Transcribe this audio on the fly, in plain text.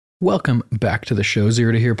Welcome back to the show,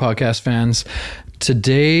 Zero to Here podcast fans.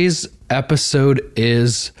 Today's episode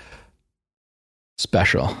is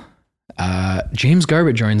special. James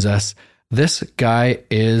Garbutt joins us. This guy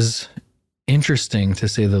is interesting, to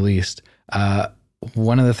say the least.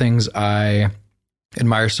 One of the things I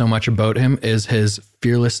admire so much about him is his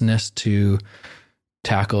fearlessness to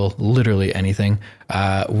tackle literally anything.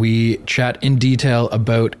 We chat in detail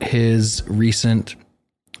about his recent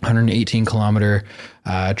 118 kilometer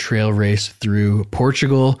trail race through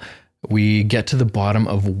Portugal. We get to the bottom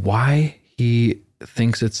of why he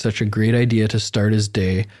thinks it's such a great idea to start his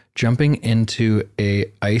day jumping into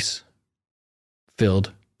a ice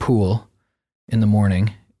filled pool in the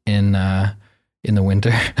morning in the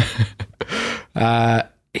winter.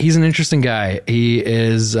 He's an interesting guy. He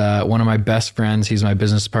is one of my best friends. He's my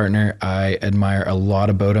business partner. I admire a lot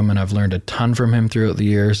about him, and I've learned a ton from him throughout the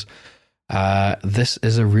years. This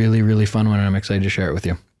is a really, really fun one, and I'm excited to share it with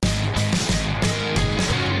you.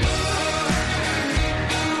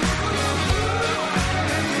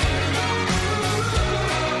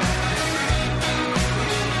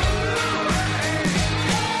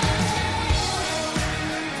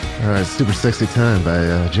 All right, Super Sexy Time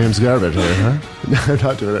by James Garbutt here, huh? No, I'm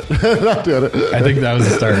not doing it. I'm not doing it. I think that was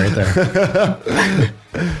the start right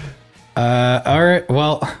there. All right,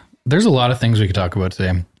 well, there's a lot of things we could talk about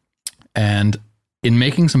today. And in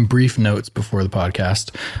making some brief notes before the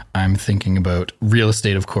podcast, I'm thinking about real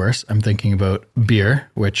estate, of course. I'm thinking about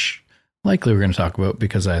beer, which likely we're going to talk about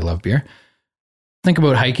because I love beer. Think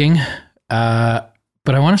about hiking. But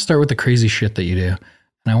I want to start with the crazy shit that you do. And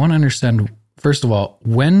I want to understand, first of all,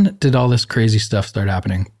 when did all this crazy stuff start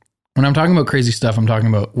happening? When I'm talking about crazy stuff, I'm talking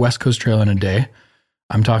about West Coast Trail in a day.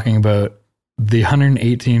 I'm talking about the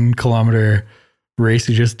 118 kilometer race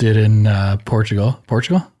you just did in Portugal.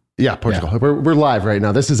 Portugal? Yeah, Portugal. Yeah. We're live right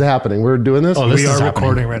now. This is happening. We're doing this. Oh, we are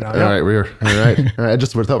recording right now. All right, we're all right. All right. I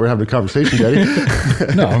just thought we were having a conversation, Daddy.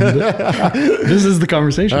 No, this is the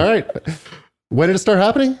conversation. All right. When did it start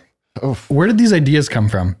happening? Oh. Where did these ideas come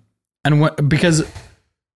from? And what? Because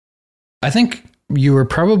I think you were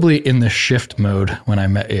probably in the shift mode when I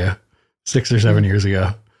met you 6 or 7 years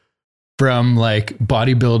ago. From like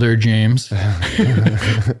bodybuilder James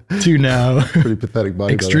to now pretty pathetic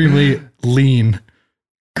bodybuilder, extremely lean,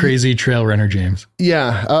 crazy trail runner James.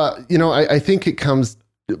 Yeah. I think it comes,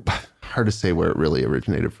 hard to say where it really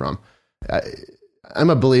originated from. I'm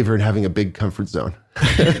a believer in having a big comfort zone,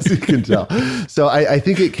 as you can tell. So I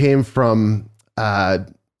think it came from the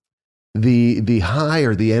high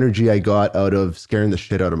or the energy I got out of scaring the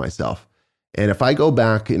shit out of myself. And if I go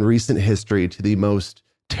back in recent history to the most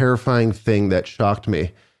terrifying thing that shocked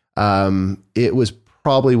me, it was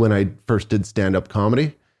probably when I first did stand-up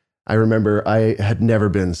comedy. I remember I had never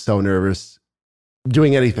been so nervous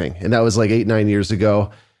doing anything. And that was like 8-9 years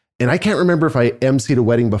ago. And I can't remember if I emceed a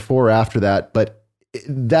wedding before or after that, but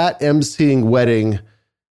that emceeing wedding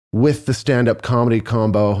with the stand-up comedy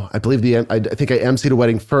combo, I believe I think I emceed a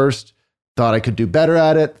wedding first, thought I could do better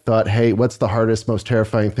at it, thought, hey, what's the hardest, most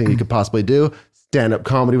terrifying thing you could possibly do? Stand-up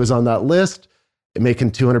comedy was on that list,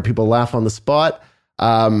 making 200 people laugh on the spot.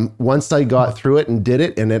 Once I got through it and did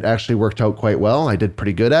it, and it actually worked out quite well, I did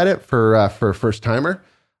pretty good at it for a first timer.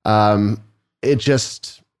 It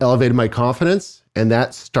just elevated my confidence, and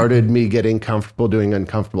that started me getting comfortable doing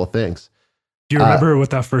uncomfortable things. Do you remember what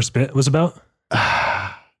that first bit was about?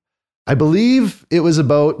 I believe it was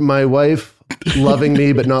about my wife loving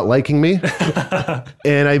me but not liking me.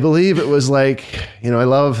 And I believe it was like, I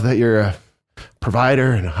love that you're a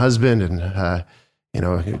provider and a husband and a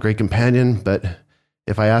great companion, but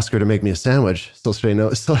if I ask her to make me a sandwich, she'll say no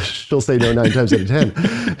 9 times out of 10.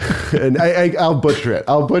 And I'll butcher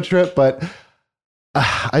it, but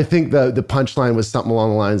I think the punchline was something along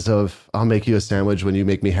the lines of, I'll make you a sandwich when you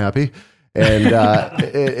make me happy. And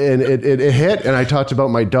it hit. And I talked about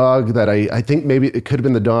my dog that I think maybe it could have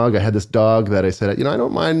been the dog. I had this dog that I said, I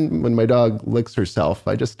don't mind when my dog licks herself.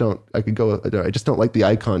 I just don't like the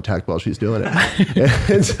eye contact while she's doing it.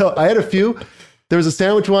 And so I had a few. There was a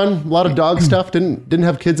sandwich one, a lot of dog stuff. Didn't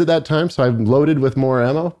have kids at that time, so I'm loaded with more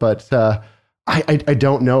ammo. But I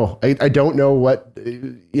don't know. I don't know what,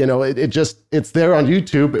 it's there on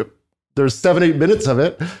YouTube. There's 7-8 minutes of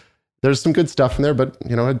it. There's some good stuff in there, but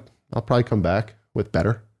I'll probably come back with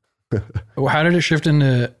better. How did it shift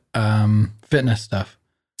into fitness stuff?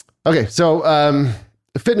 Okay, so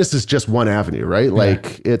fitness is just one avenue, right?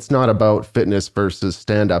 Like, it's not about fitness versus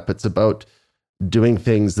stand-up. It's about doing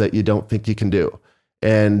things that you don't think you can do.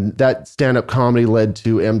 And that stand-up comedy led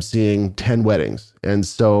to emceeing 10 weddings. And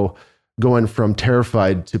so going from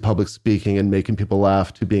terrified to public speaking and making people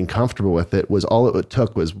laugh to being comfortable with it was all it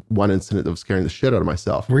took was one incident of scaring the shit out of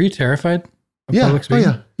myself. Were you terrified of Yeah. public speaking?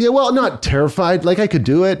 Oh, yeah. Yeah. Well, not terrified. Like I could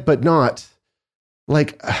do it, but not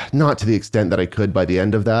to the extent that I could by the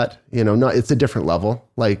end of that. It's a different level.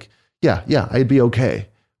 Like, yeah, I'd be okay.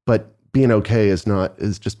 But being okay is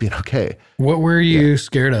just being okay. What were you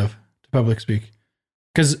scared of to public speak?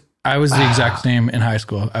 Because I was the exact same in high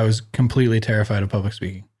school. I was completely terrified of public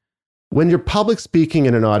speaking. When you're public speaking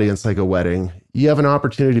in an audience like a wedding, you have an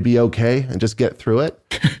opportunity to be okay and just get through it,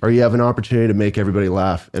 or you have an opportunity to make everybody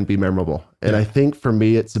laugh and be memorable. And I think for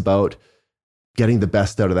me, it's about getting the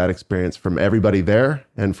best out of that experience from everybody there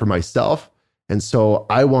and for myself. And so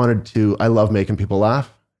I love making people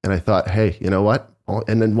laugh. And I thought, hey, you know what?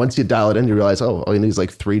 And then once you dial it in, you realize, all you need is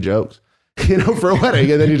like 3 jokes, for a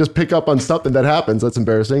wedding. And then you just pick up on something that happens that's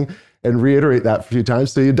embarrassing and reiterate that a few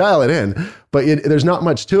times. So you dial it in, but there's not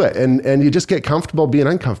much to it. And you just get comfortable being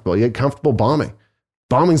uncomfortable. You get comfortable bombing.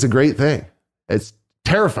 Bombing's a great thing. It's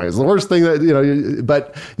terrifying. It's the worst thing that,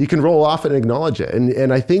 but you can roll off it and acknowledge it.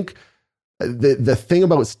 And I think the thing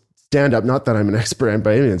about stand-up, not that I'm an expert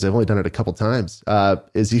by any means, I've only done it a couple times,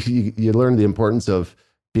 is you learn the importance of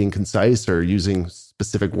being concise or using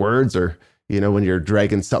specific words, or when you're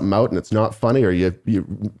dragging something out and it's not funny, or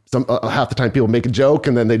half the time people make a joke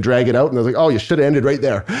and then they drag it out and they're like, oh, you should have ended right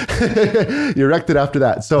there. You wrecked it after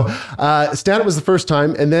that. So stand-up was the first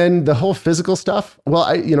time. And then the whole physical stuff. Well,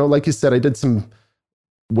 like you said, I did some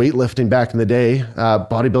weightlifting back in the day,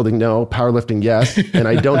 bodybuilding, no, powerlifting, yes. And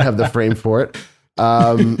I don't have the frame for it.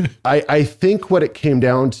 I think what it came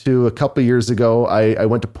down to a couple of years ago, I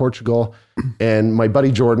went to Portugal, and my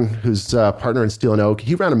buddy Jordan, who's a partner in Steel and Oak,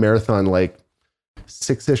 he ran a marathon like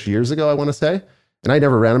 6-ish years ago, I want to say. And I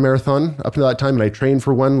never ran a marathon up until that time. And I trained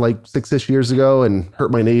for one like 6-ish years ago and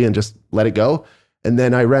hurt my knee and just let it go. And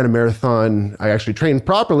then I ran a marathon. I actually trained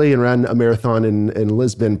properly and ran a marathon in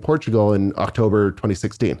Lisbon, Portugal in October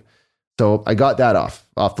 2016. So I got that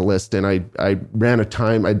off the list, and I ran a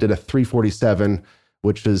time. I did a 3:47,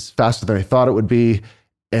 which is faster than I thought it would be.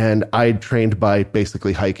 And I trained by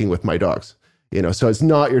basically hiking with my dogs, so it's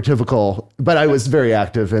not your typical, but I was very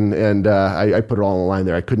active and I put it all on the line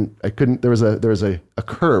there. I couldn't, there was a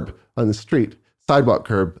curb on the street, sidewalk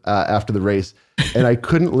curb after the race, and I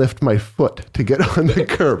couldn't lift my foot to get on the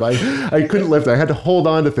curb. I couldn't lift it. I had to hold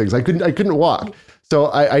on to things. I couldn't walk. So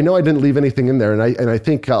I know I didn't leave anything in there, and I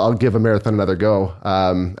think I'll give a marathon another go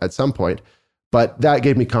at some point. But that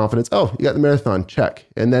gave me confidence. Oh, you got the marathon, check.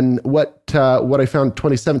 And then what I found in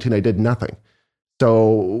 2017, I did nothing. So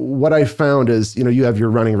what I found is, you have your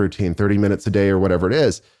running routine, 30 minutes a day or whatever it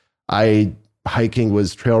is. Hiking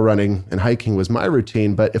was trail running, and hiking was my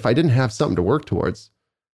routine. But if I didn't have something to work towards,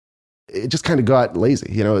 it just kind of got lazy.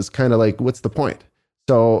 It's kind of like, what's the point?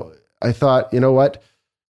 So I thought, you know what?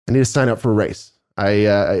 I need to sign up for a race.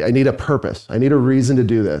 I need a purpose. I need a reason to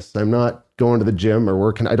do this. I'm not going to the gym or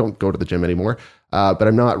working. I don't go to the gym anymore, but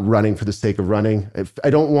I'm not running for the sake of running.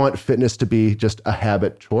 I don't want fitness to be just a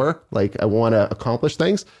habit chore. Like I want to accomplish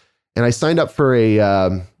things. And I signed up for I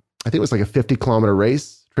think it was like a 50-kilometer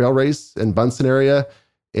trail race in Bunsen area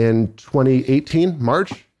in 2018,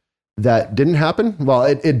 March. That didn't happen. Well,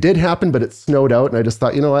 it did happen, but it snowed out. And I just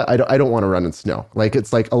thought, you know what? I don't want to run in snow. Like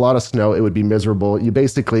it's like a lot of snow. It would be miserable. You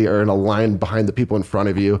basically are in a line behind the people in front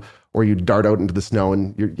of you, or you dart out into the snow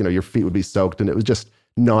and your feet would be soaked. And it was just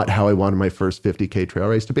not how I wanted my first 50K trail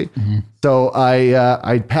race to be. Mm-hmm. So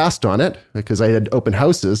I passed on it because I had open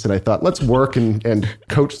houses and I thought, let's work and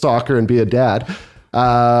coach soccer and be a dad.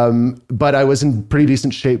 But I was in pretty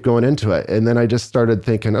decent shape going into it. And then I just started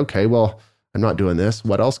thinking, okay, well, I'm not doing this.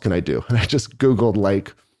 What else can I do? And I just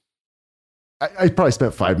Googled I probably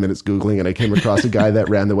spent 5 minutes Googling, and I came across a guy that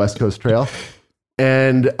ran the West Coast Trail.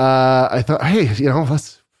 And I thought, hey,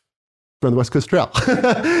 let's run the West Coast Trail.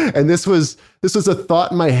 And this was a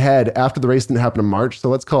thought in my head after the race didn't happen in March. So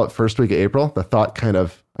let's call it first week of April. The thought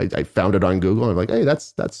I found it on Google. I'm like, hey,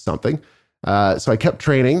 that's something. So I kept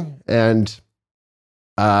training, and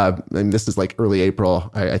this is like early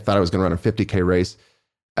April. I thought I was going to run a 50K race.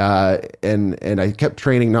 And I kept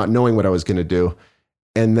training, not knowing what I was going to do.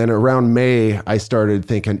 And then around May, I started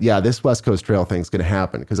thinking, yeah, this West Coast Trail thing's going to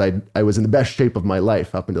happen, because I was in the best shape of my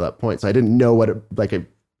life up until that point. So I didn't know I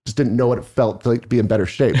just didn't know what it felt like to be in better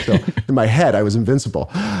shape. So in my head, I was invincible.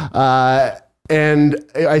 And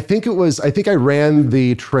I think I ran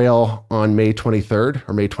the trail on May 23rd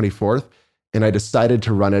or May 24th, and I decided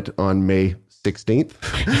to run it on May 16th.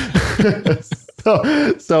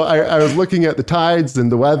 So I was looking at the tides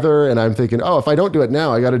and the weather, and I'm thinking, oh, if I don't do it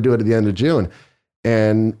now, I got to do it at the end of June.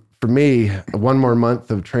 And for me, one more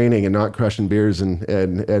month of training and not crushing beers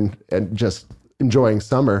and just enjoying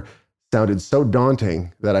summer sounded so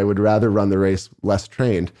daunting that I would rather run the race less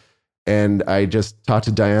trained. And I just talked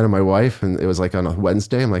to Diana, my wife, and it was like on a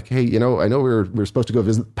Wednesday. I'm like, hey, I know we were supposed to go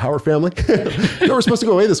visit the Power family. No, we're supposed to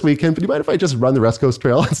go away this weekend, but do you mind if I just run the West Coast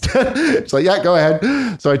Trail instead? She's like, yeah, go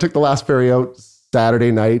ahead. So I took the last ferry out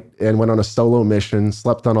Saturday night and went on a solo mission,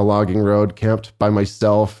 slept on a logging road, camped by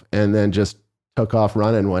myself, and then just took off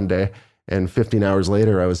running one day. And 15 hours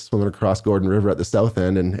later, I was swimming across Gordon River at the south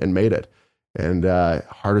end and made it. And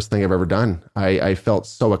hardest thing I've ever done. I felt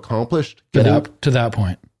so accomplished. To that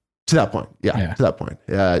point. To that point. Yeah. To that point.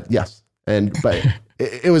 Yes. But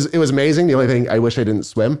it was amazing. The only thing, I wish I didn't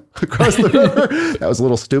swim across the river. That was a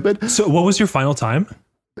little stupid. So what was your final time?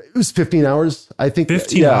 It was 15 hours. I think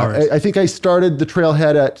 15 hours. I think I started the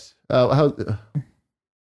trailhead at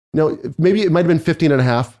maybe it might've been 15 and a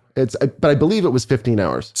half. But I believe it was 15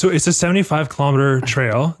 hours. So it's a 75 kilometer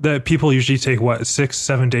trail that people usually take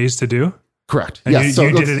 6-7 days to do? Correct. And you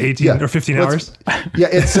did it 18 or 15 hours? Yeah,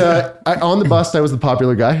 it's on the bus. I was the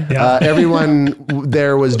popular guy. Yeah. Everyone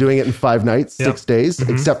there was doing it in 5 nights, 6 days,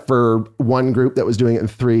 except for one group that was doing it in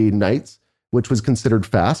 3 nights, which was considered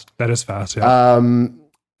fast. That is fast. Yeah.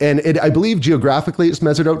 And I believe geographically it's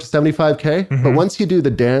measured out to 75K. But once you do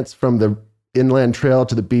the dance from the inland trail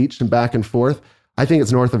to the beach and back and forth, I think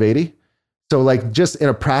it's north of 80. So like just in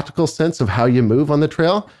a practical sense of how you move on the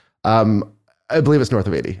trail, I believe it's north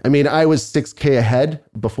of 80. I mean, I was 6K ahead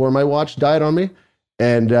before my watch died on me.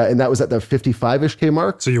 And that was at the 55-ish K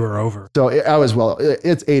mark. So you were over. So I was,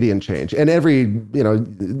 it's 80 and change. And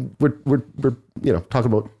we're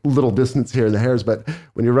talking about little distance here in the hairs, but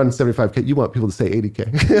when you're running 75K, you want people to say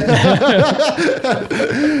 80K.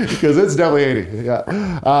 Because it's definitely 80. Yeah.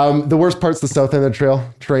 The worst part's the south end of the trail.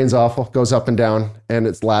 Terrain's awful, goes up and down, and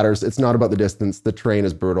it's ladders. It's not about the distance. The terrain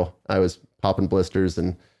is brutal. I was popping blisters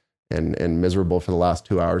and miserable for the last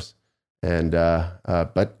 2 hours. And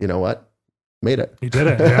but you know what? Made it. You did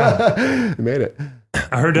it. Yeah. Made it.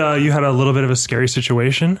 I heard you had a little bit of a scary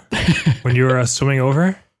situation when you were swimming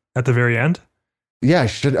over at the very end. Yeah, I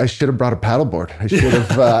should have brought a paddleboard. I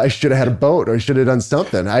should have had a boat, or I should have done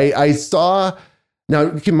something. I saw.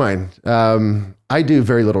 Now, keep in mind, I do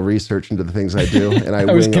very little research into the things I do, and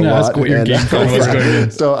I was wing a lot. Ask what your game plan was going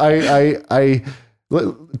to. So I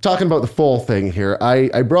talking about the full thing here.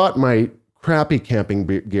 I brought my crappy camping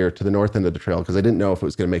gear to the north end of the trail because I didn't know if it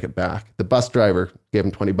was going to make it back. The bus driver gave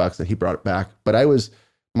him $20 and he brought it back. But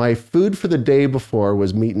my food for the day before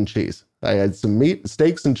was meat and cheese. I had some meat,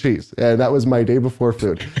 steaks and cheese, and that was my day before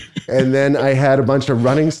food. And then I had a bunch of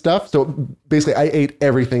running stuff. So basically I ate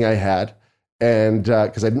everything I had, and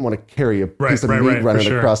because I didn't want to carry a piece of meat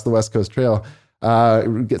running across the West Coast Trail,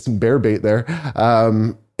 get some bear bait there.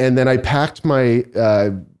 And then I packed my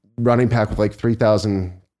running pack with like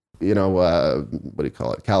 3,000 what do you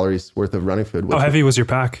call it? Calories worth of running food. How heavy was your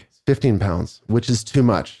pack? 15 pounds, which is too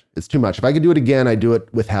much. It's too much. If I could do it again, I'd do it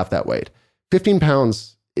with half that weight. 15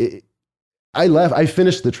 pounds. I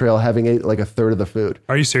finished the trail having ate like a third of the food.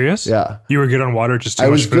 Are you serious? Yeah. You were good on water, just too much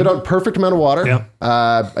food? I was good on perfect amount of water. Yeah.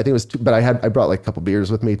 I think it was but I brought like a couple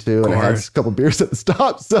beers with me too. And I had a couple beers at the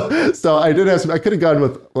stop. So I did have I could have gone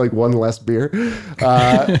with like one less beer.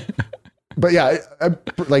 But yeah,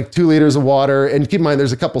 like 2 liters of water. And keep in mind,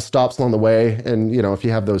 there's a couple stops along the way. And, if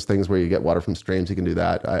you have those things where you get water from streams, you can do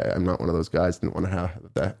that. I'm not one of those guys. Didn't want to have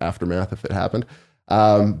the aftermath if it happened.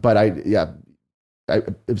 But it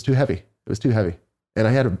was too heavy. It was too heavy. And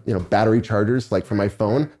I had, battery chargers like for my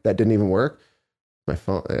phone that didn't even work. My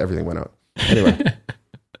phone, everything went out. Anyway,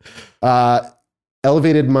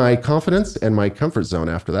 elevated my confidence and my comfort zone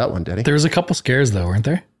after that one, Denny. There was a couple scares though, weren't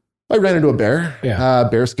there? I ran into a bear. Yeah.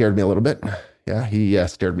 Bear scared me a little bit. Yeah, he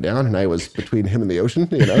stared me down, and I was between him and the ocean.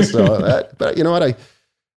 But you know what?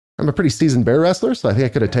 I'm a pretty seasoned bear wrestler, so I think I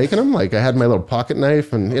could have taken him. Like I had my little pocket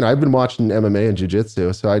knife, and I've been watching MMA and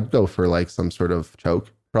jiu-jitsu, so I'd go for like some sort of choke,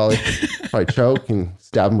 probably choke and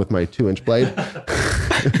stab him with my 2-inch blade.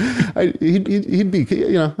 He'd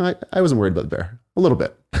be, I wasn't worried about the bear a little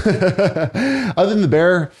bit. Other than the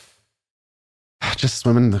bear. Just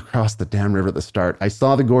swimming across the damn river at the start. I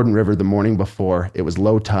saw the Gordon River the morning before. It was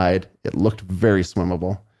low tide. It looked very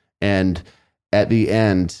swimmable. And at the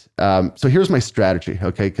end, so here's my strategy,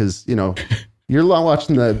 okay? Because you're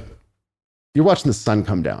watching the sun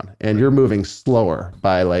come down, and you're moving slower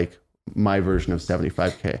by like my version of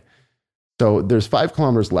 75K. So there's 5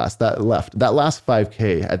 kilometers left. That last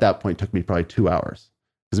 5K at that point took me probably 2 hours.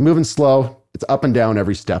 Because moving slow, it's up and down.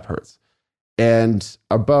 Every step hurts. And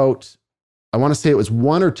about I want to say it was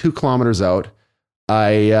 1 or 2 kilometers out.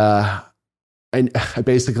 I knew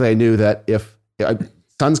that if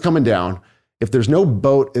sun's coming down. If there's no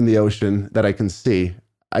boat in the ocean that I can see,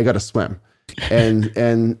 I got to swim. And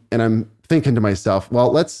I'm thinking to myself,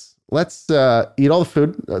 well, let's eat all the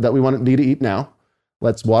food that we need to eat now.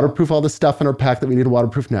 Let's waterproof all the stuff in our pack that we need to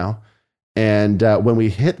waterproof now. And when we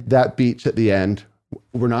hit that beach at the end,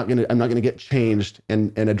 I'm not gonna get changed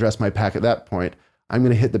and address my pack at that point. I'm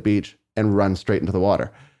gonna hit the beach and run straight into the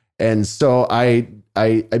water. And so I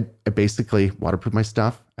basically waterproofed my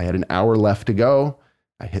stuff. I had an hour left to go.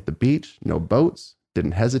 I hit the beach, no boats,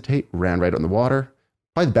 didn't hesitate, ran right on the water.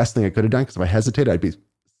 Probably the best thing I could have done, because if I hesitated, I'd be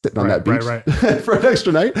sitting on that beach for an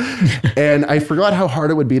extra night. And I forgot how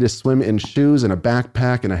hard it would be to swim in shoes and a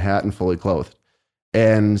backpack and a hat and fully clothed.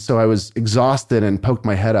 And so I was exhausted and poked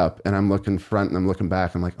my head up, and I'm looking front and I'm looking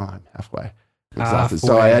back. I'm like, oh, I'm halfway. I'm exhausted.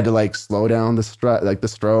 So I had to like slow down the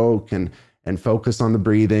stroke and focus on the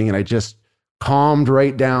breathing. And I just calmed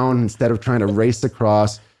right down instead of trying to race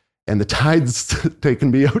across. And the tide's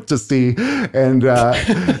taken me out to sea. And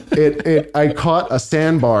I caught a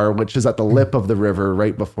sandbar, which is at the lip of the river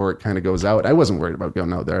right before it kind of goes out. I wasn't worried about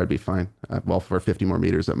going out there. I'd be fine. Well, for 50 more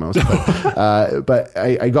meters at most. But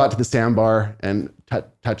I got to the sandbar and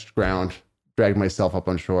touched ground, dragged myself up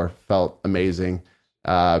on shore, felt amazing.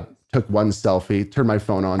 Took one selfie, turned my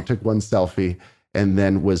phone on, took one selfie, and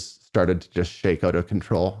then started to just shake out of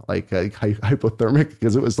control, like hypothermic,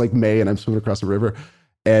 because it was like May and I'm swimming across a river.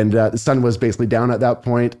 And the sun was basically down at that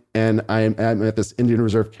point, and I'm at this Indian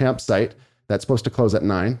Reserve campsite that's supposed to close at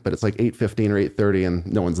 9, but it's like 8:15 or 8:30, and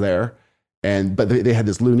no one's there. But they had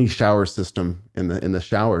this loony shower system in the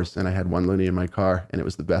showers, and I had one loony in my car, and it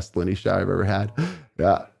was the best loony shower I've ever had.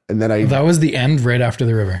 Yeah, and then that was the end, right after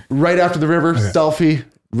the river. Right after the river, okay. Selfie,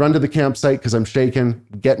 run to the campsite because I'm shaking,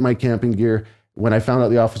 get my camping gear. When I found out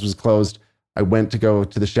the office was closed, I went to go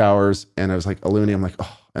to the showers, and I was like, a loony. I'm like,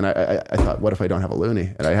 oh. And I thought, what if I don't have a loony?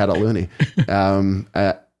 And I had a loony.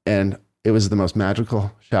 And it was the most magical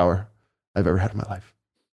shower I've ever had in my life.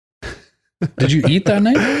 Did you eat that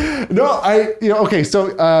night? No, okay.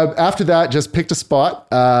 So after that, just picked a spot,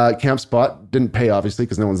 camp spot. Didn't pay, obviously,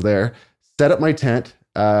 because no one's there. Set up my tent,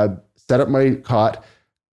 set up my cot,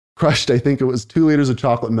 crushed, I think it was 2 liters of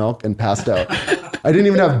chocolate milk, and passed out. I didn't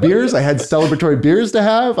even have beers. I had celebratory beers to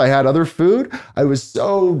have. I had other food. I was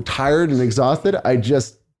so tired and exhausted. I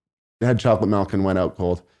just had chocolate milk and went out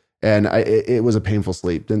cold. And it was a painful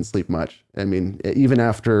sleep. Didn't sleep much. I mean, even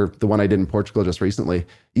after the one I did in Portugal just recently,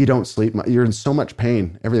 you don't sleep much. You're in so much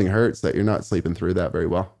pain. Everything hurts that you're not sleeping through that very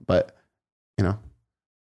well. But,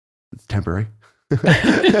 it's temporary.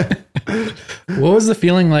 What was the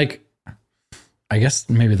feeling like? I guess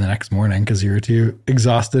maybe the next morning, because you were too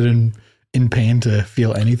exhausted and in pain to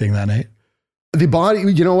feel anything that night. The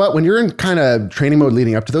body, you know what? When you're in kind of training mode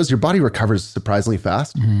leading up to those, your body recovers surprisingly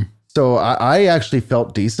fast. Mm-hmm. So I actually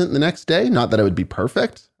felt decent the next day. Not that I would be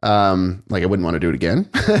perfect. Like I wouldn't want to do it again,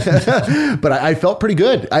 but I felt pretty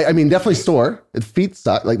good. I mean, definitely sore. The feet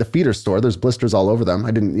suck. Like the feet are sore. There's blisters all over them.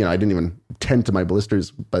 I didn't even tend to my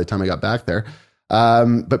blisters by the time I got back there.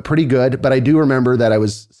 But pretty good. But I do remember that I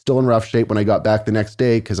was still in rough shape when I got back the next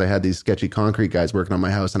day, because I had these sketchy concrete guys working on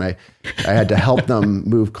my house, and I had to help them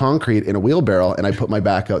move concrete in a wheelbarrow, and I put my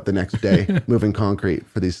back out the next day moving concrete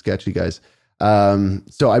for these sketchy guys.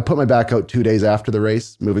 So I put my back out 2 days after the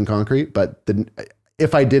race moving concrete, but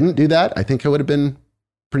if I didn't do that, I think I would have been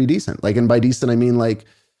pretty decent. Like, and by decent, I mean like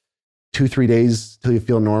 2-3 days till you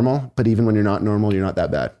feel normal. But even when you're not normal, you're not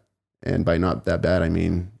that bad. And by not that bad, I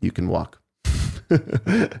mean, you can walk.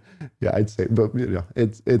 Yeah, I'd say, but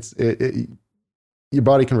your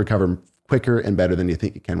body can recover quicker and better than you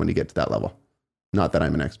think you can when you get to that level. Not that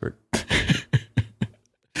I'm an expert.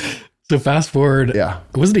 So fast forward. Yeah.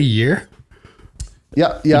 Was it a year?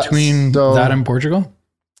 Yeah. Between that and Portugal?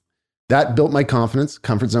 That built my confidence.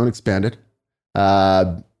 Comfort zone expanded.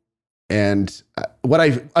 And what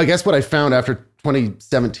I found after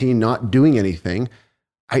 2017 not doing anything,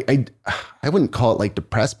 I wouldn't call it like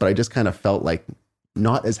depressed, but I just kind of felt like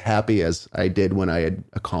not as happy as I did when I had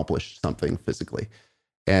accomplished something physically.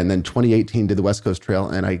 And then 2018 did the West Coast Trail,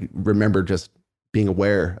 and I remember just being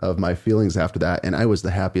aware of my feelings after that. And I was the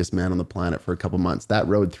happiest man on the planet for a couple months. That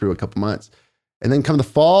rode through a couple months. And then come the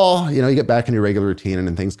fall, you get back in your regular routine, and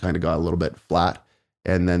then things kind of got a little bit flat.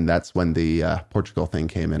 And then that's when the Portugal thing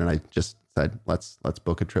came in, and I just said, let's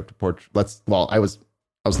book a trip to Portugal. I was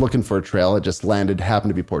looking for a trail. It just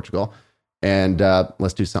happened to be Portugal, and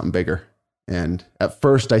let's do something bigger. And at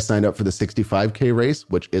first I signed up for the 65K race,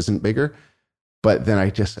 which isn't bigger, but then I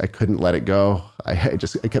couldn't let it go. I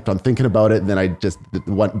kept on thinking about it. And then I just did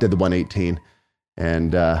the 118.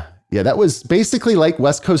 And that was basically like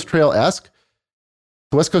West Coast Trail-esque.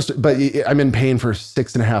 West Coast, but I'm in pain for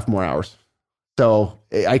 6.5 more hours. So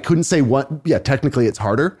I couldn't say what, yeah, technically it's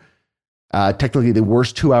harder. Technically the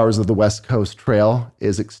worst 2 hours of the West Coast Trail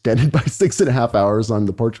is extended by 6.5 hours on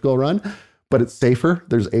the Portugal run, but it's safer.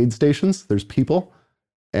 There's aid stations, there's people.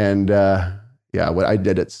 And what I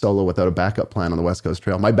did it solo without a backup plan on the West Coast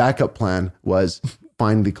Trail. My backup plan was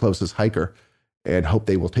find the closest hiker and hope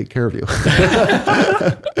they will take care of you.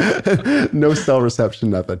 No cell reception,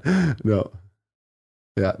 nothing. No.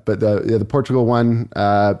 Yeah, but the Portugal one,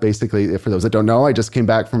 basically, for those that don't know, I just came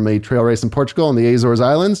back from a trail race in Portugal in the Azores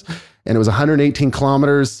Islands, and it was 118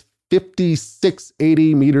 kilometers,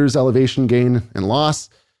 5680 meters elevation gain and loss,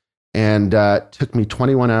 and took me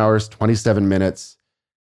 21 hours, 27 minutes,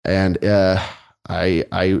 and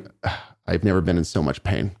I've never been in so much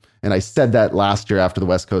pain. And I said that last year after the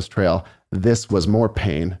West Coast Trail. This was more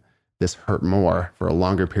pain. This hurt more for a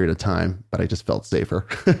longer period of time, but I just felt safer.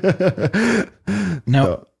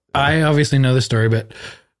 Now, I obviously know the story, but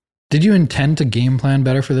did you intend to game plan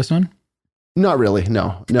better for this one? Not really.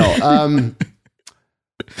 No.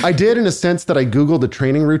 I did in a sense that I Googled the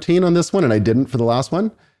training routine on this one, and I didn't for the last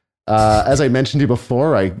one. As I mentioned to you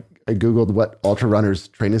before, I Googled what ultra runners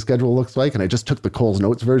training schedule looks like, and I just took the Cole's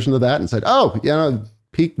Notes version of that and said,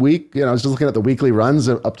 peak week, I was just looking at the weekly runs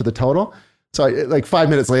up to the total. So like 5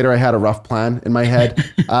 minutes later, I had a rough plan in my head.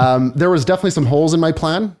 There was definitely some holes in my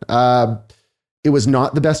plan. It was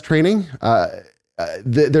not the best training.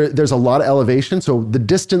 There's a lot of elevation. So the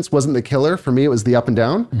distance wasn't the killer. For me, it was the up and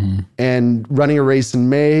down. Mm-hmm. And running a race in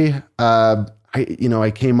May,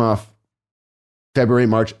 I came off February,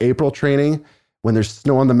 March, April training. When there's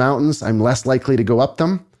snow on the mountains, I'm less likely to go up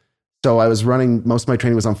them. So I was running, most of my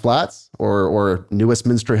training was on flats or New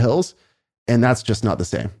Westminster Hills, and that's just not the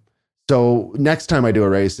same. So next time I do a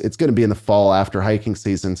race, it's going to be in the fall after hiking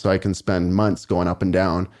season, so I can spend months going up and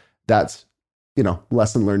down. That's,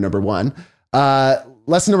 lesson learned number one.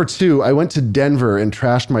 Lesson number two, I went to Denver and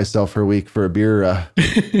trashed myself for a week for a beer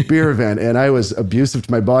event, and I was abusive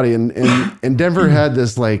to my body. And Denver had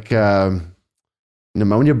this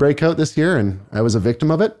pneumonia breakout this year, and I was a victim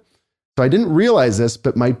of it. So I didn't realize this,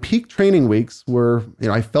 but my peak training weeks were,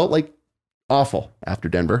 I felt like awful after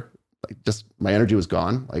Denver. Like just my energy was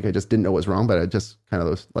gone. Like I just didn't know what was wrong, but I just kind of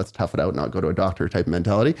those, let's tough it out, not go to a doctor type of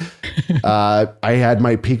mentality. I had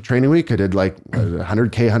my peak training week. I did like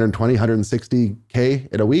 100K, 120,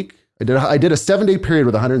 160K in a week. I did a 7-day period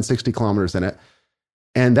with 160 kilometers in it.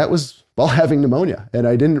 And that was while having pneumonia. And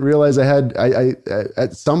I didn't realize I had,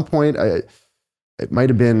 at some point, it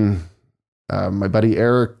might've been my buddy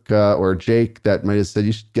Eric or Jake that might have said,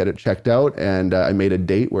 you should get it checked out. And I made a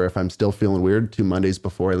date where if I'm still feeling weird, 2 Mondays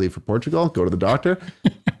before I leave for Portugal, go to the doctor.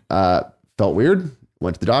 Felt weird,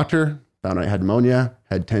 went to the doctor, found out I had pneumonia,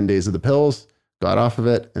 had 10 days of the pills, got off of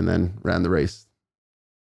it, and then ran the race.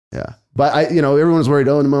 Yeah. But everyone was worried,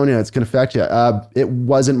 pneumonia, it's going to affect you. It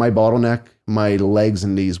wasn't my bottleneck. My legs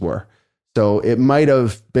and knees were. So it might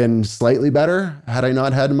have been slightly better had I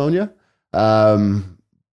not had pneumonia.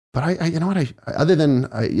 But I'm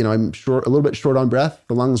short, a little bit short on breath.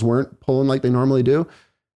 The lungs weren't pulling like they normally do.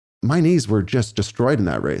 My knees were just destroyed in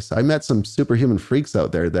that race. I met some superhuman freaks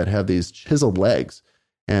out there that have these chiseled legs,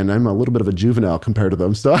 and I'm a little bit of a juvenile compared to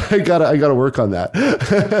them. So I gotta work on that.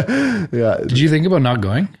 Yeah. Did you think about not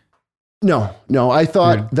going? No. I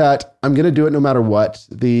thought that I'm going to do it no matter what.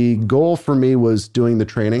 The goal for me was doing the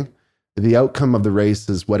training. The outcome of the race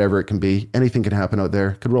is whatever it can be. Anything can happen out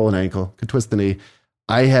there. Could roll an ankle, could twist the knee.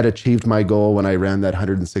 I had achieved my goal when I ran that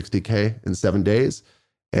 160K in 7 days,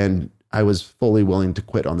 and I was fully willing to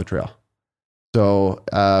quit on the trail. So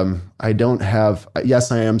I don't have,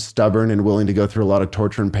 yes, I am stubborn and willing to go through a lot of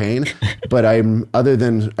torture and pain, but I'm, other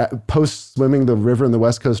than post swimming the river in the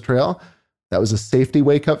West Coast Trail, that was a safety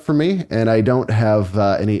wake up for me, and I don't have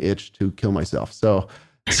any itch to kill myself. So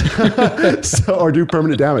or do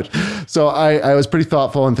permanent damage. So I was pretty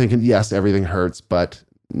thoughtful and thinking, yes, everything hurts, but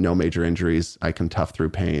no major injuries. I can tough through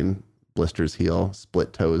pain. Blisters heal,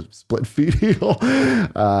 split toes, split feet heal,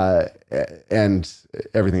 and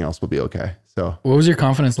everything else will be okay. So, what was your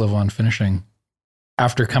confidence level on finishing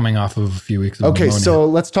after coming off of a few weeks of Okay, pneumonia? so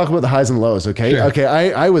let's talk about the highs and lows, okay? Sure. Okay,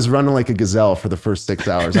 I was running like a gazelle for the first 6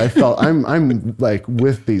 hours. I felt, I'm like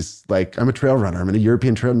with these, like I'm a trail runner. I'm in a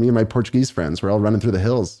European trail. Me and my Portuguese friends, we're all running through the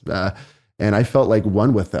hills. And I felt like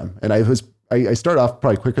one with them. And I started off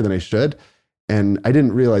probably quicker than I should. And I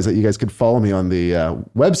didn't realize that you guys could follow me on the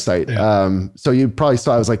website. Yeah. So you probably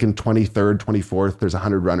saw I was like in 23rd, 24th. There's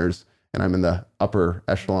 100 runners, and I'm in the upper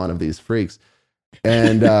echelon of these freaks.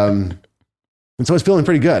 And and so I was feeling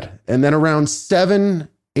pretty good. And then around 7-8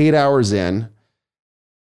 hours in,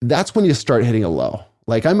 that's when you start hitting a low.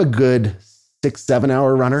 Like I'm a good 6-7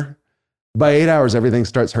 hour runner. By 8 hours, everything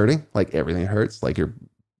starts hurting. Like everything hurts. Like you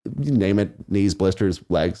name it, knees, blisters,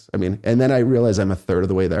 legs. I mean, and then I realize I'm a third of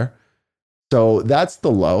the way there. So that's the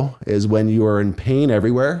low, is when you are in pain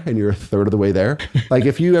everywhere and you're a third of the way there. Like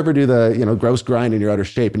if you ever do the, gross grind and you're out of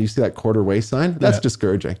shape and you see that quarter way sign, that's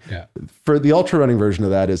discouraging. Yeah. For the ultra running version of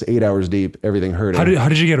that is 8 hours deep, everything hurting. How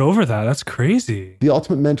did you get over that? That's crazy. The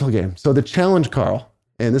ultimate mental game. So the challenge, Carl,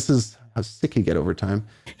 and this is how sick you get over time,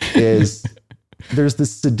 is there's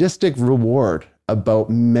this sadistic reward about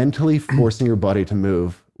mentally forcing your body to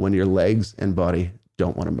move when your legs and body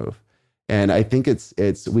don't want to move. And I think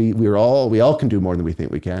we all can do more than we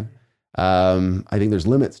think we can. I think there's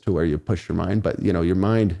limits to where you push your mind, but your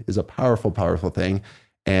mind is a powerful, powerful thing.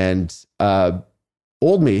 And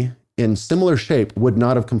old me in similar shape would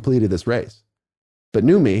not have completed this race, but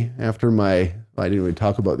new me after I didn't even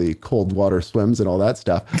talk about the cold water swims and all that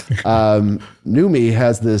stuff. New me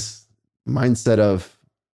has this mindset of,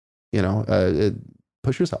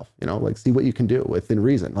 push yourself, like see what you can do within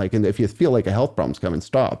reason. Like, and if you feel like a health problem's coming,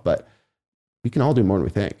 stop. But we can all do more than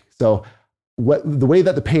we think. So the way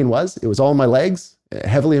that the pain was, it was all in my legs,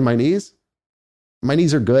 heavily in my knees. My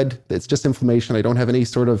knees are good. It's just inflammation. I don't have any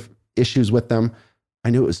sort of issues with them.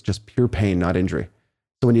 I knew it was just pure pain, not injury.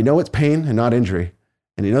 So when you know it's pain and not injury,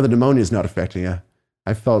 and the pneumonia is not affecting you,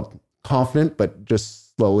 I felt confident, but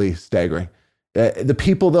just slowly staggering. The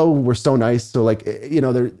people though were so nice. So like,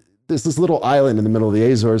 there's this little island in the middle of the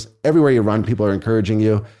Azores. Everywhere you run, people are encouraging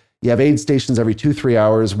you. You have aid stations every 2-3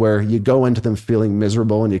 hours where you go into them feeling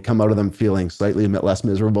miserable and you come out of them feeling slightly less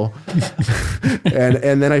miserable.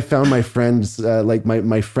 and then I found my friends,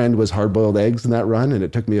 my friend was hard-boiled eggs in that run, and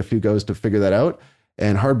it took me a few goes to figure that out.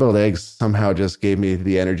 And hard-boiled eggs somehow just gave me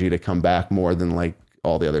the energy to come back more than like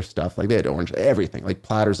all the other stuff. Like they had orange, everything, like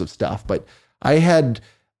platters of stuff. But I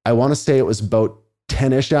want to say it was about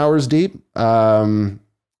 10-ish hours deep,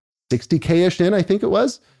 60K-ish in, I think it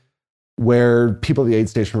was, where people at the aid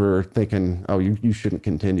station were thinking, "Oh, you shouldn't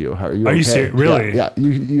continue. How are you? Are okay?" you serious? Really? Yeah.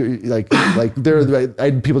 You like I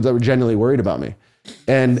had people that were genuinely worried about me,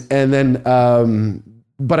 and then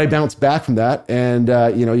but I bounced back from that, and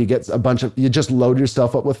you get you just load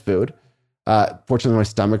yourself up with food. Fortunately, my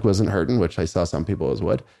stomach wasn't hurting, which I saw some people as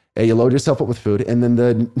would. And you load yourself up with food, and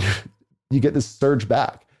then you get this surge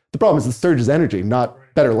back. The problem is the surge is energy, not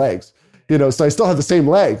better legs. So I still have the same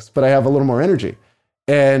legs, but I have a little more energy.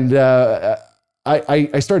 And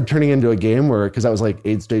I started turning into a game because I was like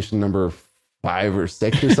aid station number 5 or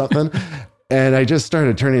 6 or something. And I just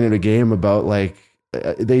started turning into a game about like,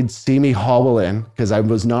 they'd see me hobble in because I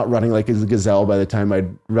was not running like a gazelle by the time I'd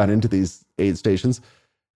run into these aid stations.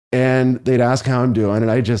 And they'd ask how I'm doing.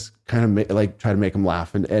 And I just kind of try to make them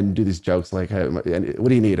laugh and do these jokes like, what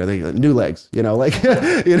do you need? Are they new legs? The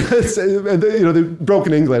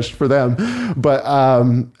broken English for them. But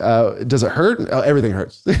does it hurt? Everything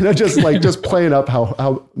hurts. Just playing up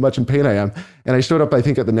how much in pain I am. And I showed up, I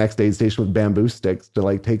think, at the next aid station with bamboo sticks to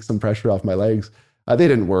like take some pressure off my legs. They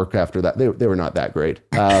didn't work after that. They were not that great.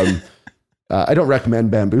 I don't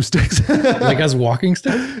recommend bamboo sticks. Like as walking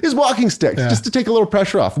sticks? As walking sticks, just to take a little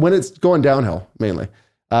pressure off when it's going downhill, mainly.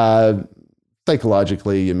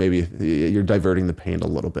 Psychologically, you're diverting the pain a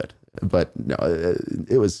little bit. But no,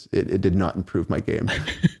 it did not improve my game.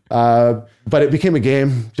 But it became a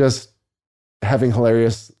game, just having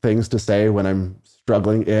hilarious things to say when I'm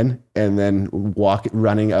struggling in, and then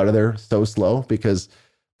running out of there so slow, because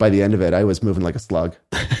by the end of it, I was moving like a slug.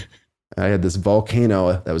 I had this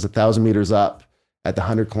volcano that was 1,000 meters up at the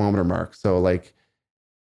 100-kilometer mark. So like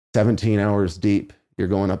 17 hours deep, you're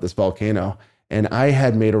going up this volcano. And I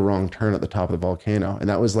had made a wrong turn at the top of the volcano. And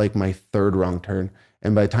that was like my 3rd wrong turn.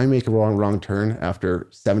 And by the time you make a wrong turn after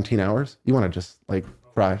 17 hours, you want to just like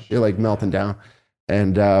cry. You're like melting down.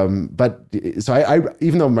 And, but so I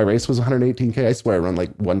even though my race was 118K, I swear I run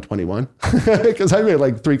like 121 because I made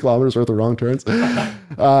like 3 kilometers worth of wrong turns.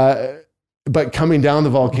 But coming down the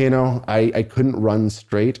volcano, I couldn't run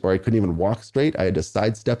straight, or I couldn't even walk straight. I had to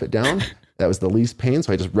sidestep it down. That was the least pain.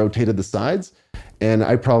 So I just rotated the sides. And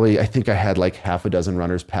I think I had like half a dozen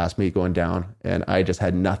runners past me going down, and I just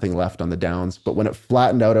had nothing left on the downs. But when it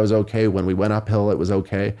flattened out, I was okay. When we went uphill, it was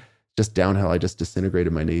okay. Just downhill, I just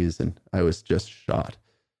disintegrated my knees and I was just shot.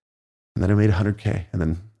 And then I made 100K. And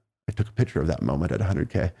then I took a picture of that moment at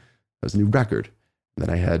 100K. That was a new record. And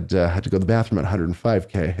then I had to go to the bathroom at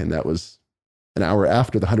 105K. And that was an hour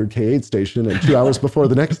after the 100K aid station and 2 hours before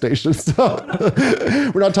the next station. So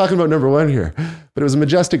we're not talking about number 1 here, but it was a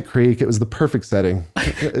majestic creek. It was the perfect setting,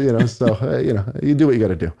 so, you do what you got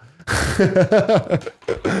to do.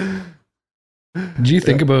 Do you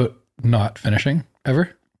think about not finishing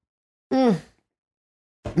ever?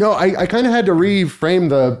 No, I kind of had to reframe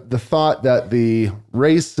the thought that the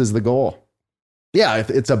race is the goal. Yeah,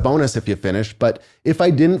 it's a bonus if you finish, but if I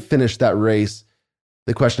didn't finish that race,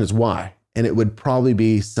 the question is why? And it would probably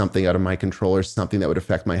be something out of my control or something that would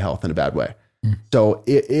affect my health in a bad way. So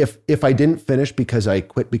if I didn't finish because I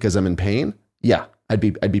quit because I'm in pain, yeah, I'd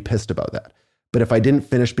be pissed about that. But if I didn't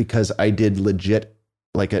finish because I did legit,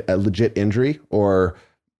 like a legit injury or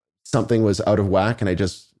something was out of whack and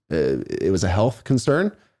it was a health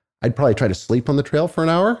concern, I'd probably try to sleep on the trail for an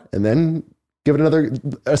hour and then give it another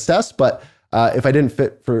assess. But if I didn't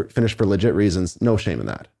finish for legit reasons, no shame in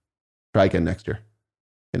that. Try again next year,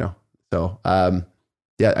 So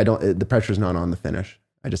yeah, the pressure's not on the finish.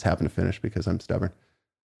 I just happen to finish because I'm stubborn.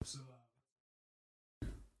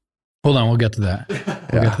 Hold on, we'll get to that.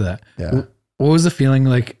 We'll get to that. Yeah. What was the feeling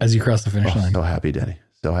like as you crossed the finish line? So happy, Denny.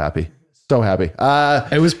 So happy. So happy.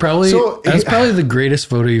 It was probably the greatest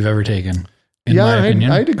photo you've ever taken. In my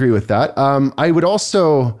opinion. I'd agree with that. I would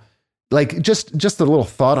also like just a little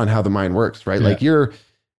thought on how the mind works, right? Yeah. Like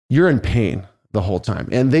you're in pain the whole time,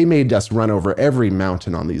 and they made us run over every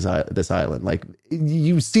mountain on this island. Like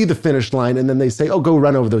you see the finish line, and then they say, "Oh, go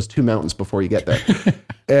run over those 2 mountains before you get there,"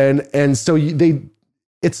 and so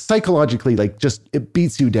it's psychologically like just it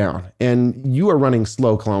beats you down, and you are running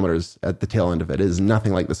slow kilometers at the tail end of it. It is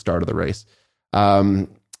nothing like the start of the race. And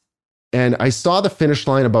I saw the finish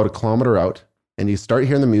line about 1 kilometer out. And you start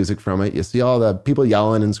hearing the music from it. You see all the people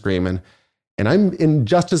yelling and screaming. And I'm in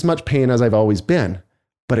just as much pain as I've always been,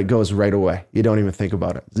 but it goes right away. You don't even think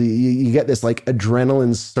about it. So you get this like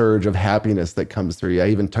adrenaline surge of happiness that comes through you. I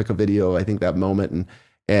even took a video, I think that moment.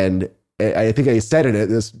 And I think I said it,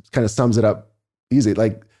 this kind of sums it up easy.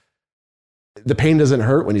 Like the pain doesn't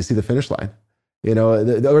hurt when you see the finish line. Or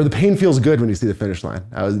the pain feels good when you see the finish line.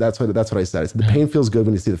 That's what I said. I said the pain feels good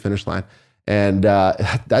when you see the finish line. And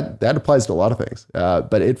that applies to a lot of things,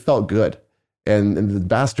 but it felt good. And the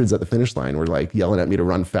bastards at the finish line were like yelling at me to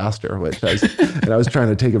run faster, and I was trying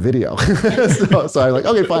to take a video. so I was like,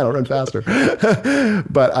 okay, fine, I'll run faster.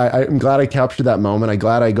 But I'm glad I captured that moment. I'm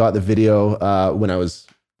glad I got the video when I was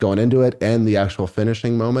going into it and the actual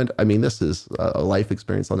finishing moment. I mean, this is a life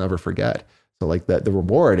experience I'll never forget. So like the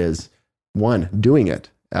reward is one, doing it.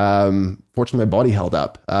 Fortunately, my body held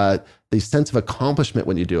up. The sense of accomplishment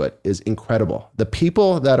when you do it is incredible. The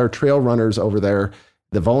people that are trail runners over there,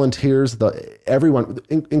 the volunteers, everyone,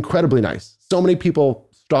 incredibly nice. So many people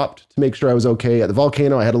stopped to make sure I was okay. At the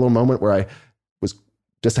volcano, I had a little moment where I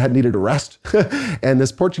needed a rest. And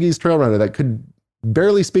this Portuguese trail runner that could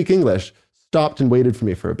barely speak English stopped and waited for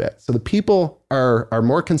me for a bit. So the people are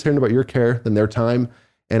more concerned about your care than their time.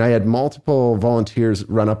 And I had multiple volunteers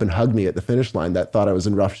run up and hug me at the finish line that thought I was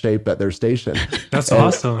in rough shape at their station. That's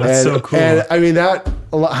awesome. That's so cool. And I mean,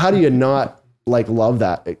 how do you not like love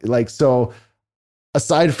that? Like, so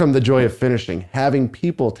aside from the joy of finishing, having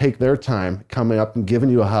people take their time coming up and giving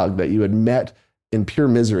you a hug that you had met in pure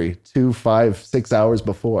misery 2, 5, 6 hours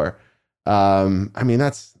before. I mean,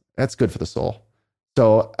 that's good for the soul.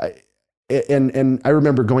 So I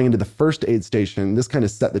remember going into the first aid station, this kind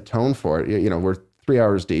of set the tone for it. We're 3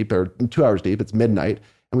 hours deep or 2 hours deep. It's midnight.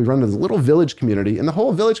 And we run to this little village community, and the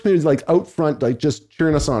whole village community is like out front, like just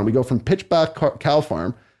cheering us on. We go from pitchback cow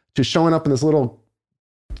farm to showing up in this little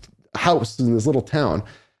house in this little town,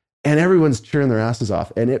 and everyone's cheering their asses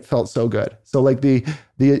off. And it felt so good. So like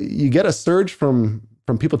you get a surge from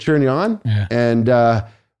people cheering you on. Yeah. And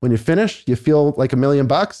when you finish, you feel like $1 million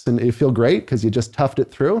and you feel great because you just toughed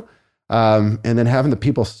it through. And then having the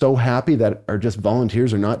people so happy that are just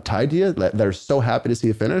volunteers or not tied to you, that are so happy to see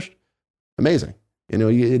you finished, amazing.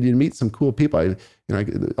 You meet some cool people.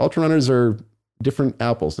 Ultra runners are different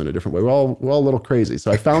apples in a different way. We're all a little crazy.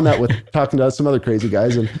 So I found that with talking to some other crazy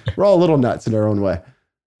guys, and we're all a little nuts in our own way.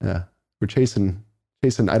 Yeah, we're chasing. I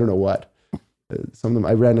don't know what. Some of them.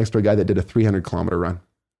 I ran next to a guy that did a 300-kilometer run,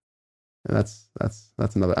 and that's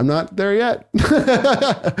another. I'm not there yet.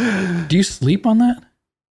 Do you sleep on that?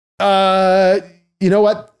 You know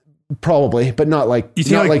what? Probably, but not like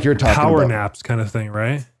you're talking power about. Naps kind of thing,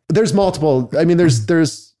 right? There's multiple. I mean, there's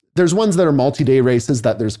ones that are multi-day races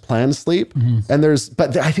that there's planned sleep, and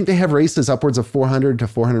but I think they have races upwards of 400 to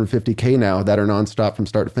 450K now that are nonstop from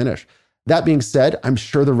start to finish. That being said, I'm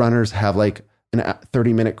sure the runners have like a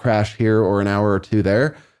 30-minute crash here or an hour or two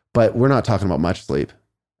there, but we're not talking about much sleep.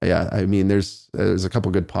 yeah, I mean, there's a couple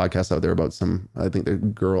good podcasts out there about some, I think the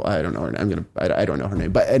girl, I don't know her name. I don't know her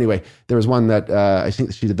name, but anyway, there was one that I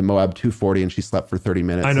think she did the Moab 240 and she slept for 30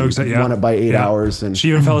 minutes. I know exactly. Yeah. Won it by 8 hours. And she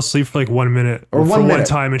even fell asleep for like 1 minute or one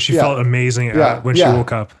time. And she felt amazing when she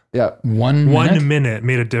woke up. Yeah. 1 minute? 1 minute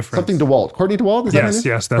made a difference. Something DeWalt. Courtney DeWalt? Is yes,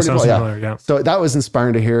 yes. That sounds familiar. Yeah. So that was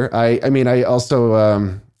inspiring to hear. I mean, I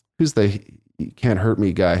also, who's the Can't Hurt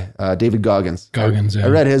Me guy? David Goggins. Goggins, yeah. I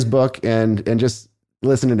read his book and just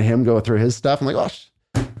listening to him go through his stuff. I'm like, oh,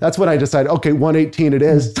 that's when I decided, okay, 118 it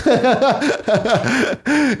is.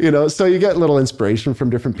 You know, so you get a little inspiration from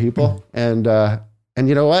different people. And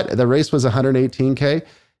you know what? The race was 118K.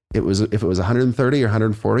 If it was 130 or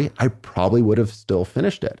 140, I probably would have still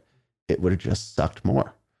finished it. It would have just sucked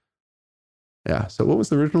more. Yeah. So what was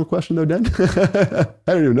the original question though, Dan? I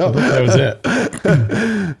don't even know. That was it.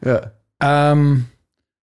 Yeah.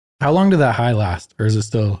 How long did that high last, or is it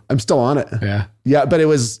still? I'm still on it. Yeah. Yeah, but it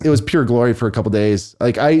was pure glory for a couple of days.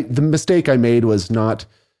 Like the mistake I made was not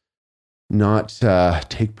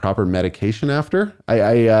take proper medication after.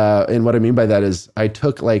 And what I mean by that is I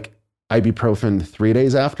took like ibuprofen 3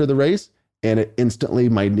 days after the race, and it instantly,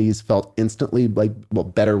 my knees felt instantly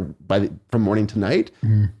better from morning to night.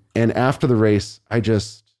 Mm. And after the race, I'm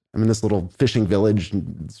in this little fishing village,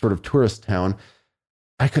 sort of tourist town.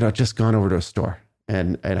 I could have just gone over to a store.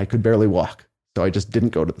 And I could barely walk. So I just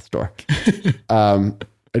didn't go to the store. I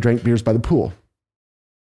drank beers by the pool.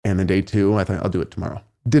 And then day 2, I thought, I'll do it tomorrow.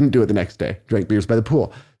 Didn't do it the next day. Drank beers by the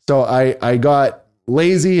pool. So I got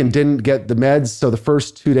lazy and didn't get the meds. So the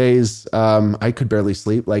first 2 days, I could barely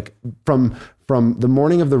sleep. Like from the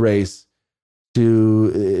morning of the race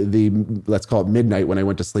to let's call it midnight when I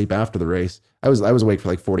went to sleep after the race, I was awake for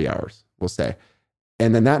like 40 hours, we'll say.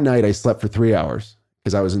 And then that night I slept for 3 hours.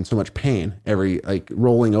 Because I was in so much pain.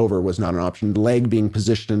 Rolling over was not an option. The leg being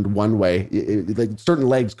positioned one way, like certain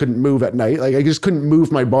legs couldn't move at night. Like I just couldn't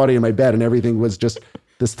move my body in my bed, and everything was just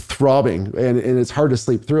this throbbing, and it's hard to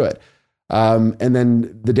sleep through it. And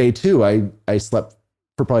then the day 2, I slept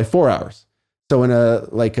for probably 4 hours. So in a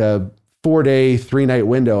 4-day, 3-night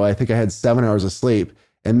window, I think I had 7 hours of sleep.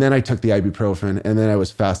 And then I took the ibuprofen, and then I was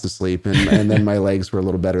fast asleep, and then my legs were a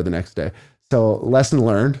little better the next day. So lesson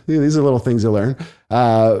learned. These are little things you learn.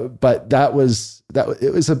 But it was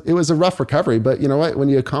a rough recovery. But you know what? When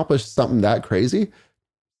you accomplish something that crazy,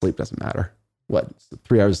 sleep doesn't matter. What,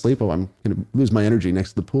 3 hours of sleep? Oh, I'm going to lose my energy next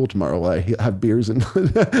to the pool tomorrow while I have beers and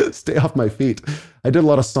stay off my feet. I did a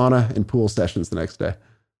lot of sauna and pool sessions the next day.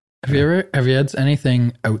 Have you had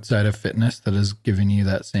anything outside of fitness that has given you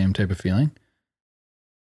that same type of feeling?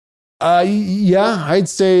 Yeah, I'd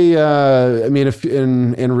say, I mean, if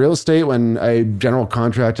in real estate, when I general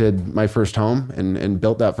contracted my first home and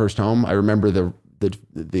built that first home, I remember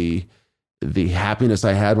the happiness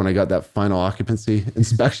I had when I got that final occupancy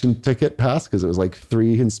inspection ticket passed, because it was like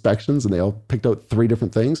 3 inspections and they all picked out 3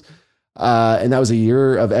 different things. And that was a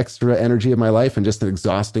year of extra energy of my life and just an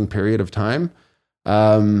exhausting period of time.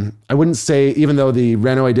 I wouldn't say, even though the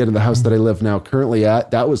reno I did in the house that I live now currently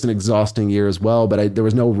at, that was an exhausting year as well, but there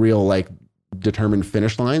was no real determined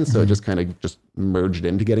finish line. So it just kind of just merged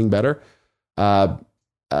into getting better.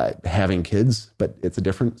 Having kids, but it's a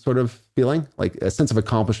different sort of feeling, like a sense of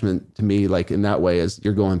accomplishment to me, like in that way, is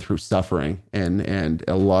you're going through suffering and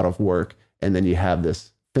a lot of work. And then you have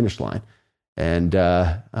this finish line. And,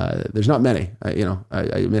 there's not many,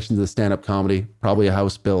 I mentioned the stand-up comedy, probably a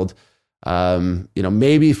house build.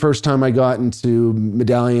 Maybe first time I got into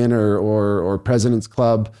Medallion or President's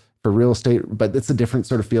Club for real estate, but it's a different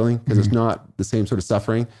sort of feeling because it's not the same sort of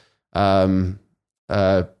suffering. But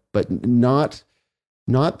I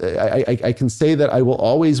can say that I will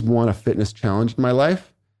always want a fitness challenge in my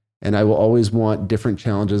life, and I will always want different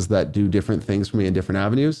challenges that do different things for me in different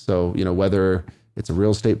avenues. So, whether it's a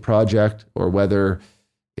real estate project or whether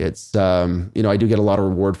it's, I do get a lot of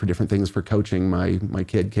reward for different things for coaching my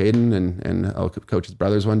kid, Caden, and I'll coach his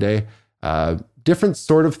brothers one day. Different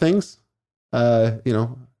sort of things, that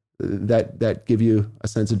give you a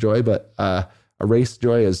sense of joy. But a race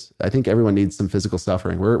joy is, I think everyone needs some physical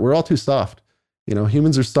suffering. We're all too soft.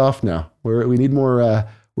 Humans are soft now. We need more,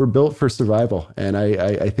 we're built for survival. And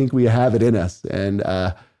I think we have it in us. And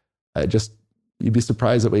you'd be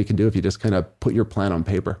surprised at what you can do if you just kind of put your plan on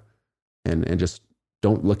paper and just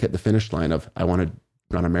don't look at the finish line of, I want to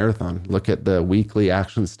run a marathon. Look at the weekly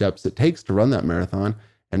action steps it takes to run that marathon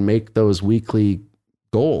and make those weekly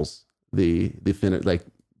goals the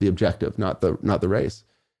objective, not the race.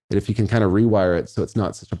 And if you can kind of rewire it so it's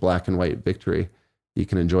not such a black and white victory, you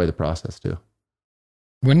can enjoy the process too.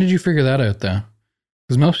 When did you figure that out though?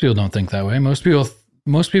 Because most people don't think that way. Most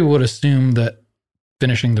people would assume that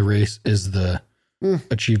finishing the race is the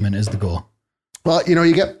achievement is the goal? Well,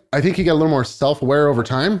 I think you get a little more self-aware over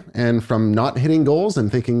time, and from not hitting goals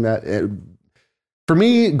and thinking that for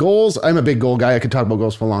me, goals, I'm a big goal guy. I could talk about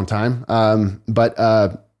goals for a long time. But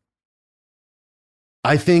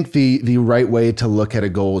I think the right way to look at a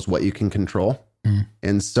goal is what you can control.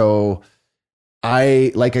 And so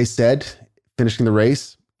like I said, finishing the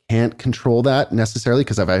race, can't control that necessarily,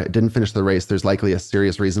 because if I didn't finish the race, there's likely a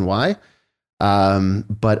serious reason why.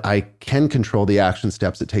 But I can control the action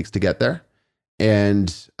steps it takes to get there,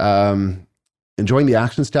 and enjoying the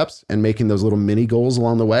action steps and making those little mini goals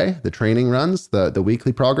along the way, the training runs, the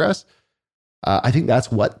weekly progress. I think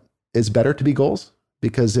that's what is better to be goals,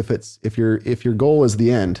 because if your goal is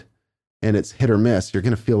the end and it's hit or miss, you're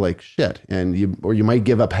going to feel like shit, and you might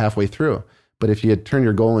give up halfway through. But if you turn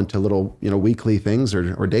your goal into little, weekly things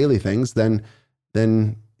or daily things, then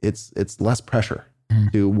it's less pressure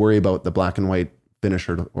to worry about the black and white finish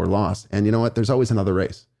or loss. And you know what? There's always another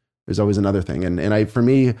race. There's always another thing. And for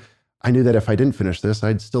me, I knew that if I didn't finish this,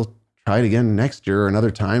 I'd still try it again next year or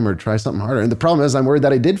another time, or try something harder. And the problem is I'm worried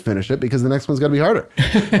that I did finish it, because the next one's got to be harder,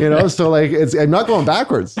 So like, I'm not going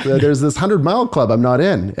backwards. There's this 100-mile club I'm not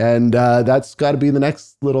in. And that's got to be the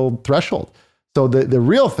next little threshold. So the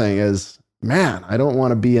real thing is, man, I don't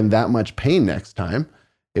want to be in that much pain next time.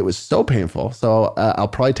 It was so painful. So I'll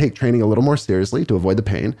probably take training a little more seriously to avoid the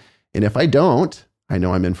pain. And if I don't, I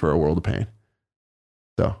know I'm in for a world of pain.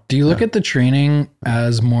 So, do you look at the training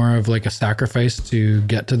as more of like a sacrifice to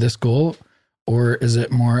get to this goal? Or is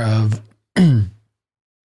it more of... I'm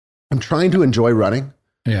trying to enjoy running.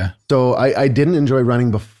 Yeah. So I didn't enjoy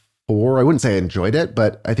running before. I wouldn't say I enjoyed it,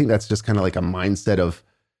 but I think that's just kind of like a mindset of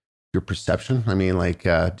your perception. I mean, like,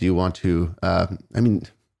 do you want to,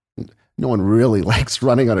 no one really likes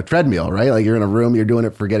running on a treadmill, right? Like, you're in a room, you're doing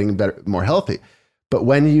it for getting better, more healthy. But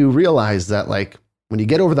when you realize that, like, when you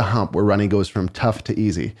get over the hump where running goes from tough to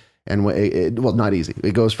easy, and not easy,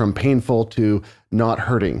 it goes from painful to not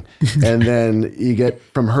hurting. And then you get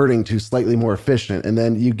from hurting to slightly more efficient. And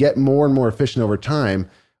then you get more and more efficient over time,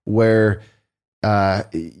 where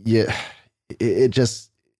it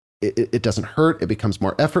doesn't hurt. It becomes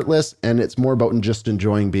more effortless, and it's more about just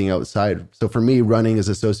enjoying being outside. So for me, running is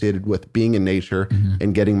associated with being in nature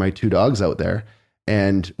and getting my 2 dogs out there.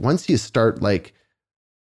 And once you start, like,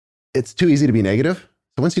 it's too easy to be negative.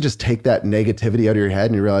 So once you just take that negativity out of your head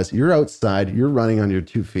and you realize you're outside, you're running on your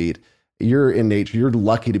 2 feet, you're in nature, you're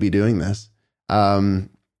lucky to be doing this.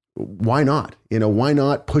 Why not? Why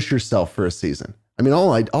not push yourself for a season? I mean,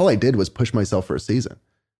 all I did was push myself for a season,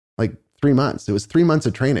 like 3 months. It was 3 months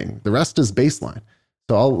of training. The rest is baseline.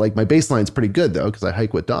 So my baseline's pretty good though, because I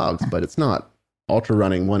hike with dogs, but it's not ultra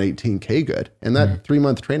running 118K good. And that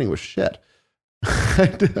 3-month training was shit. I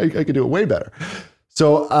could do it way better.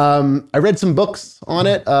 So I read some books on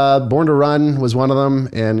it. Born to Run was one of them.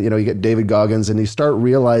 And, you get David Goggins, and you start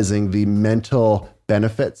realizing the mental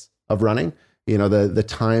benefits of running. The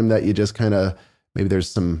time that you just kind of, maybe there's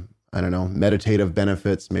some, I don't know, meditative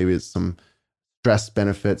benefits. Maybe it's some stress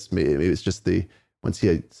benefits. Maybe it's just once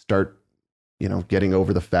you start, getting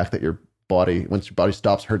over the fact that once your body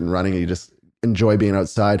stops hurting running, and you just enjoy being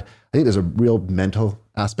outside. I think there's a real mental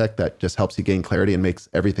aspect that just helps you gain clarity and makes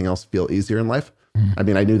everything else feel easier in life. I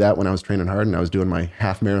mean, I knew that when I was training hard and I was doing my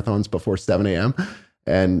half marathons before 7 a.m.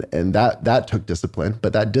 And that took discipline,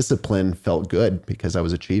 but that discipline felt good because I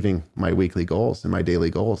was achieving my weekly goals and my daily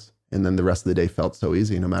goals. And then the rest of the day felt so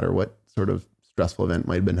easy, no matter what sort of stressful event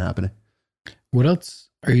might have been happening. What else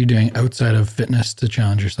are you doing outside of fitness to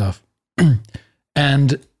challenge yourself?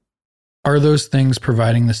 And are those things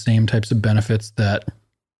providing the same types of benefits that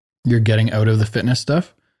you're getting out of the fitness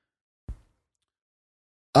stuff?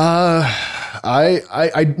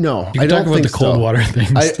 I no, you can I don't talk about think the cold water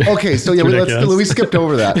things. Okay, so yeah, we skipped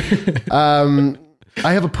over that.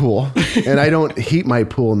 I have a pool, and I don't heat my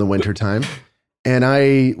pool in the wintertime. And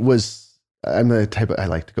I'm the type I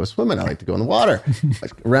like to go swimming. I like to go in the water.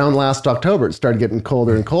 Like around last October, it started getting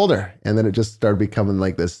colder and colder, and then it just started becoming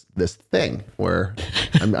like this thing where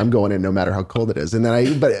I'm going in no matter how cold it is. And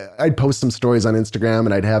then I'd post some stories on Instagram,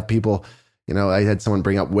 and I'd have people. I had someone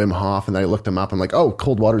bring up Wim Hof, and then I looked him up. I'm like, oh,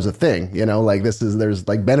 cold water's a thing. Like there's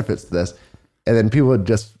like benefits to this. And then people would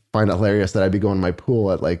just find it hilarious that I'd be going to my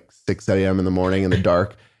pool at like 6 a.m. in the morning in the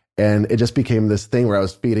dark. And it just became this thing where I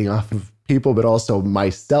was feeding off of people, but also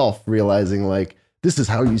myself, realizing like, this is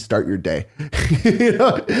how you start your day.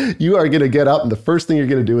 You are going to get up, and the first thing you're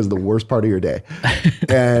going to do is the worst part of your day.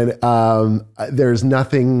 And there's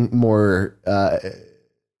nothing more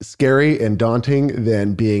scary and daunting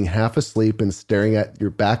than being half asleep and staring at your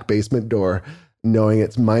back basement door, knowing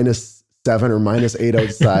it's minus -7 or -8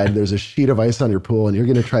 outside. There's a sheet of ice on your pool, and you're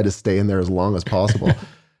going to try to stay in there as long as possible.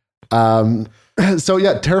 So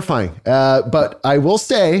yeah, terrifying. But I will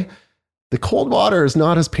say the cold water is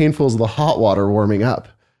not as painful as the hot water warming up.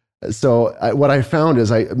 So what I found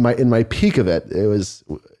is in my peak of it, it was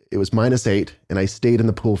 -8, and I stayed in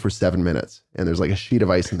the pool for 7 minutes, and there's like a sheet of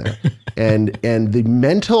ice in there. and the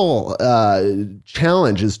mental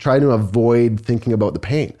challenge is trying to avoid thinking about the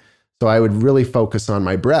pain. So I would really focus on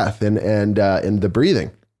my breath and the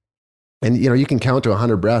breathing. And you can count to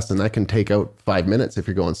 100 breaths, and that can take out 5 minutes if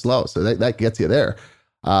you're going slow. So that gets you there.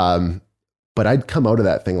 But I'd come out of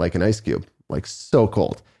that thing like an ice cube, like so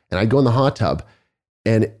cold. And I'd go in the hot tub,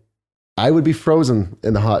 and I would be frozen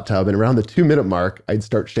in the hot tub, and around the 2-minute mark, I'd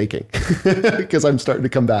start shaking because I'm starting to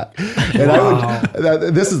come back.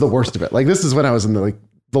 And this is the worst of it. Like, this is when I was in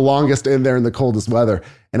the longest in there in the coldest weather.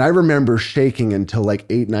 And I remember shaking until like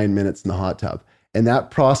 8-9 minutes in the hot tub. And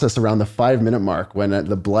that process around the 5-minute mark, when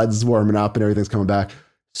the blood's warming up and everything's coming back,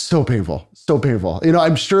 so painful, so painful.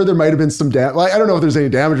 I'm sure there might've been some damage. I don't know if there's any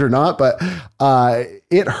damage or not, but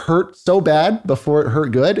it hurt so bad before it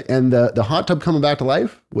hurt good. And the hot tub coming back to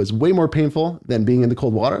life was way more painful than being in the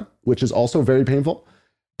cold water, which is also very painful.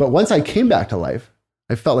 But once I came back to life,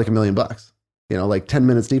 I felt like $1 million. Like 10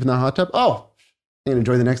 minutes deep in the hot tub. Oh, and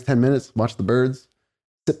enjoy the next 10 minutes, watch the birds,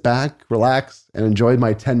 sit back, relax, and enjoy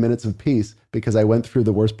my 10 minutes of peace because I went through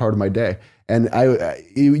the worst part of my day. And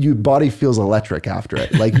your body feels electric after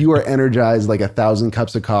it. Like you are energized like 1,000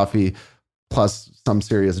 cups of coffee plus some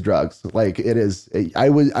serious drugs. Like it is, I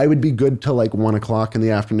would be good till like 1 o'clock in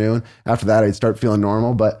the afternoon. After that, I'd start feeling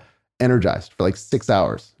normal, but energized for like 6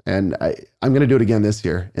 hours. And I'm going to do it again this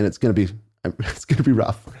year, and it's going to be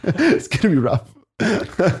rough. It's going to be rough.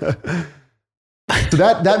 So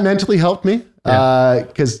that mentally helped me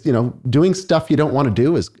because doing stuff you don't want to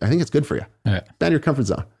do I think it's good for you. Yeah. Expand your comfort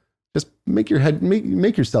zone. Just make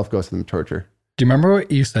yourself go through the torture. Do you remember what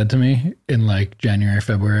you said to me in like January,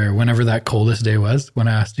 February, or whenever that coldest day was, when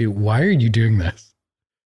I asked you, why are you doing this?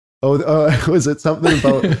 Was it something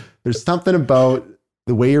about, there's something about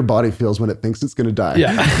the way your body feels when it thinks it's going to die.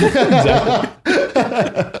 Yeah, exactly.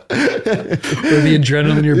 Or the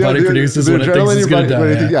adrenaline your body produces when it thinks it's going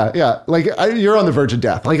to die. Yeah. Like you're on the verge of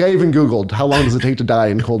death. Like I even Googled how long does it take to die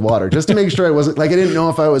in cold water, just to make sure I wasn't like, I didn't know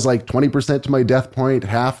if I was like 20% to my death point,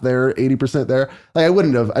 half there, 80% there. Like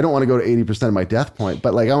I don't want to go to 80% of my death point,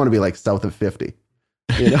 but like I want to be like south of 50,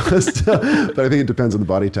 So, but I think it depends on the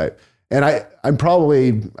body type. And I'm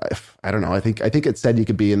probably, I don't know. I think it said you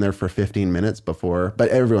could be in there for 15 minutes before, but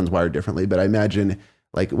everyone's wired differently. But I imagine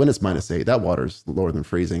like when it's -8, that water's lower than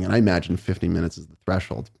freezing. And I imagine 15 minutes is the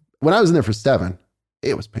threshold. When I was in there for 7,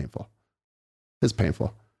 it was painful. It's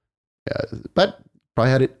painful. Yeah, but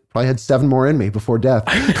probably had 7 more in me before death.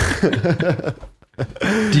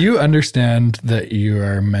 Do you understand that you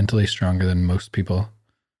are mentally stronger than most people?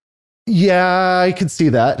 Yeah, I could see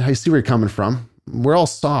that. I see where you're coming from. We're all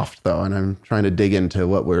soft though, and I'm trying to dig into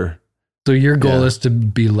what we're. So your goal is to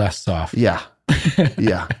be less soft. Yeah.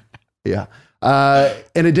 Yeah.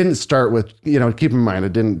 And it didn't start with, keep in mind,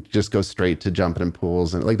 it didn't just go straight to jumping in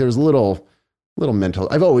pools. And like, there's little mental,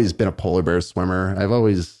 I've always been a polar bear swimmer. I've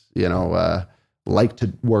always, liked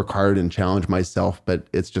to work hard and challenge myself, but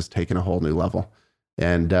it's just taken a whole new level.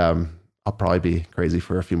 And I'll probably be crazy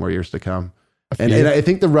for a few more years to come. And I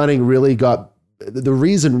think the running really got the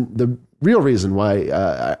real reason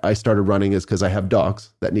why I started running is because I have dogs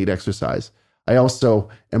that need exercise. I also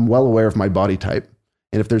am well aware of my body type.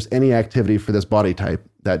 And if there's any activity for this body type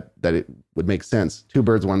that it would make sense, 2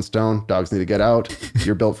 birds, 1 stone, dogs need to get out.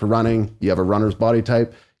 You're built for running. You have a runner's body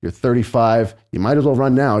type. You're 35. You might as well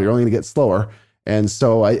run now. You're only going to get slower. And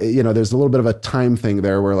so there's a little bit of a time thing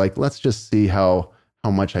there where like, let's just see how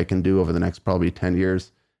much I can do over the next probably 10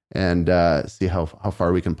 years and see how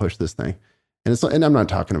far we can push this thing. And I'm not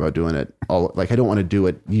talking about doing it all. Like I don't want to do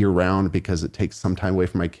it year round because it takes some time away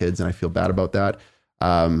from my kids and I feel bad about that.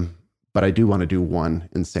 But I do want to do one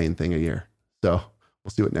insane thing a year. So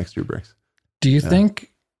we'll see what next year brings. Do you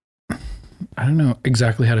think, I don't know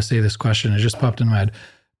exactly how to say this question. It just popped in my head.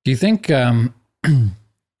 Do you think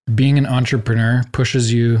being an entrepreneur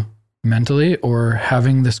pushes you mentally, or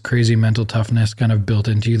having this crazy mental toughness kind of built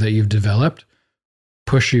into you that you've developed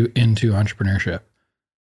push you into entrepreneurship?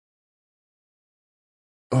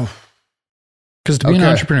 Oh, because to be an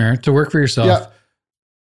entrepreneur, to work for yourself,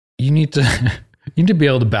 you need to be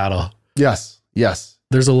able to battle. Yes.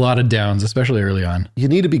 There's a lot of downs, especially early on. You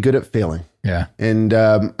need to be good at failing. Yeah. And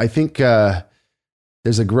I think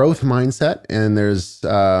there's a growth mindset, and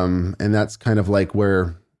and that's kind of like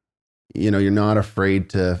where, you're not afraid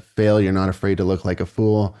to fail. You're not afraid to look like a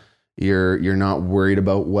fool. You're not worried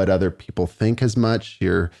about what other people think as much.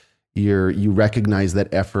 You recognize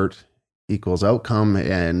that effort equals outcome,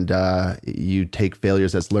 and you take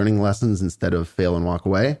failures as learning lessons instead of fail and walk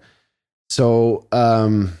away. So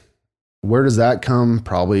where does that come?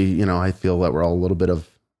 Probably, I feel that we're all a little bit of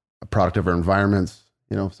a product of our environments,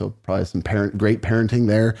 so probably some great parenting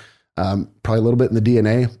there. Probably a little bit in the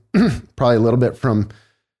DNA, probably a little bit from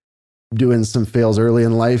doing some fails early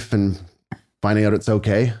in life and finding out it's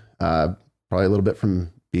okay. Probably a little bit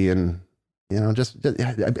from being,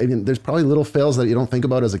 there's probably little fails that you don't think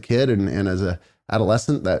about as a kid and as a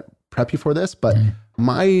adolescent that prep you for this. But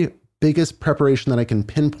my biggest preparation that I can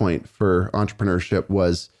pinpoint for entrepreneurship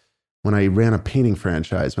was when I ran a painting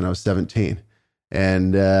franchise when I was 17.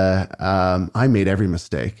 And I made every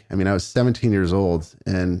mistake. I mean, I was 17 years old,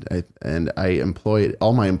 and I employed,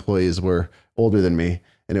 all my employees were older than me,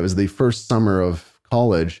 and it was the first summer of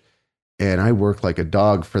college, and I worked like a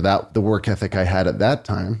dog for the work ethic I had at that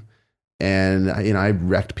time. And I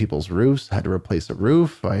wrecked people's roofs, had to replace a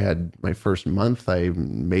roof. I had my first month, I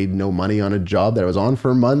made no money on a job that I was on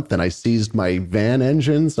for a month, and I seized my van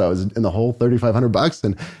engine, so I was in the hole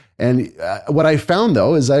 $3,500. And what I found,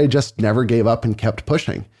 though, is I just never gave up and kept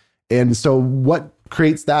pushing. And so what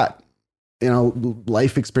creates that?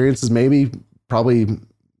 Life experiences, maybe, probably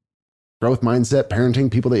growth mindset,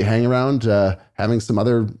 parenting, people that you hang around, having some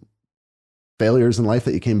other failures in life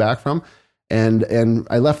that you came back from. And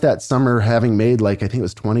I left that summer having made I think it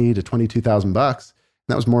was $20,000 to $22,000.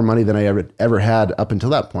 That was more money than I ever had up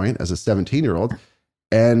until that point as a 17-year-old.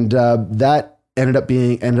 And that ended up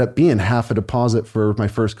being half a deposit for my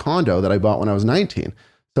first condo that I bought when I was 19.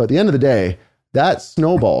 So at the end of the day, that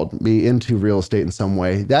snowballed me into real estate in some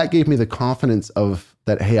way. That gave me the confidence of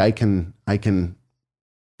that, hey, I can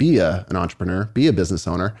be an entrepreneur, be a business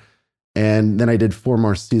owner. And then I did 4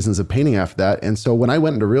 more seasons of painting after that. And so when I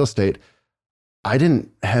went into real estate, I didn't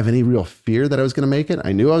have any real fear that I was going to make it.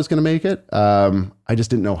 I knew I was going to make it. I just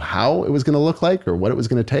didn't know how it was going to look like or what it was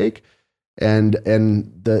going to take. And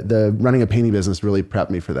the running a painting business really prepped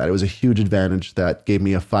me for that. It was a huge advantage that gave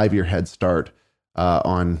me a 5-year head start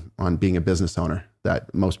on being a business owner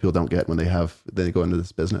that most people don't get when they go into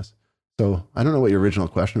this business. So I don't know what your original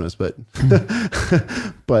question was, but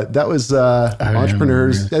but that was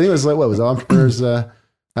entrepreneurs. I think it was what was entrepreneurs?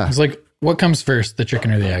 It's like, what comes first, the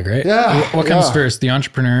chicken or the egg, right? Yeah. What comes first, the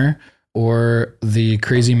entrepreneur or the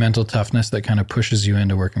crazy mental toughness that kind of pushes you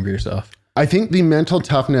into working for yourself? I think the mental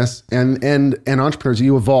toughness and entrepreneurs,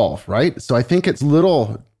 you evolve, right? So I think it's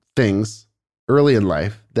little things early in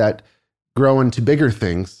life that grow into bigger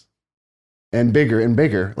things and bigger and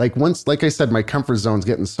bigger. Like I said, my comfort zone's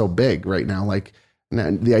getting so big right now. Like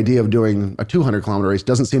the idea of doing a 200-kilometer race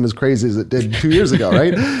doesn't seem as crazy as it did 2 years ago,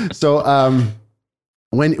 right? So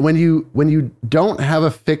when you don't have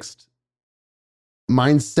a fixed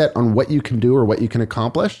mindset on what you can do or what you can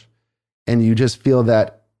accomplish, and you just feel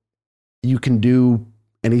that you can do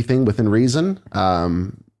anything within reason,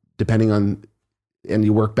 depending on, and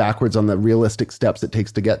you work backwards on the realistic steps it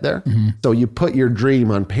takes to get there. Mm-hmm. So you put your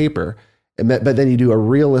dream on paper, but then you do a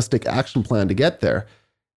realistic action plan to get there.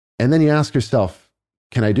 And then you ask yourself,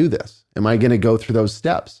 can I do this? Am I going to go through those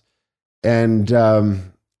steps? And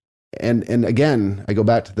again, I go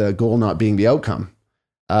back to the goal not being the outcome.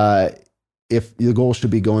 If the goal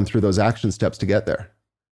should be going through those action steps to get there,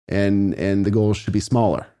 and the goals should be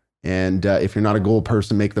smaller. And if you're not a goal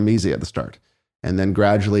person, make them easy at the start, and then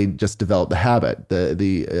gradually just develop the habit.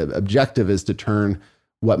 The objective is to turn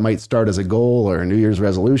what might start as a goal or a New Year's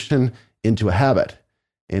resolution into a habit.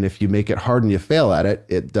 And if you make it hard and you fail at it,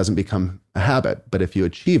 it doesn't become a habit. But if you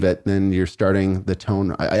achieve it, then you're starting the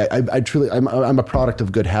tone. I'm a product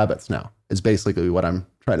of good habits now, is basically what I'm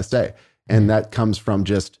trying to say. And that comes from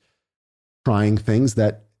just trying things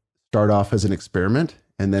that start off as an experiment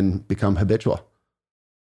and then become habitual.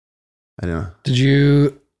 I don't know. Did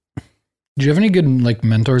you have any good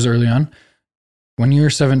mentors early on? When you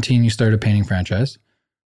were 17, you started a painting franchise.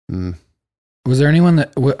 Was there anyone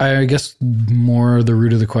that, I guess more the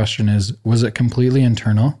root of the question is, was it completely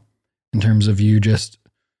internal in terms of you just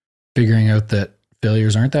figuring out that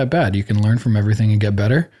failures aren't that bad? You can learn from everything and get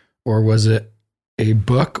better? Or was it a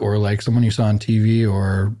book or someone you saw on TV,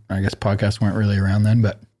 or I guess podcasts weren't really around then,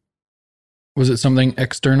 but was it something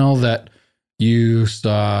external that you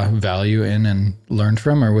saw value in and learned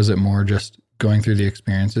from, or was it more just going through the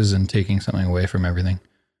experiences and taking something away from everything?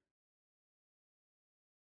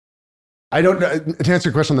 I don't know. To answer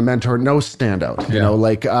your question on the mentor, no standout.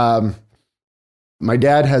 Yeah. My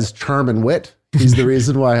dad has charm and wit. He's the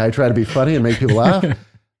reason why I try to be funny and make people laugh.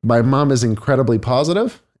 My mom is incredibly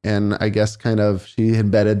positive, And I guess kind of she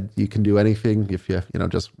embedded, you can do anything if you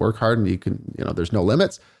just work hard, and you can, there's no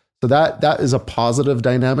limits. So that is a positive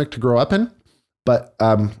dynamic to grow up in. But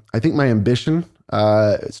I think my ambition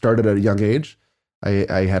started at a young age.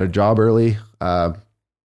 I had a job early. I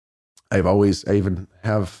even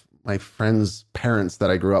have my friends' parents that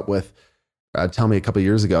I grew up with tell me a couple of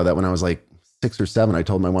years ago that when I was like 6 or 7, I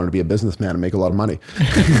told them I wanted to be a businessman and make a lot of money.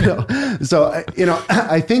 So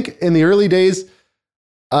I think in the early days,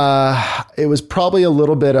 it was probably a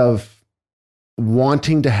little bit of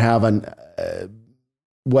wanting to have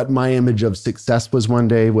what my image of success was one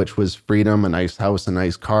day, which was freedom, a nice house, a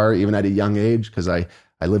nice car, even at a young age, because I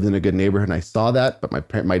lived in a good neighborhood and I saw that, but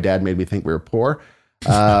my dad made me think we were poor.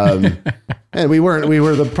 And we were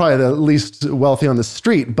probably the least wealthy on the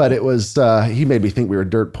street, but it was, he made me think we were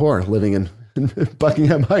dirt poor living in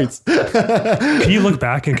Buckingham Heights. Can you look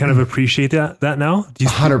back and kind of appreciate that now? Do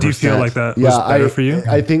you 100%. feel like that was better for you?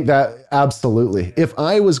 I think that absolutely. If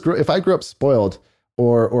I grew up spoiled,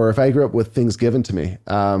 or if I grew up with things given to me,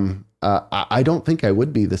 I don't think I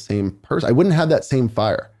would be the same person. I wouldn't have that same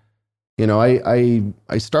fire. I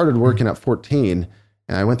started working at 14,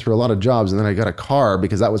 and I went through a lot of jobs, and then I got a car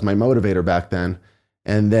because that was my motivator back then.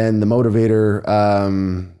 And then the motivator,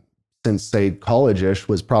 since say college-ish,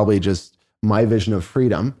 was probably just my vision of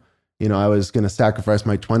freedom. I was going to sacrifice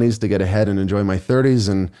my 20s to get ahead and enjoy my 30s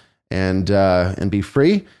and be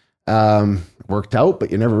free. Worked out, but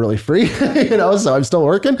you're never really free, so I'm still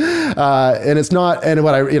working. And it's not, and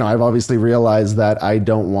what I've obviously realized that I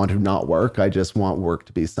don't want to not work. I just want work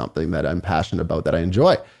to be something that I'm passionate about, that I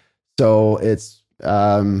enjoy. So it's,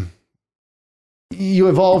 you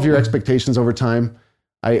evolve your expectations over time.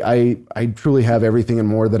 I truly have everything and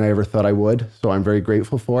more than I ever thought I would. So I'm very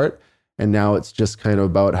grateful for it. And now it's just kind of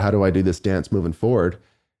about, how do I do this dance moving forward?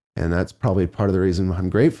 And that's probably part of the reason I'm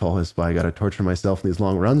grateful, is why I got to torture myself in these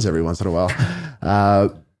long runs every once in a while.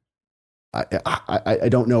 I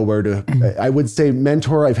don't know where to, I would say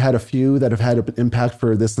mentor. I've had a few that have had an impact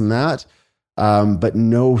for this and that, but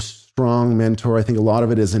no strong mentor. I think a lot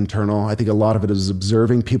of it is internal. I think a lot of it is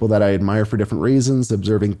observing people that I admire for different reasons,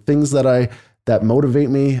 observing things that motivate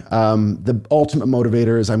me. The ultimate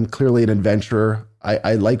motivator is I'm clearly an adventurer.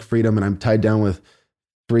 I like freedom, and I'm tied down with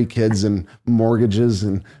 3 kids and mortgages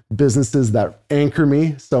and businesses that anchor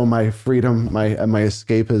me. So my freedom, my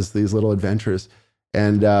escape is these little adventures.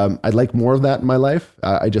 And I'd like more of that in my life.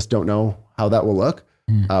 I just don't know how that will look.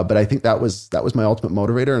 But I think that was my ultimate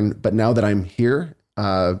motivator. But now that I'm here,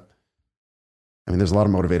 there's a lot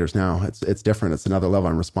of motivators now. It's different. It's another level.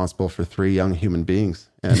 I'm responsible for 3 young human beings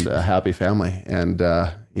and a happy family. And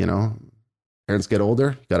parents get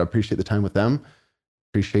older. You got to appreciate the time with them.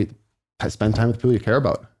 Spend time with people you care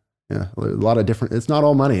about. Yeah, a lot of different. It's not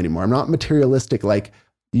all money anymore. I'm not materialistic like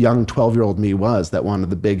young 12-year-old me was, that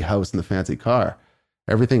wanted the big house and the fancy car.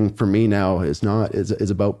 Everything for me now is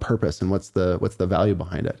about purpose and what's the value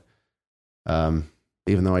behind it.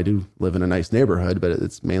 Even though I do live in a nice neighborhood, but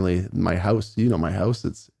it's mainly my house. My house.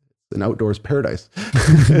 It's an outdoors paradise.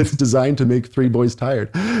 It's designed to make 3 boys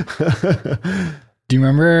tired. Do you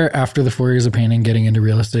remember after the 4 years of painting, getting into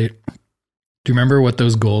real estate? Do you remember what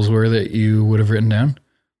those goals were that you would have written down?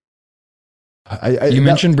 You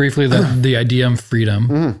mentioned briefly that the idea of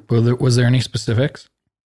freedom. Was there any specifics?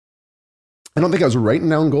 I don't think I was writing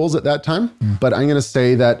down goals at that time, but I'm going to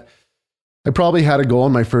say that I probably had a goal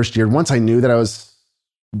in my first year. Once I knew that I was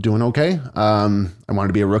doing okay, I wanted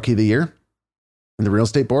to be a rookie of the year in the real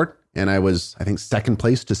estate board. And I was, I think, second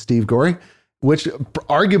place to Steve Gorey, which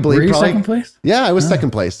arguably were you second place? Yeah, I was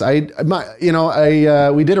second place. We did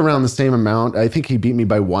around the same amount. I think he beat me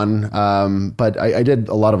by 1. But I did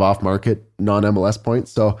a lot of off market non-MLS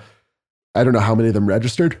points. So I don't know how many of them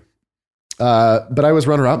registered. But I was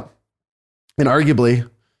runner up, and arguably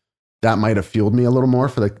that might have fueled me a little more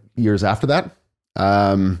for the years after that.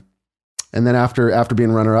 And then after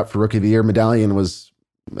being runner up for rookie of the year, medallion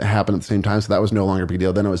happened at the same time. So that was no longer a big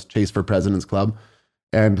deal. Then it was chase for President's Club.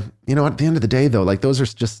 And, at the end of the day, though, like, those are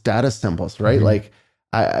just status symbols, right? Mm-hmm. Like,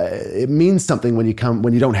 it means something when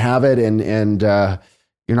you don't have it and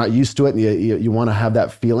you're not used to it, and you want to have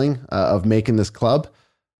that feeling of making this club,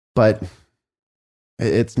 but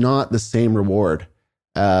it's not the same reward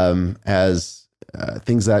as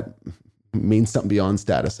things that mean something beyond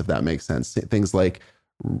status, if that makes sense. Things like,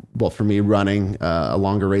 well, for me, running a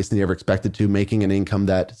longer race than you ever expected to, making an income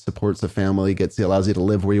that supports a family, allows you to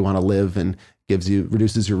live where you want to live, and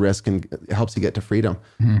reduces your risk and helps you get to freedom.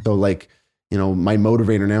 Mm-hmm. So my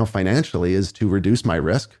motivator now financially is to reduce my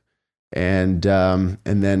risk and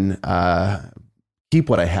then keep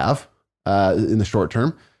what I have in the short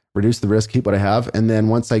term, reduce the risk, keep what I have. And then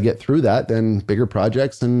once I get through that, then bigger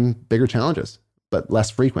projects and bigger challenges, but less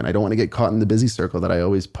frequent. I don't want to get caught in the busy circle that I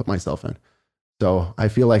always put myself in. So I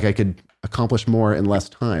feel like I could accomplish more in less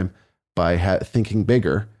time by thinking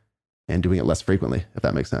bigger and doing it less frequently, if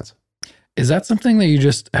that makes sense. Is that something that you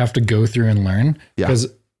just have to go through and learn? Yeah.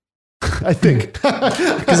 Because I think.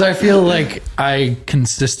 Because I feel like I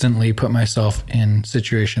consistently put myself in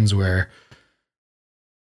situations where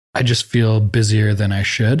I just feel busier than I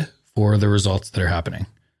should for the results that are happening.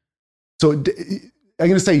 So I'm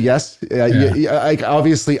going to say yes.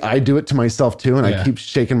 Obviously, I do it to myself too, and I keep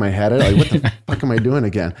shaking my head at it. Like, what the fuck am I doing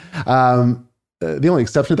again? The only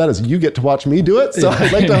exception to that is you get to watch me do it. So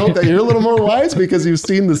I'd like to hope that you're a little more wise because you've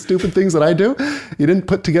seen the stupid things that I do. You didn't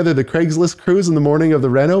put together the Craigslist cruise in the morning of the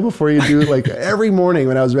reno before you do it. Like every morning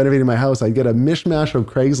when I was renovating my house, I'd get a mishmash of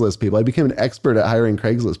Craigslist people. I became an expert at hiring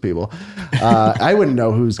Craigslist people. I wouldn't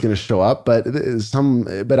know who's going to show up, but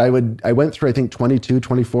I went through, I think 22,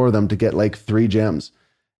 24 of them to get like 3 gems.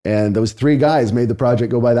 And those 3 guys made the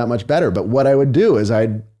project go by that much better. But what I would do is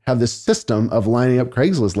I'd have this system of lining up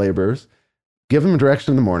Craigslist laborers, give them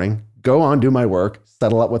direction in the morning, go on, do my work,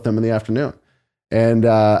 settle up with them in the afternoon. And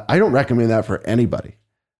I don't recommend that for anybody.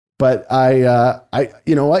 But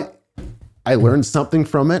you know what? I learned something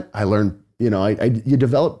from it. I learned, you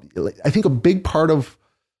develop, I think a big part of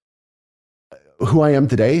who I am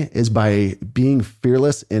today is by being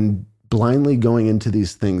fearless and blindly going into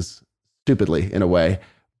these things stupidly in a way.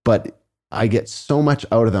 But I get so much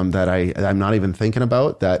out of them that I'm not even thinking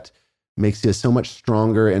about that makes you so much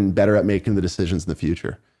stronger and better at making the decisions in the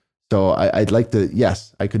future. So I'd like to,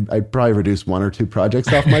 yes, I'd probably reduce 1 or 2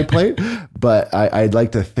 projects off my plate, but I'd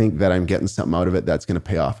like to think that I'm getting something out of it that's going to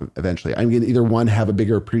pay off eventually. I'm going to either one, have a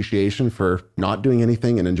bigger appreciation for not doing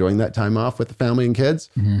anything and enjoying that time off with the family and kids,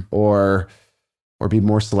 or be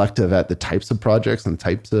more selective at the types of projects and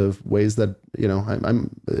types of ways that,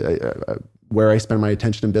 where I spend my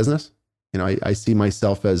attention in business. I see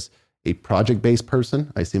myself as a project-based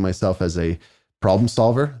person. I see myself as a problem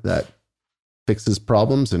solver that fixes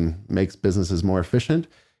problems and makes businesses more efficient.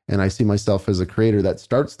 And I see myself as a creator that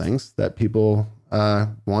starts things that people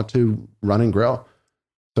want to run and grow.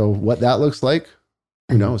 So what that looks like,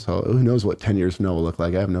 who knows? Who knows what 10 years from now will look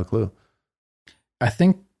like? I have no clue. I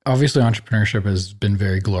think obviously entrepreneurship has been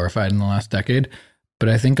very glorified in the last decade, but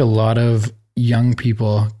I think a lot of young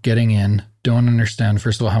people getting in don't understand,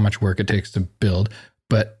 first of all, how much work it takes to build.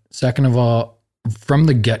 But second of all, from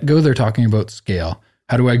the get-go, they're talking about scale.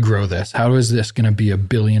 How do I grow this? How is this going to be $1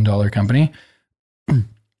 billion company?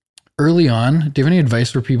 Early on, do you have any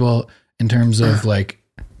advice for people in terms of like,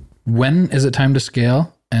 when is it time to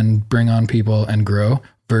scale and bring on people and grow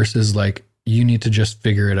versus like, you need to just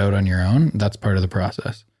figure it out on your own? That's part of the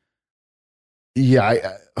process.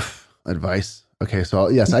 Yeah. Advice. Okay, so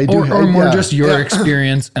yes, I do. Or more just your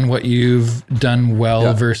experience and what you've done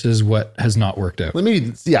well versus what has not worked out.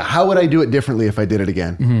 How would I do it differently if I did it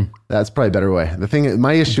again? That's probably a better way.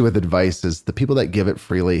 My issue with advice is the people that give it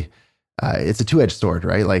freely, it's a 2-edged sword,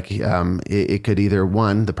 right? Like it could either,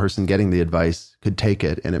 one, the person getting the advice could take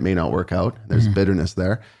it and it may not work out. There's bitterness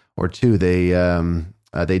there. Or 2, they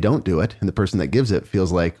don't do it. And the person that gives it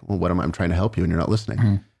feels like, well, I'm trying to help you and you're not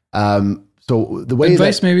listening. So the way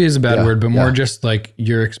advice maybe is a bad word, but more just like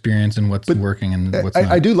your experience and what's working and what's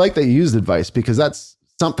not. I do like that you used advice because that's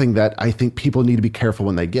something that I think people need to be careful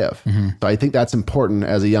when they give. So I think that's important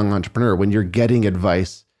as a young entrepreneur. When you're getting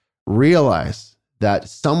advice, realize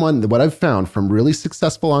that what I've found from really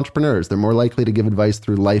successful entrepreneurs, they're more likely to give advice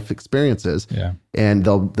through life experiences, and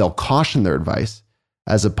they'll caution their advice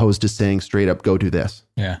as opposed to saying straight up, go do this.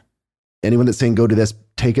 Anyone that's saying go do this,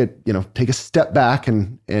 take a step back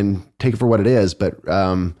and take it for what it is. But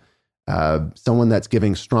someone that's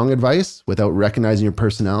giving strong advice without recognizing your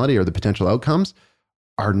personality or the potential outcomes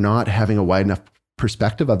are not having a wide enough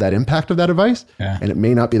perspective of that impact of that advice. And it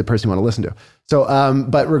may not be the person you want to listen to. So,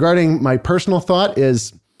 but regarding my personal thought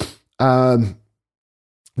is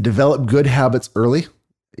develop good habits early,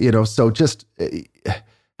 so just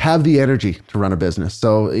have the energy to run a business.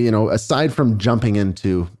 So, aside from jumping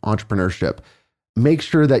into entrepreneurship, make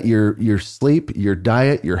sure that your sleep, your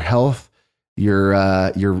diet, your health, your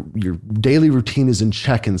daily routine is in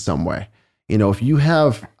check in some way. If you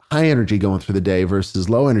have high energy going through the day versus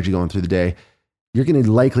low energy going through the day, you're going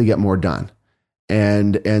to likely get more done.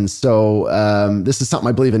 And so this is something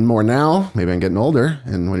I believe in more now. Maybe I'm getting older,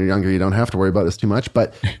 and when you're younger, you don't have to worry about this too much.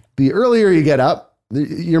 But the earlier you get up,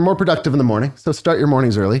 you're more productive in the morning. So start your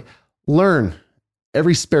mornings early. Learn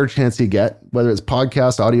every spare chance you get, whether it's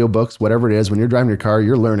podcasts, audiobooks, whatever it is. When you're driving your car,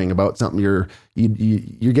 you're learning about something. You're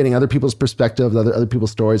getting other people's perspectives, other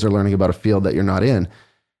people's stories, or learning about a field that you're not in.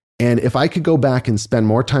 And if I could go back and spend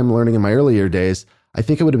more time learning in my earlier days, I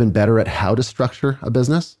think I would have been better at how to structure a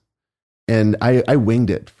business. And I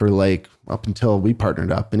winged it for like up until we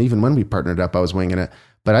partnered up. And even when we partnered up, I was winging it.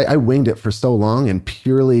 But I winged it for so long and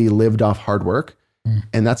purely lived off hard work.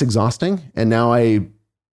 And that's exhausting. And now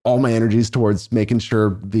all my energy is towards making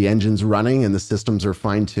sure the engine's running and the systems are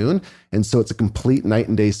fine tuned. And so it's a complete night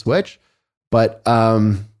and day switch. But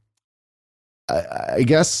I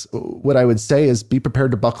guess what I would say is be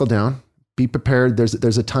prepared to buckle down. Be prepared.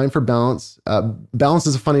 There's a time for balance. Balance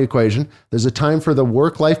is a funny equation. There's a time for the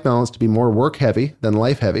work-life balance to be more work heavy than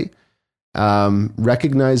life heavy.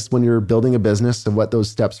 Recognize when you're building a business and what those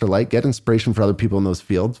steps are like. Get inspiration for other people in those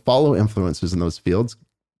fields. Follow influencers in those fields.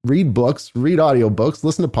 Read books, read audiobooks,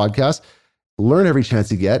 listen to podcasts, learn every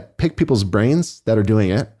chance you get, pick people's brains that are doing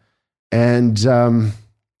it, and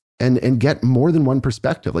get more than one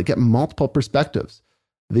perspective, like get multiple perspectives.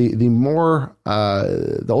 The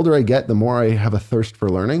older I get, the more I have a thirst for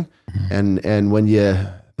learning. And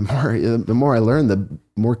the more I learn, the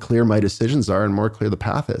more clear my decisions are and more clear the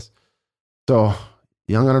path is. So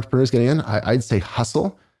young entrepreneurs getting in, I'd say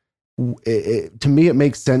hustle. To me, it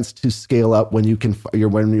makes sense to scale up when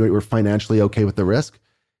you're financially okay with the risk.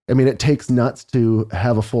 I mean, it takes nuts to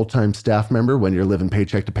have a full-time staff member when you're living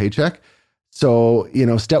paycheck to paycheck. So,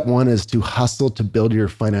 step one is to hustle to build your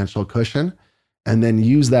financial cushion, and then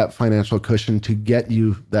use that financial cushion to get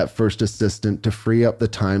you that first assistant to free up the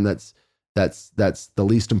time that's the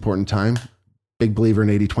least important time. Big believer in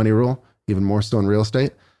 80-20 rule, even more so in real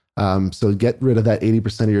estate. So get rid of that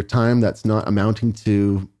 80% of your time that's not amounting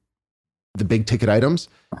to the big ticket items,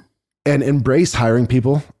 and embrace hiring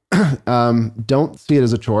people. Don't see it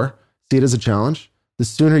as a chore. See it as a challenge. The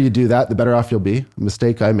sooner you do that, the better off you'll be. A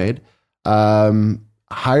mistake I made.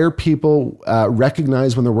 Hire people,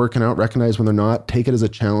 recognize when they're working out, recognize when they're not, take it as a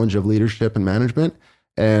challenge of leadership and management.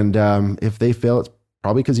 And if they fail, it's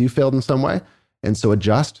probably because you failed in some way. And so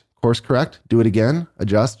adjust, course correct, do it again,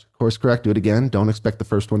 adjust, course correct, do it again. Don't expect the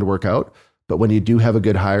first one to work out. But when you do have a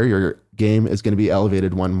good hire, your game is going to be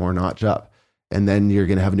elevated one more notch up. And then you're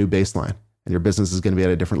going to have a new baseline, and your business is going to be at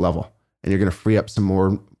a different level. And you're going to free up some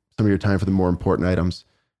of your time for the more important items.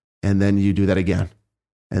 And then you do that again.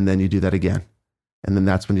 And then you do that again. And then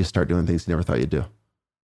that's when you start doing things you never thought you'd do.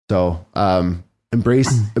 So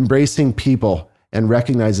embracing people and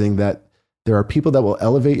recognizing that there are people that will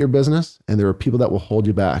elevate your business and there are people that will hold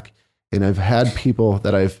you back. And I've had people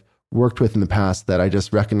that I've worked with in the past that I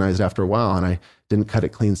just recognized after a while, and I didn't cut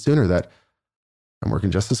it clean sooner, that I'm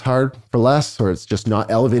working just as hard for less, or it's just not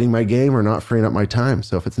elevating my game or not freeing up my time.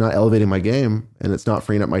 So if it's not elevating my game and it's not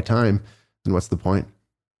freeing up my time, then what's the point?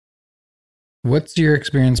 What's your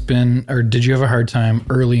experience been, or did you have a hard time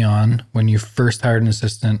early on when you first hired an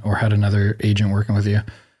assistant or had another agent working with you,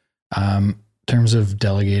 in terms of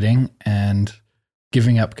delegating and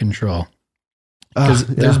giving up control? Because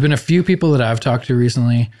there's been a few people that I've talked to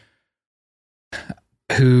recently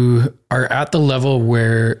who are at the level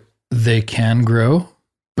where they can grow,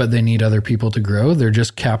 but they need other people to grow. They're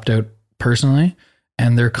just capped out personally.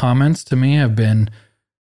 And their comments to me have been,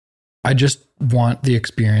 I just want the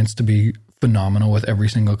experience to be phenomenal with every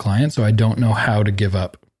single client. So I don't know how to give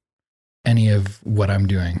up any of what I'm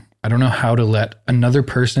doing. I don't know how to let another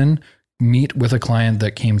person meet with a client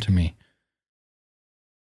that came to me.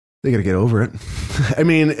 They got to get over it. I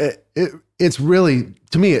mean, it's really,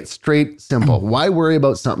 to me, it's straight simple. Why worry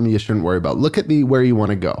about something you shouldn't worry about? Look at where you want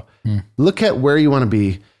to go. Look at where you want to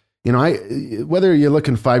be. Whether you're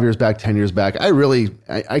looking 5 years back, 10 years back,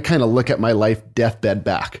 I kind of look at my life deathbed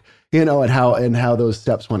back, and how those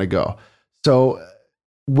steps want to go. So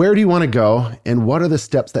where do you want to go, and what are the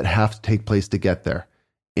steps that have to take place to get there?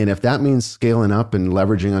 And if that means scaling up and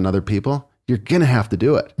leveraging on other people, you're going to have to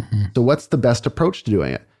do it. So what's the best approach to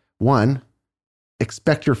doing it? One,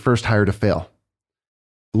 expect your first hire to fail.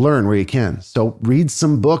 Learn where you can. So read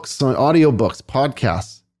some books, audiobooks,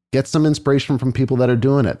 podcasts, get some inspiration from people that are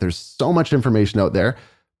doing it. There's so much information out there,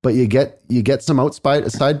 but you get some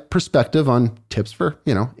outside perspective on tips for,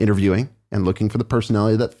 interviewing and looking for the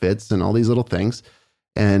personality that fits and all these little things.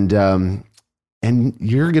 And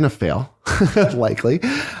you're going to fail likely.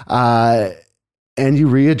 And you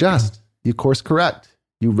readjust, you course correct,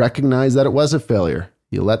 you recognize that it was a failure.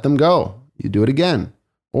 You let them go. You do it again.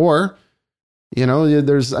 Or,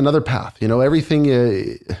 there's another path. Everything,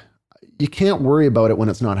 you can't worry about it when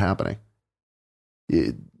it's not happening.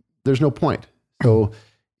 There's no point. So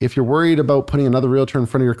if you're worried about putting another realtor in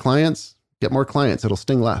front of your clients, get more clients. It'll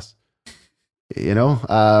sting less.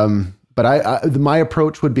 But my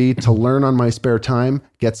approach would be to learn on my spare time,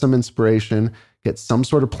 get some inspiration, get some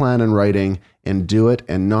sort of plan in writing and do it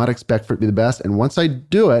and not expect for it to be the best. And once I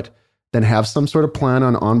do it, then have some sort of plan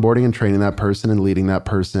on onboarding and training that person and leading that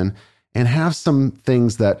person, and have some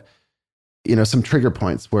things that, some trigger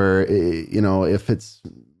points where, if it's,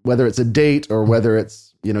 whether it's a date or whether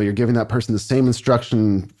it's, you're giving that person the same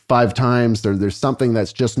instruction 5 times, there's something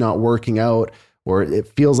that's just not working out, or it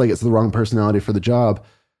feels like it's the wrong personality for the job.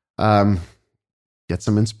 Get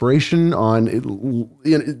some inspiration on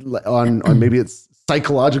maybe it's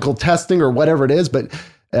psychological testing or whatever it is, but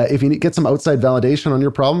if you get some outside validation on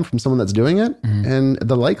your problem from someone that's doing it, and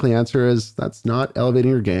the likely answer is that's not elevating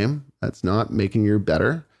your game, that's not making you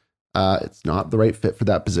better, it's not the right fit for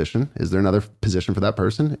that position. Is there another position for that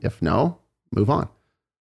person? If no, move on.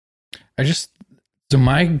 So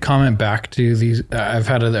my comment back to these, I've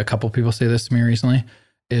had a couple people say this to me recently,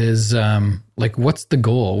 is what's the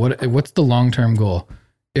goal? What's the long-term goal?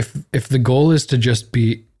 If the goal is to just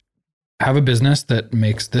have a business that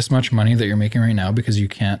makes this much money that you're making right now because you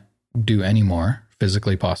can't do any more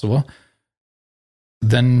physically possible,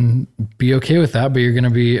 then be okay with that. But you're going to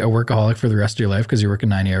be a workaholic for the rest of your life because you're working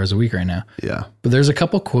 90 hours a week right now. Yeah. But there's a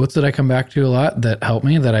couple quotes that I come back to a lot that help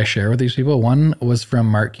me, that I share with these people. One was from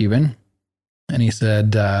Mark Cuban, and he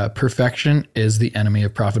said, perfection is the enemy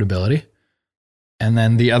of profitability. And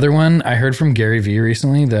then the other one I heard from Gary Vee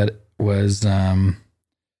recently that was,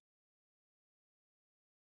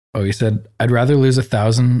 he said, I'd rather lose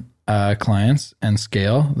 1,000 clients and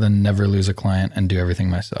scale than never lose a client and do everything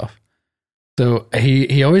myself. So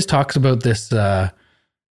he always talks about this,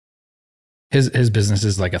 his business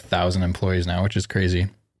is like 1,000 employees now, which is crazy.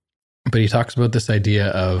 But he talks about this idea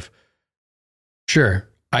of, sure,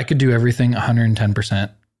 I could do everything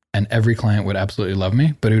 110% and every client would absolutely love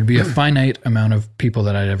me, but it would be a finite amount of people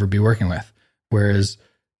that I'd ever be working with. Whereas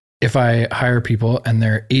if I hire people and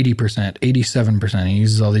they're 80%, 87%, he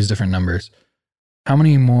uses all these different numbers, how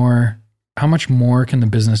much more can the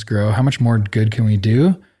business grow? How much more good can we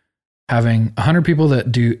do having 100 people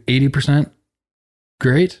that do 80%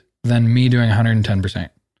 great than me doing 110%?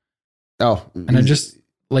 Oh, and I just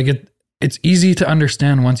it's easy to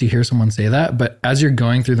understand once you hear someone say that, but as you're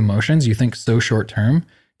going through the motions, you think so short term,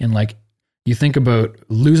 and you think about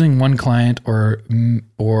losing one client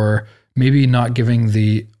or maybe not giving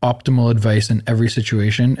the optimal advice in every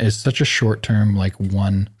situation is such a short term,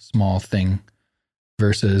 one small thing,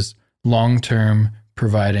 versus long term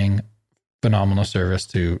providing phenomenal service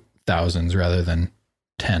to thousands rather than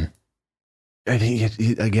 10. I think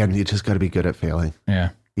you just got to be good at failing. Yeah.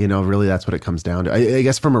 Really that's what it comes down to. I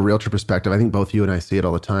guess from a realtor perspective, I think both you and I see it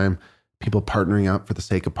all the time. People partnering up for the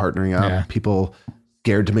sake of partnering up, people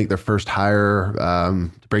scared to make their first hire,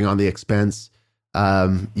 to bring on the expense.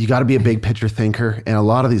 You got to be a big picture thinker. And a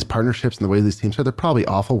lot of these partnerships and the way these teams are, they're probably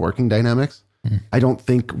awful working dynamics. I don't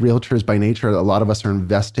think realtors by nature, a lot of us are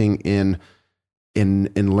investing in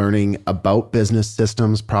learning about business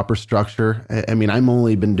systems, proper structure. I mean, I'm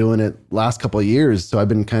only been doing it last couple of years, so I've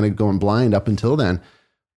been kind of going blind up until then.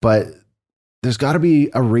 But there's got to be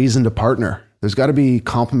a reason to partner. There's got to be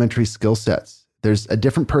complementary skill sets. There's a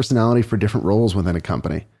different personality for different roles within a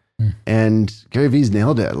company. And Gary Vee's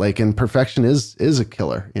nailed it. And perfection is a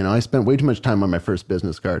killer. I spent way too much time on my first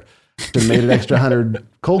business card. Should have made an extra 100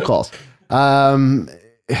 cold calls. And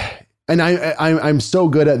I'm so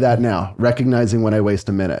good at that now, recognizing when I waste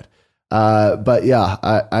a minute. But yeah,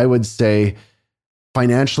 I would say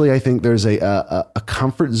financially, I think there's a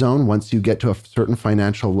comfort zone once you get to a certain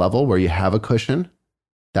financial level where you have a cushion.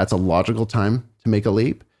 That's a logical time to make a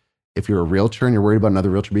leap. If you're a realtor and you're worried about another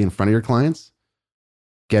realtor being in front of your clients,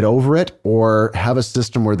 get over it, or have a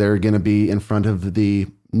system where they're going to be in front of the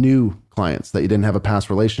new clients that you didn't have a past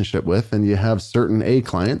relationship with, and you have certain A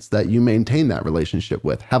clients that you maintain that relationship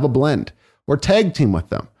with. Have a blend or tag team with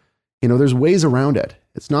them. There's ways around it.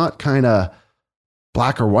 It's not kind of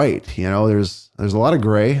black or white. There's a lot of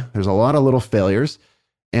gray. There's a lot of little failures.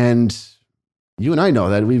 And you and I know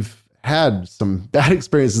that we've had some bad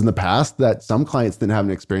experiences in the past that some clients didn't have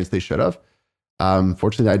an experience they should have.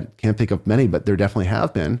 Fortunately, I can't think of many, but there definitely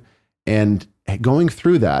have been. And going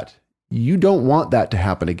through that, you don't want that to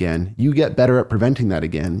happen again. You get better at preventing that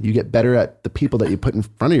again. You get better at the people that you put in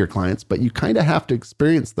front of your clients, but you kind of have to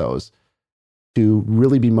experience those to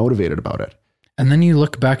really be motivated about it. And then you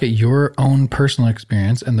look back at your own personal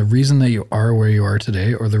experience, and the reason that you are where you are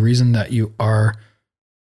today, or the reason that you are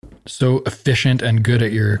so efficient and good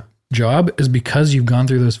at your job, is because you've gone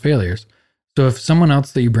through those failures. So if someone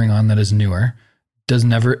else that you bring on that is newer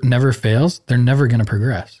never fails, they're never going to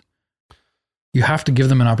progress. You have to give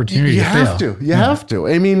them an opportunity to fail. You have to.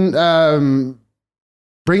 I mean,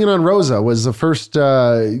 bringing on Rosa was the first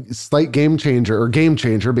slight game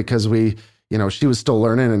changer because we, she was still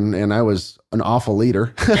learning and I was an awful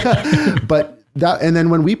leader. But and then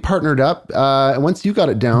when we partnered up, once you got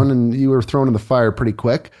it down and you were thrown in the fire pretty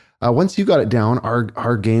quick, once you got it down,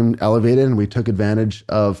 our game elevated and we took advantage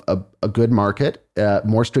of a good market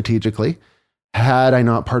more strategically. Had I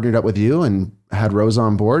not partnered up with you and had Rose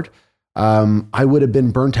on board, I would have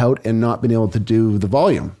been burnt out and not been able to do the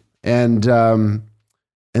volume. And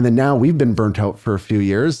then now we've been burnt out for a few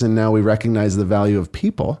years, and now we recognize the value of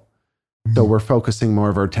people. So we're focusing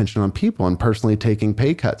more of our attention on people and personally taking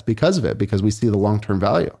pay cuts because of it, because we see the long-term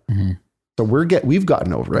value. So we've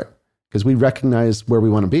gotten over it because we recognize where we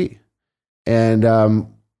want to be. And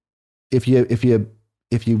if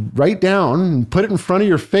you write down and put it in front of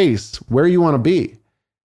your face where you want to be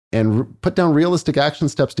and put down realistic action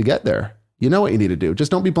steps to get there, you know what you need to do.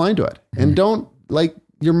 Just don't be blind to it. And don't,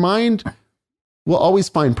 your mind will always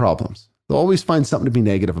find problems. They'll always find something to be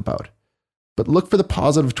negative about. But look for the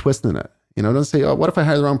positive twist in it. Don't say, oh, what if I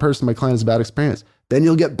hire the wrong person? My client has a bad experience. Then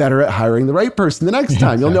you'll get better at hiring the right person the next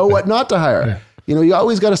time. You'll know what not to hire. You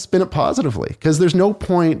always got to spin it positively because there's no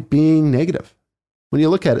point being negative. When you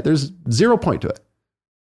look at it, there's 0 point to it.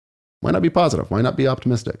 Why not be positive? Why not be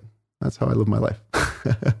optimistic? That's how I live my life.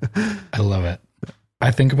 I love it.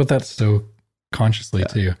 I think about that so consciously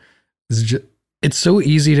too. It's so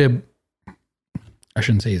easy to, I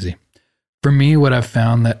shouldn't say easy. For me, what I've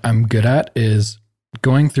found that I'm good at is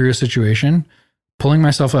going through a situation, pulling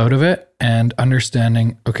myself out of it and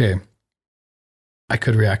understanding, okay, I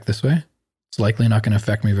could react this way. It's likely not going to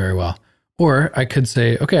affect me very well. Or I could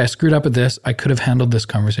say, okay, I screwed up at this. I could have handled this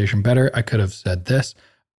conversation better. I could have said this.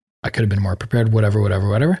 I could have been more prepared,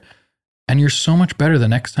 whatever. And you're so much better the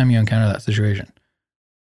next time you encounter that situation.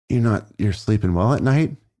 You're sleeping well at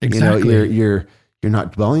night. Exactly. You're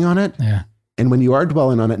not dwelling on it. Yeah. And when you are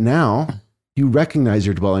dwelling on it now, you recognize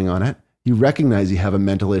you're dwelling on it. You recognize you have a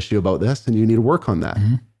mental issue about this and you need to work on that.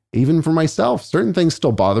 Even for myself, certain things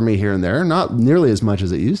still bother me here and there, not nearly as much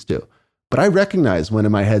as it used to. But I recognize when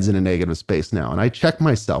my head's in a negative space now and I check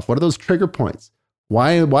myself. What are those trigger points?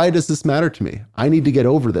 Why does this matter to me? I need to get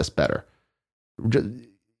over this better. And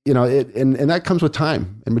that comes with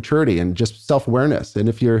time and maturity and just self-awareness. And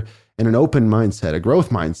if you're in an open mindset, a growth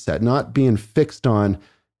mindset, not being fixed on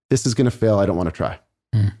this is going to fail, I don't want to try.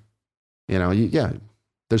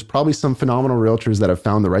 There's probably some phenomenal realtors that have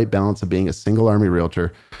found the right balance of being a single army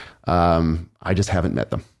realtor. I just haven't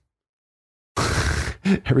met them.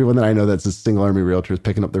 Everyone that I know that's a single army realtor is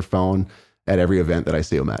picking up their phone at every event that I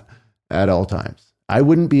see them at all times. I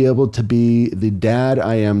wouldn't be able to be the dad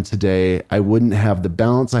I am today. I wouldn't have the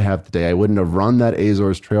balance I have today. I wouldn't have run that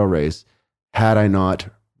Azores trail race had I not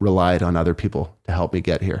relied on other people to help me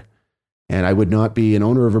get here. And I would not be an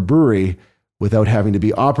owner of a brewery without having to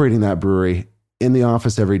be operating that brewery in the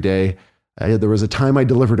office every day. There was a time I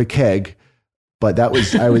delivered a keg, but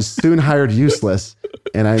I was soon hired useless,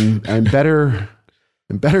 and I'm better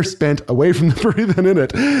spent away from the brewery than in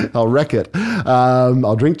it. I'll wreck it.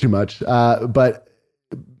 I'll drink too much. But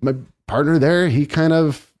my partner there, he kind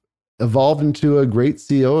of evolved into a great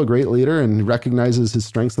CEO, a great leader, and recognizes his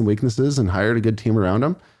strengths and weaknesses and hired a good team around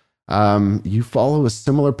him. You follow a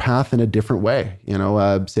similar path in a different way.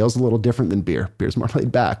 Sales a little different than beer. Beer's more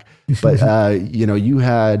laid back, but you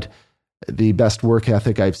had the best work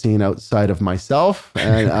ethic I've seen outside of myself.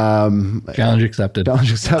 And challenge accepted.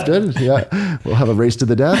 Challenge accepted. Yeah, we'll have a race to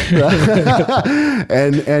the death.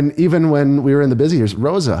 and even when we were in the busy years,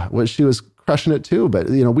 Rosa she was crushing it too. But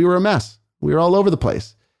we were a mess. We were all over the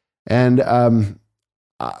place. And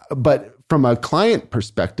but from a client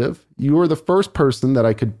perspective, you were the first person that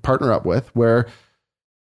I could partner up with, where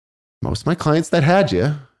most of my clients that had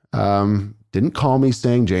you didn't call me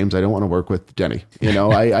saying, James, I don't want to work with Jenny.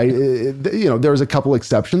 There was a couple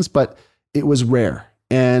exceptions, but it was rare.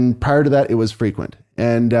 And prior to that, it was frequent.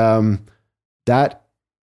 And that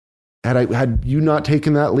had you not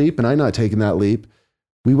taken that leap and I not taken that leap,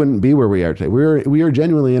 we wouldn't be where we are today. We are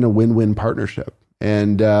genuinely in a win-win partnership.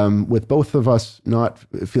 And with both of us not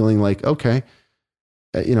feeling like, okay,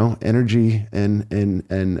 energy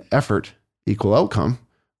and effort equal outcome,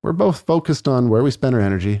 we're both focused on where we spend our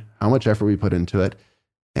energy, how much effort we put into it.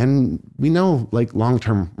 And we know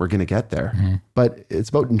long-term, we're going to get there, but it's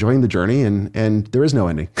about enjoying the journey and there is no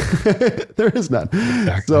ending. There is none.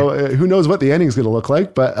 Exactly. So who knows what the ending is going to look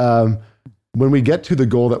like, but when we get to the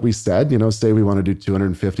goal that we said, say we want to do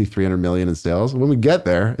 250, 300 million in sales. When we get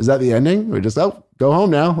there, is that the ending? We're just, go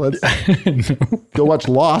home now. Let's go watch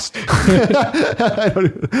Lost.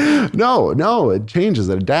 No, it changes,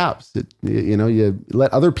 it adapts. You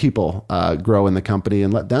let other people grow in the company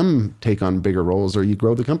and let them take on bigger roles, or you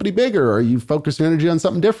grow the company bigger, or you focus your energy on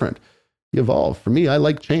something different. You evolve. For me, I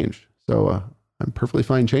like change. So I'm perfectly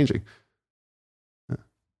fine changing.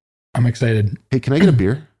 I'm excited. Hey, can I get a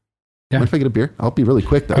beer? Yeah. What if I get a beer? I'll be really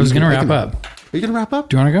quick though. I was going to wrap up. Are you going to wrap up?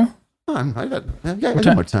 Do you want to go? I got What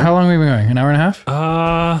time? more time. How long have we been going? An hour and a half?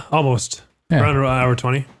 Almost. Yeah. Around an hour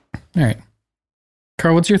 20. All right.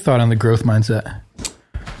 Carl, what's your thought on the growth mindset?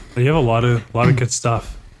 You have a lot of good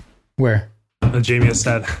stuff Where? that Jamie has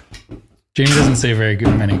said. Jamie doesn't say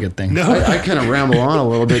many good things. No. I kind of ramble on a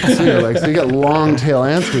little bit too. Like, so you got long tail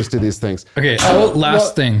answers to these things. Okay,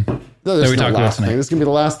 last thing No, that this we is the talked about last tonight. thing. This is gonna be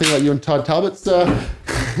the last thing like you and Todd Talbot's.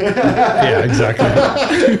 Yeah, exactly.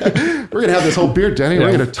 We're gonna have this whole beer, Denny. Yeah.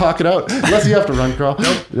 We're gonna talk it out. Unless you have to run, Carl.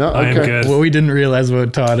 Nope. No, I am good. What we didn't realize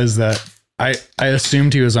about Todd is that I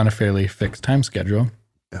assumed he was on a fairly fixed time schedule.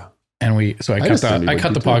 Yeah. And I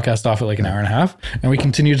cut the podcast off at like an hour and a half, and we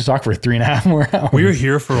continued to talk for 3.5 more hours. We were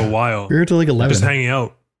here for a while. We were till like 11. Just hanging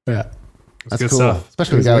out. Yeah. That's good cool. stuff.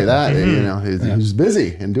 Especially a guy like that, you know, who's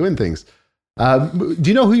busy and doing things. Do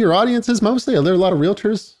you know who your audience is mostly? Are there a lot of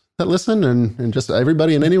realtors that listen and just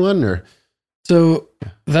everybody and anyone or? So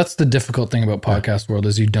that's the difficult thing about podcast world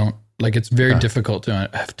is you don't like, it's very difficult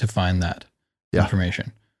to find that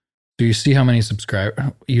information. So you see how many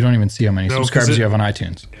you don't even see how many subscribers you have on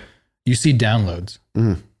iTunes. You see downloads.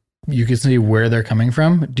 Mm-hmm. You can see where they're coming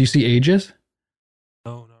from. Do you see ages?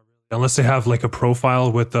 No, not really. Unless they have like a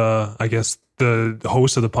profile with I guess the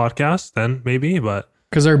host of the podcast, then maybe, but.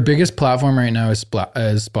 Because our biggest platform right now is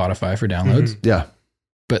Spotify for downloads. Mm-hmm. Yeah.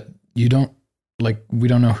 But we don't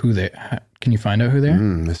know who can you find out who they are?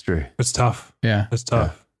 Mystery. It's tough. Yeah. It's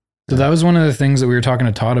tough. So that was one of the things that we were talking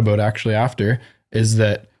to Todd about actually after, is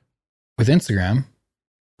that with Instagram,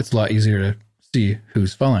 it's a lot easier to see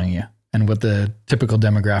who's following you and what the typical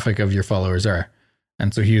demographic of your followers are.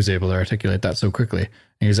 And so he was able to articulate that so quickly. And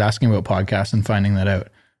he was asking about podcasts and finding that out.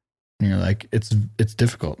 And you're like, it's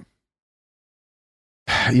difficult.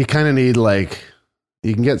 You kind of need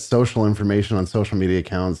you can get social information on social media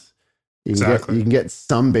accounts. You can get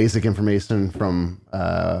some basic information from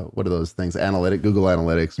what are those things? Google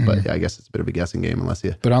Analytics, but I guess it's a bit of a guessing game unless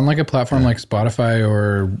you. But on like a platform like Spotify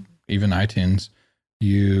or even iTunes,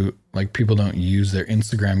 people don't use their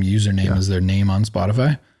Instagram username as their name on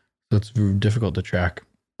Spotify, so it's difficult to track.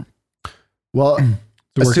 Well,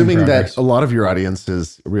 assuming that a lot of your audience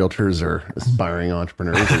is realtors or aspiring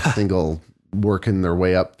entrepreneurs or single working their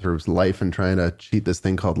way up through life and trying to cheat this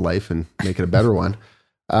thing called life and make it a better one.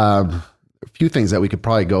 A few things that we could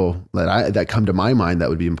probably that come to my mind that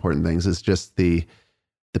would be important things is just the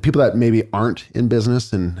people that maybe aren't in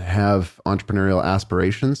business and have entrepreneurial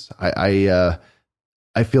aspirations.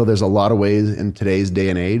 I feel there's a lot of ways in today's day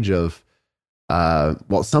and age of,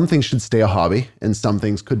 some things should stay a hobby and some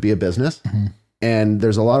things could be a business. Mm-hmm. And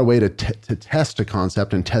there's a lot of way to test a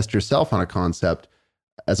concept and test yourself on a concept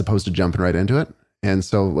as opposed to jumping right into it. And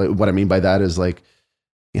so what I mean by that is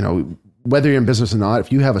whether you're in business or not,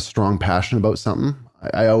 if you have a strong passion about something,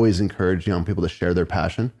 I always encourage young people to share their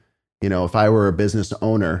passion. If I were a business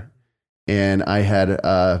owner and I had,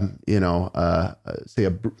 say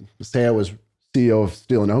I was CEO of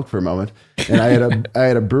Steel and Oak for a moment, and I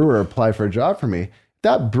had a brewer apply for a job for me.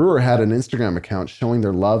 That brewer had an Instagram account showing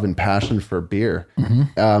their love and passion for beer,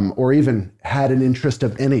 or even had an interest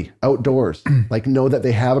of any outdoors, know that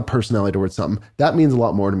they have a personality towards something. That means a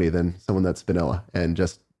lot more to me than someone that's vanilla and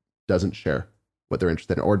just doesn't share what they're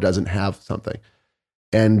interested in or doesn't have something.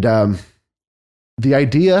 And the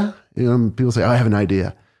idea, people say, I have an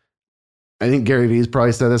idea. I think Gary Vee's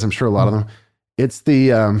probably said this. I'm sure a lot of them. It's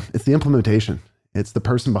the implementation. It's the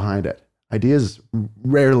person behind it. Ideas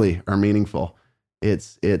rarely are meaningful.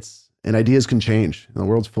 And ideas can change. The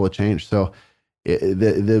world's full of change. So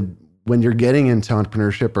when you're getting into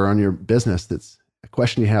entrepreneurship or on your business, that's a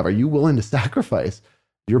question you have. Are you willing to sacrifice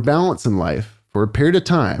your balance in life for a period of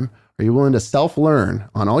time? Are you willing to self-learn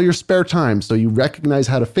on all your spare time so you recognize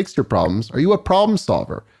how to fix your problems? Are you a problem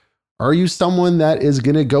solver? Are you someone that is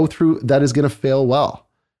going to fail well?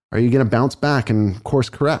 Are you going to bounce back and course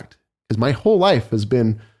correct? Because my whole life has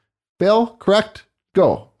been fail, correct,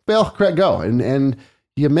 go. Fail, correct, go. And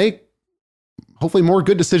you make hopefully more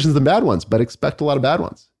good decisions than bad ones, but expect a lot of bad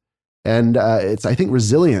ones. And I think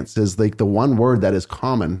resilience is like the one word that is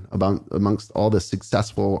common amongst all the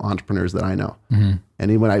successful entrepreneurs that I know. Mm-hmm.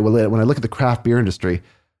 And when I look at the craft beer industry,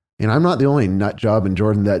 I'm not the only nut job in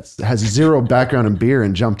Jordan that has zero background in beer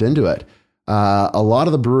and jumped into it. A lot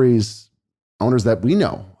of the breweries owners that we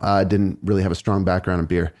know didn't really have a strong background in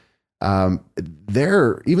beer.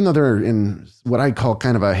 Even though they're in what I call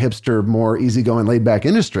kind of a hipster, more easygoing, laid back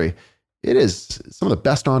industry, it is some of the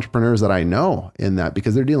best entrepreneurs that I know in that,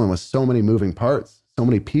 because they're dealing with so many moving parts, so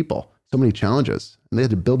many people, so many challenges. And they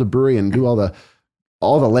had to build a brewery and do all the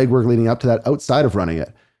all the legwork leading up to that outside of running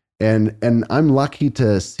it. And I'm lucky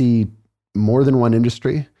to see more than one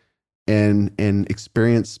industry and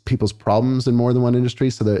experience people's problems in more than one industry.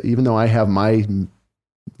 So that even though I have my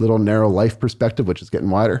little narrow life perspective, which is getting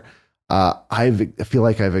wider, I feel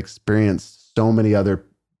like I've experienced so many other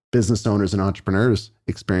business owners and entrepreneurs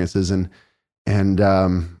experiences. And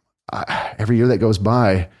every year that goes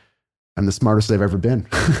by, I'm the smartest I've ever been.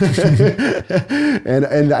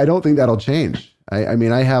 and I don't think that'll change. I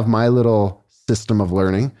mean, I have my little system of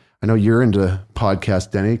learning. I know you're into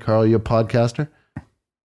podcasts, Denny. Carl, you a podcaster?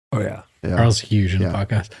 Oh yeah. Carl's huge into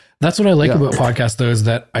podcasts. That's what I like about podcasts, though, is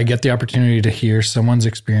that I get the opportunity to hear someone's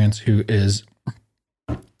experience who is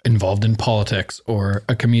involved in politics or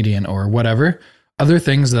a comedian or whatever, other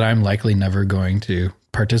things that I'm likely never going to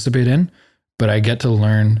participate in, but I get to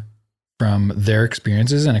learn from their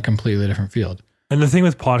experiences in a completely different field. And the thing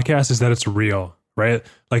with podcasts is that it's real, right?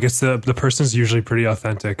 Like it's the person's usually pretty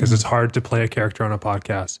authentic because it's hard to play a character on a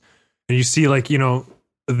podcast. And you see like, you know,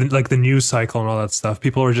 like the news cycle and all that stuff,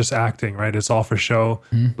 people are just acting, right? It's all for show.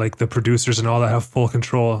 Like the producers and all that have full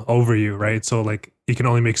control over you, right? So like you can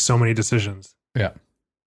only make so many decisions. Yeah.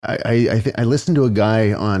 I listened to a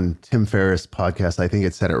guy on Tim Ferriss' podcast. I think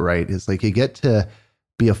it said it right. It's like you get to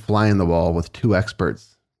be a fly in the wall with two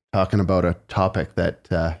experts talking about a topic that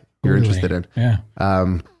you're interested in. Yeah.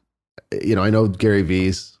 You know, I know Gary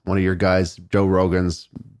V's one of your guys, Joe Rogan's.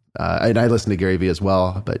 And I listen to Gary Vee as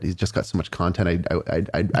well, but he's just got so much content.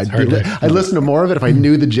 I'd listen to more of it if I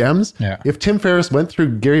knew the gems. Yeah. If Tim Ferriss went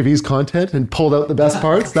through Gary Vee's content and pulled out the best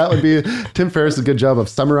parts, that would be Tim Ferriss a good job of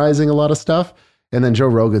summarizing a lot of stuff. And then Joe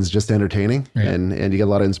Rogan's just entertaining, and you get a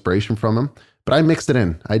lot of inspiration from him. But I mixed it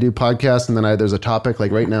in. I do podcasts, and then there's a topic.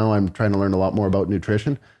 Like right now, I'm trying to learn a lot more about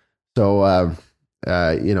nutrition. So,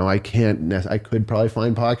 you know, I could probably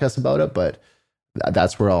find podcasts about it, but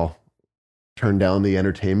that's where I'll turn down the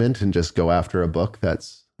entertainment and just go after a book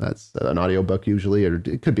that's an audio book usually, or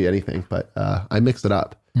it could be anything, but I mix it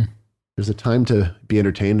up. There's a time to be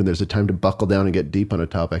entertained and there's a time to buckle down and get deep on a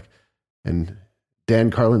topic. And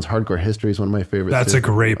Dan Carlin's Hardcore History is one of my favorites. That's a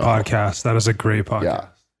great podcast. That is a great podcast.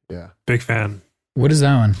 Yeah. Big fan. What is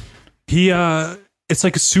that one? It's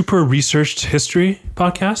like a super researched history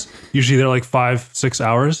podcast. Usually they're like 5-6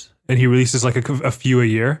 hours, and he releases like a few a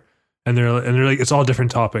year. And they're like, it's all different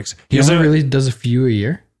topics. He only really does a few a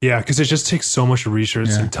year. Yeah, because it just takes so much research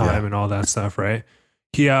and time and all that stuff, right?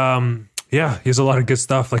 He has a lot of good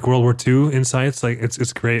stuff, like World War II insights. Like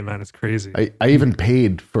it's great, man. It's crazy. I even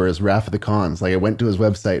paid for his Wrath of the Khans. Like I went to his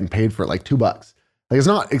website and paid for it like $2. Like it's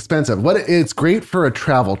not expensive. It's great for a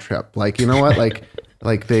travel trip. Like, you know what?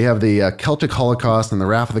 like they have the Celtic Holocaust and the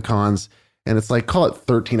Wrath of the Khans, and it's like, call it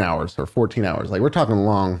 13 hours or 14 hours. Like we're talking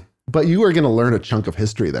long. But you are going to learn a chunk of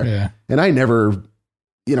history there. Yeah. And I never,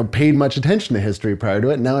 paid much attention to history prior to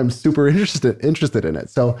it. Now I'm super interested in it.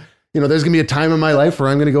 So, there's going to be a time in my life where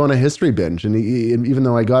I'm going to go on a history binge. And even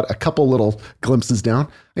though I got a couple little glimpses down,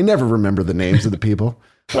 I never remember the names of the people.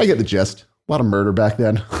 But I get the gist. A lot of murder back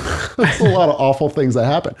then. There's a lot of awful things that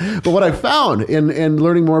happened. But what I found in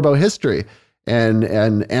learning more about history and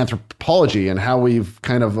anthropology and how we've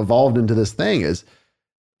kind of evolved into this thing is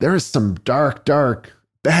there is some dark,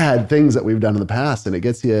 bad things that we've done in the past, and it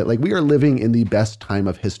gets you like we are living in the best time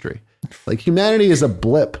of history. Like humanity is a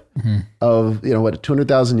blip of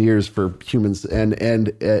 200,000 years for humans, and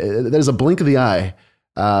there's a blink of the eye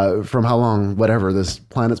from how long whatever this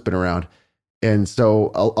planet's been around. And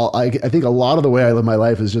so I think a lot of the way I live my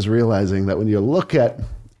life is just realizing that when you look at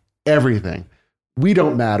everything, we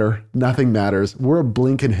don't matter, nothing matters. We're a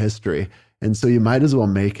blink in history, and so you might as well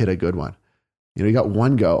make it a good one. You got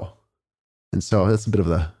one go. And so that's a bit of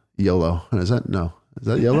the YOLO. Is that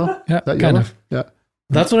YOLO? Yeah, is that kind of. Yeah.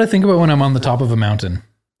 That's what I think about when I'm on the top of a mountain.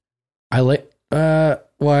 I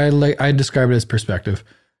describe it as perspective.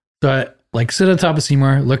 So I sit at the top of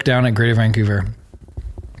Seymour, look down at Greater Vancouver.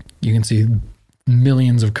 You can see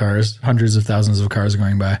millions of cars, hundreds of thousands of cars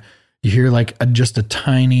going by. You hear just a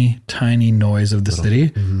tiny, tiny noise of the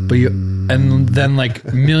city, and then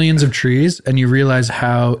millions of trees, and you realize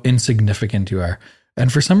how insignificant you are.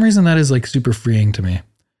 And for some reason, that is super freeing to me.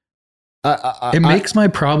 It makes my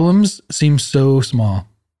problems seem so small.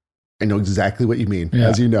 I know exactly what you mean,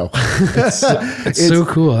 as you know. It's so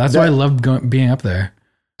cool. That's why I love being up there.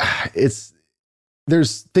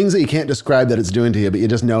 There's things that you can't describe that it's doing to you, but you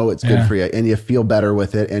just know it's good for you, and you feel better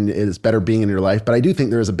with it, and it's better being in your life. But I do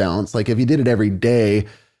think there is a balance. Like if you did it every day,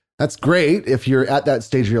 that's great. If you're at that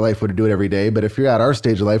stage of your life, would do it every day. But if you're at our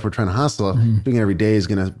stage of life, we're trying to hustle. Doing it every day is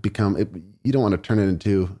going to become. You don't want to turn it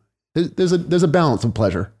into. There's a balance of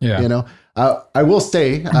pleasure. Yeah. I will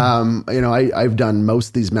say, I've done most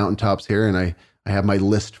of these mountaintops here, and I have my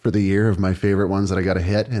list for the year of my favorite ones that I got to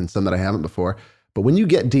hit and some that I haven't before. But when you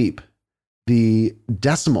get deep, the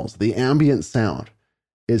decimals, the ambient sound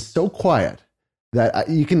is so quiet that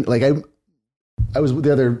you can, like, I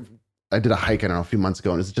did a hike, I don't know, a few months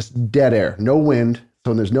ago, and it's just dead air, no wind. So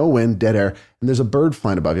when there's no wind, dead air, and there's a bird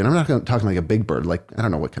flying above you. And I'm not talking like a big bird, like, I don't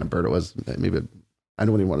know what kind of bird it was. Maybe I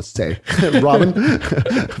don't even want to say robin,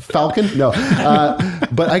 falcon. No,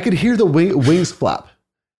 but I could hear the wings flap,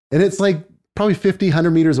 and it's like probably 50, 100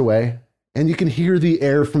 meters away, and you can hear the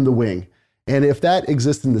air from the wing. And if that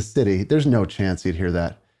exists in the city, there's no chance you'd hear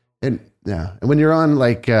that. And yeah, and when you're on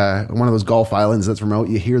like one of those Gulf islands that's remote,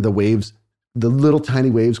 you hear the waves, the little tiny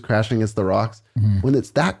waves crashing against the rocks. When it's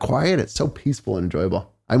that quiet, it's so peaceful and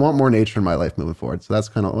enjoyable. I want more nature in my life moving forward. So that's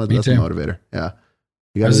kind of, that's a motivator. Yeah.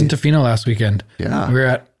 I was in Tofino last weekend. Yeah. We were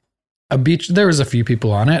at a beach. There was a few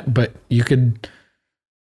people on it, but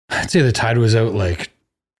I'd say the tide was out like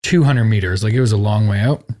 200 meters. Like it was a long way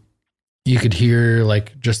out. You could hear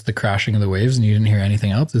like just the crashing of the waves and you didn't hear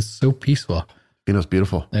anything else. It's so peaceful. Tofino's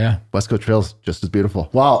beautiful. Yeah. West Coast Trail's just as beautiful.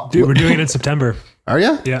 Wow. Dude, we're doing it in September. Are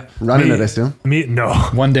you? Yeah. Running it, I assume. No.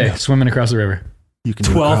 One day, swimming across the river. You can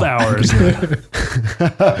 12 hours.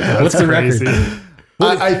 What's the crazy. record?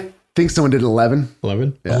 I think someone did 11.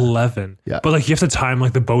 11? Yeah. 11. Yeah. But like you have to time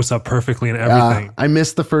like the boats up perfectly and everything. I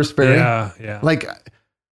missed the first ferry. Yeah. Like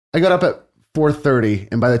I got up at 4:30,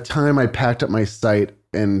 and by the time I packed up my site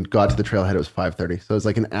and got to the trailhead, it was 5:30. So it was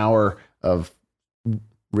like an hour of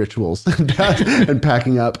rituals and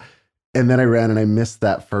packing up. And then I ran and I missed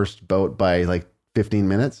that first boat by like 15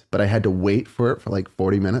 minutes, but I had to wait for it for like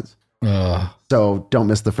 40 minutes. So don't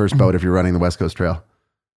miss the first boat if you're running the West Coast Trail.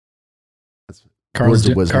 That's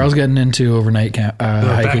Carl's getting into overnight hiking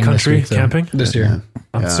backcountry this week, camping this year.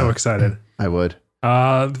 I'm so excited. I would.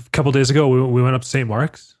 A couple days ago, we went up to St.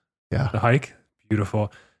 Mark's. Yeah. The hike,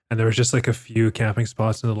 beautiful. And there was just like a few camping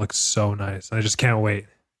spots and it looked so nice. I just can't wait.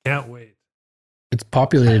 Can't wait. It's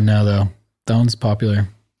populated now though. That one's popular.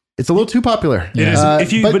 It's a little too popular. It is. But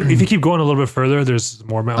if you keep going a little bit further, there's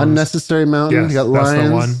more mountains. Unnecessary Mountain. Yes, you got that's Lions.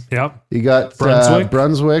 the one. Yep. You got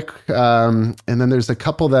Brunswick. And then there's a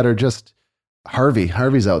couple that are just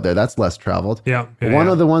Harvey's out there. That's less traveled. Yeah. One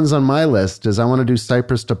of the ones on my list is I want to do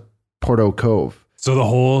Cypress to Porto Cove. So the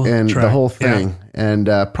whole the whole thing, and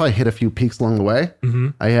probably hit a few peaks along the way. Mm-hmm.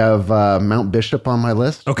 I have Mount Bishop on my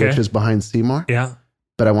list, which is behind Seymour. Yeah.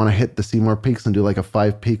 But I want to hit the Seymour peaks and do like a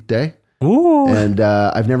 5-peak day. Ooh. And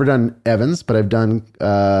I've never done Evans, but I've done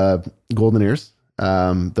Golden Ears.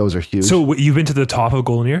 Those are huge. So you've been to the top of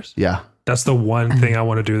Golden Ears? Yeah. That's the one thing I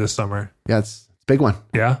want to do this summer. Yeah, it's a big one.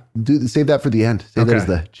 Yeah. Save that for the end. Save that as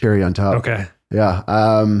the cherry on top. Okay.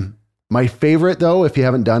 Yeah. My favorite though, if you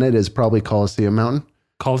haven't done it, is probably Coliseum Mountain.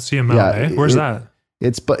 Coliseum Mountain, Where's that?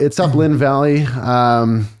 It's up Lynn Valley.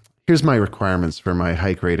 Here's my requirements for my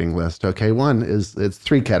hike rating list. Okay. One is, it's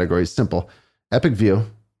 3 categories. Simple. Epic view,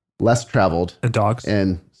 less traveled, And dogs.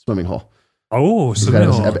 and swimming hole. Oh, swimming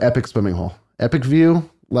hole. Epic swimming hole. Epic view,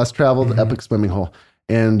 less traveled, epic swimming hole.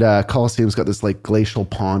 And Coliseum's got this like glacial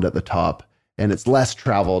pond at the top, and it's less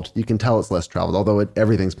traveled. You can tell it's less traveled, although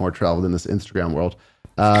everything's more traveled in this Instagram world.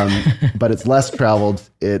 But it's less traveled.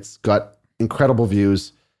 It's got incredible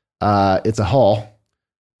views. It's a hall,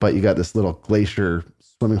 but you got this little glacier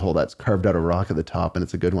swimming hole that's carved out of rock at the top, and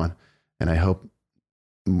it's a good one. And I hope,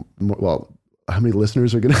 how many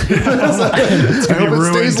listeners are going to I hope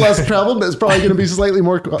it stays less traveled, but it's probably going to be slightly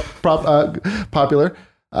more popular.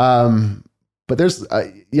 But there's,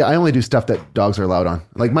 I only do stuff that dogs are allowed on.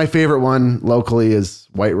 Like my favorite one locally is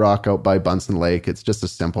White Rock out by Bunsen Lake. It's just a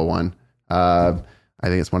simple one. I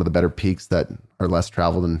think it's one of the better peaks that are less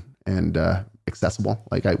traveled and accessible.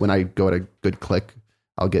 Like when I go at a good click,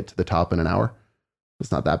 I'll get to the top in an hour.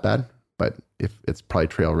 It's not that bad, but if it's probably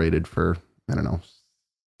trail rated for, I don't know,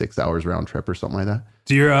 6 hours round trip or something like that.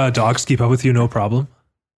 Do your dogs keep up with you? No problem.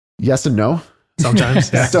 Yes and no.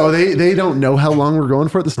 Sometimes. Yeah. So they don't know how long we're going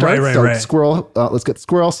for at the start. Right. Squirrel, let's get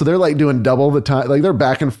squirrel. So they're like doing double the time. Like they're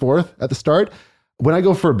back and forth at the start. When I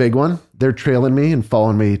go for a big one, they're trailing me and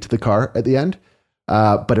following me to the car at the end.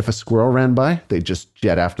 But if a squirrel ran by, they just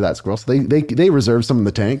jet after that squirrel. So they reserve some in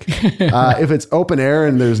the tank. If it's open air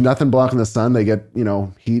and there's nothing blocking the sun, they get,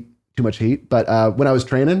 heat, too much heat. But when I was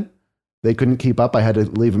training, they couldn't keep up. I had to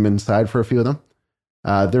leave them inside for a few of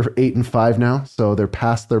them. They're 8 and 5 now, so they're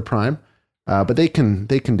past their prime. But they can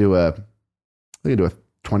do a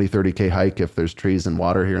 20, 30K hike if there's trees and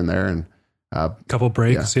water here and there, and couple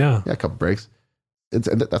breaks. Yeah, a couple breaks.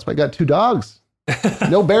 That's why I got 2 dogs.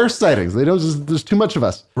 No bear sightings. There's too much of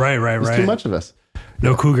us. Right. There's too much of us.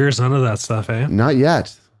 No cougars, none of that stuff, eh? Not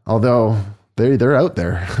yet. Although they're out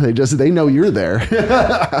there. They know you're there.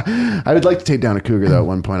 I would like to take down a cougar though. At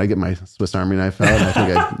one point, I get my Swiss Army knife out, and I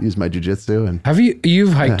think I use my jiu-jitsu. And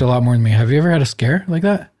you've hiked a lot more than me. Have you ever had a scare like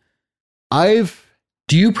that?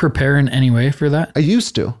 Do you prepare in any way for that? I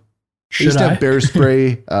used to. I used to have bear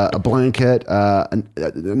spray, a blanket, a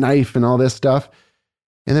knife, and all this stuff.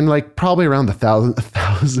 And then, like, probably around the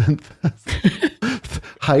thousandth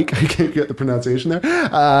hike, I can't get the pronunciation there.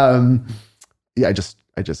 Yeah,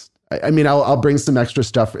 I'll bring some extra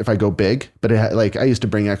stuff if I go big, but I used to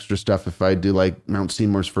bring extra stuff if I do like Mount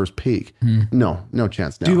Seymour's first peak. No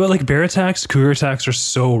chance now. Dude, but like bear attacks, cougar attacks are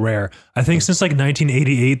so rare. I think since like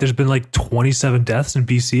 1988, there's been like 27 deaths in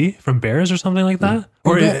BC from bears or something like that.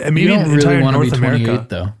 Or maybe you don't entire really want to be North 28 America.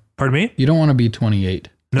 though. Pardon me? You don't want to be 28.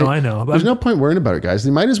 No, I know. There's no point worrying about it, guys.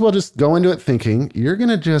 You might as well just go into it thinking you're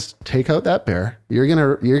gonna just take out that bear. You're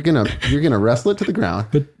gonna wrestle it to the ground.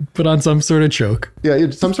 But put on some sort of choke. Yeah,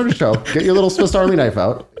 some sort of choke. Get your little Swiss Army knife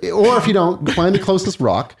out, or if you don't, find the closest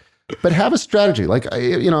rock. But have a strategy. Like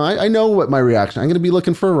I know what my reaction. I'm gonna be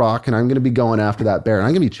looking for a rock, and I'm gonna be going after that bear, and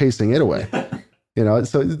I'm gonna be chasing it away.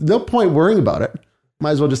 So no point worrying about it.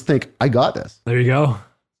 Might as well just think I got this. There you go.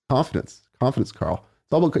 Confidence, Carl.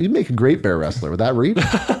 You make a great bear wrestler with that reach.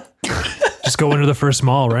 Just go into the first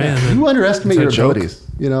mall, right? And then you underestimate your abilities.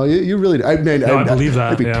 You really. I believe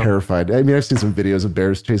that. I'd be terrified. I mean, I've seen some videos of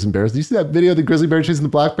bears chasing bears. Do you see that video of the grizzly bear chasing the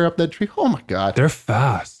black bear up that tree? Oh my god, they're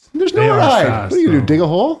fast. There's no ride. What are you gonna do? Dig a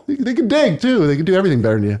hole? They can dig too. They can do everything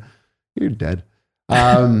better than you. You're dead.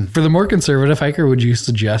 For the more conservative hiker, would you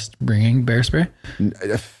suggest bringing bear spray?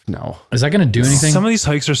 No. Is that going to do anything? Some of these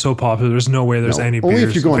hikes are so popular. There's no way there's any only bears,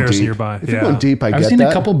 if you're going bears deep. nearby. If you're going deep, I've seen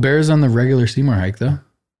a couple bears on the regular Seymour hike though.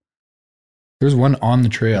 There's one on the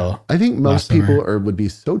trail. I think most people would be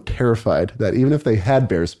so terrified that even if they had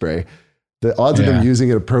bear spray, the odds of them using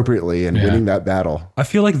it appropriately and winning that battle. I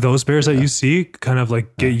feel like those bears that you see kind of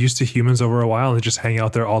like get used to humans over a while and they just hang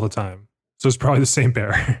out there all the time. So it's probably the same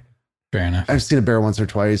bear. Fair enough. I've seen a bear once or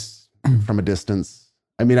twice from a distance.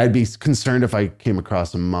 I mean, I'd be concerned if I came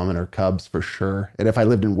across a mom and her cubs for sure. And if I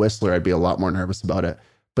lived in Whistler, I'd be a lot more nervous about it.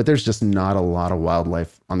 But there's just not a lot of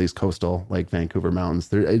wildlife on these coastal, like Vancouver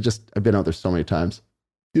mountains. I've been out there so many times.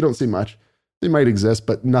 You don't see much. They might exist,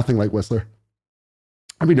 but nothing like Whistler.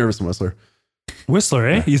 I'd be nervous in Whistler. Whistler,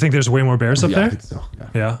 eh? You think there's way more bears up there? I think so.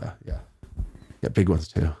 Yeah, big ones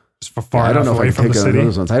too. Just far enough away from the city.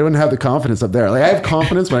 Those ones. I wouldn't have the confidence up there. Like I have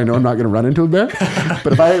confidence when I know I'm not going to run into a bear.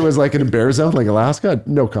 But if I was like in a bear zone, like Alaska,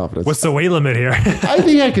 no confidence. What's the weight limit here? I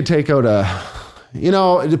think I could take out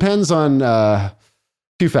it depends on a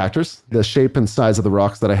few factors. The shape and size of the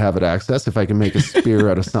rocks that I have at access. If I can make a spear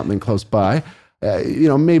out of something close by.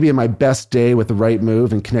 Maybe in my best day with the right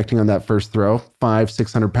move and connecting on that first throw,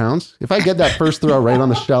 500-600 pounds. If I get that first throw right on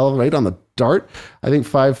the shell, right on the dart, I think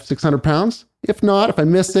 500-600 pounds. If not, if I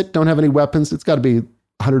miss it, don't have any weapons, it's got to be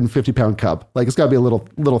 150-pound cub. Like it's got to be a little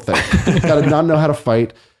thing. It's got to not know how to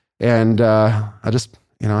fight. And I just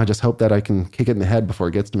hope that I can kick it in the head before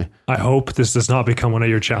it gets to me. I hope this does not become one of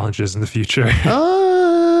your challenges in the future.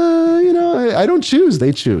 I don't choose.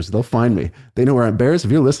 They choose. They'll find me. They know where I'm. Bears,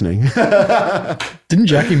 if you're listening. Didn't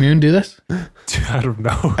Jackie Moon do this? I don't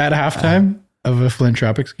know. At halftime of a Flint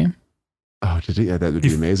Tropics game? Oh, did he? Yeah, that would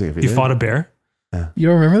be amazing if he did. Fought a bear? Yeah. You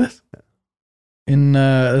don't remember this? In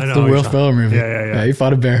that's the Will Ferrell movie. Yeah. He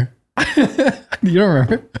fought a bear. You don't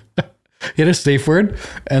remember? He had a safe word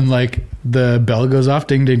and like the bell goes off,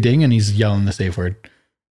 ding, ding, ding, and he's yelling the safe word.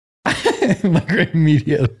 Like right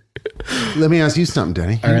immediately. Let me ask you something,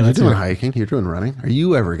 Denny. You're doing hiking. You're doing running. Are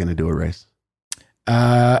you ever going to do a race?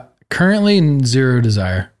 Currently zero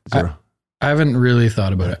desire. Zero. I haven't really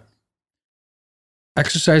thought about it.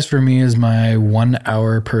 Exercise for me is my 1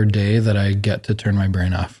 hour per day that I get to turn my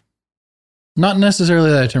brain off. Not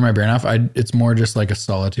necessarily that I turn my brain off. It's more just like a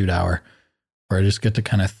solitude hour where I just get to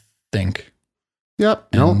kind of think.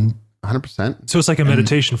 Yep. No, 100%. So it's like a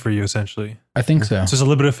meditation for you, essentially. I think so. So it's a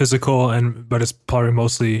little bit of physical, but it's probably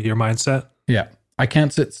mostly your mindset. Yeah. I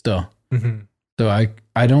can't sit still. Mm-hmm. So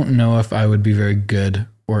I don't know if I would be very good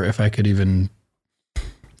or if I could even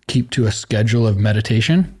keep to a schedule of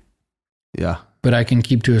meditation. Yeah. But I can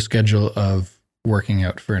keep to a schedule of working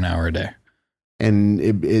out for an hour a day. And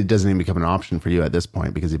it doesn't even become an option for you at this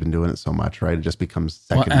point because you've been doing it so much, right? It just becomes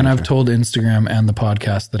second nature. And I've told Instagram and the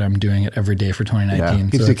podcast that I'm doing it every day for 2019.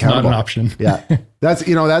 Yeah, so it's not an option. Yeah.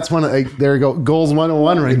 That's one, there you go. Goals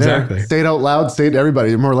 101 right exactly. there. Say it out loud, say it to everybody.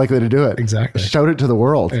 You're more likely to do it. Exactly. Shout it to the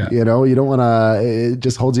world. Yeah. You don't want to, it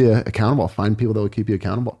just holds you accountable. Find people that will keep you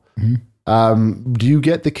accountable. Mm-hmm. Do you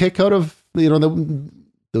get the kick out of,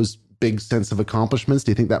 those big sense of accomplishments? Do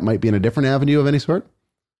you think that might be in a different avenue of any sort?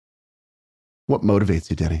 What motivates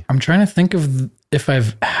you, Denny? I'm trying to think of if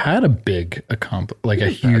I've had a big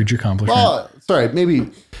huge accomplishment. Well, sorry, maybe. I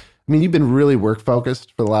mean, you've been really work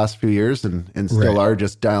focused for the last few years, and still are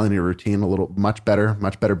just dialing your routine a little much better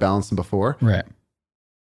balance than before. Right.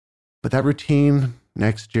 But that routine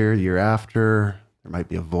next year, year after, there might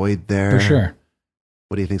be a void there. For sure.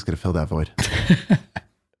 What do you think is going to fill that void?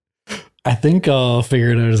 I think I'll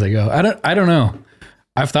figure it out as I go. I don't know.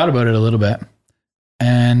 I've thought about it a little bit,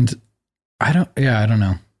 and I don't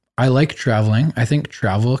know. I like traveling. I think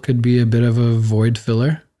travel could be a bit of a void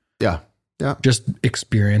filler. Yeah. Yeah. Just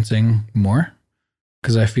experiencing more,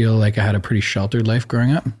 because I feel like I had a pretty sheltered life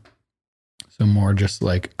growing up. So more just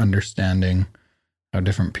like understanding how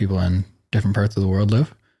different people in different parts of the world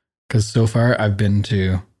live. Because so far I've been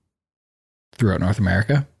throughout North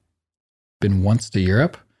America, been once to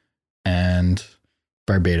Europe and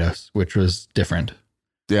Barbados, which was different.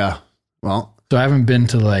 Yeah. Well, so I haven't been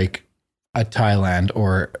to like a Thailand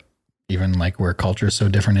or even like where culture is so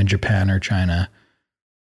different in Japan or China.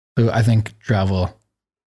 So I think travel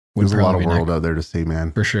would there's a lot of be world next. out there to see,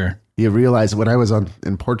 man. For sure. You realize when I was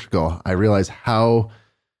in Portugal, I realized how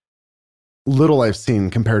little I've seen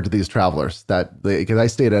compared to these travelers, because I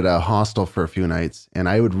stayed at a hostel for a few nights, and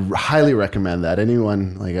I would highly recommend that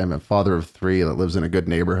anyone, like I'm a father of 3 that lives in a good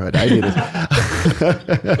neighborhood. I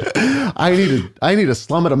need to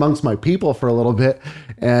slum it amongst my people for a little bit.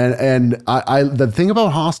 And I the thing about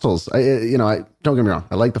hostels, I don't get me wrong,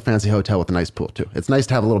 I like the fancy hotel with a nice pool too. It's nice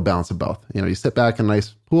to have a little balance of both. You sit back in a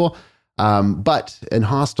nice pool, but in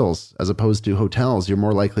hostels, as opposed to hotels, you're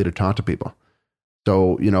more likely to talk to people.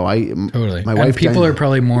 So, Totally. My wife, people are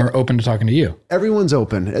probably more open to talking to you. Everyone's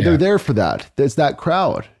open. Yeah. They're there for that. There's that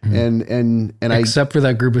crowd. Mm-hmm. And except for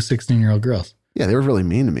that group of 16-year-old girls. Yeah, they were really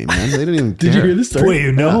mean to me, man. They didn't even Did care. you hear this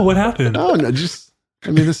story? Wait, what happened? No, this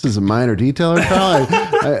is a minor detail, Carl.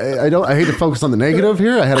 I hate to focus on the negative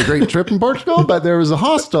here. I had a great trip in Portugal, but there was a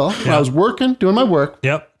hostel where I was working, doing my work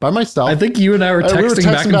by myself. I think you and I were texting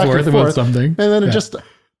back and forth about something. And then just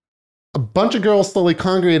a bunch of girls slowly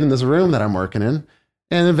congregate in this room that I'm working in.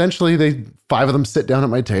 And eventually 5 of them sit down at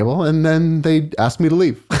my table, and then they ask me to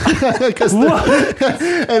leave. And what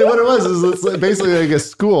it was is it's basically like a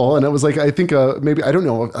school. And it was like, I think maybe, I don't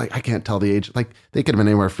know, I can't tell the age. Like they could have been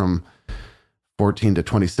anywhere from 14 to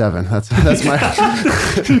 27. That's my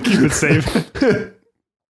keep it safe.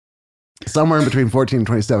 Somewhere in between 14 and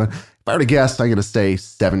 27. If I were to guess, I'm going to say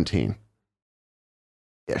 17-ish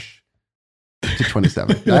to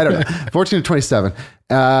 27. I don't know. 14 to 27.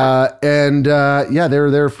 They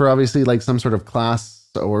were there for obviously like some sort of class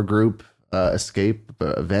or group escape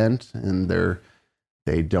event, and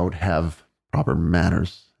they don't have proper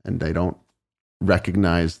manners, and they don't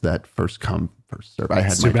recognize that first come, first serve. I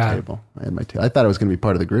had my table. I thought I was going to be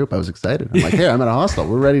part of the group. I was excited. I'm like, hey, I'm at a hostel.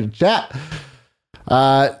 We're ready to chat.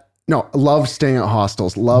 No, love staying at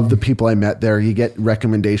hostels. Love the people I met there. You get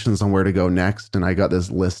recommendations on where to go next, and I got this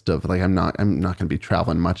list of like I'm not going to be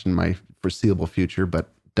traveling much in my foreseeable future,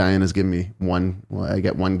 but Diana's giving me one. Well, I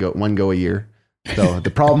get one go a year. So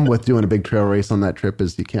the problem with doing a big trail race on that trip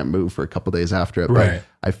is you can't move for a couple days after it. Right.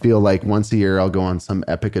 But I feel like once a year I'll go on some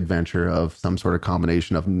epic adventure of some sort of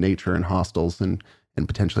combination of nature and hostels and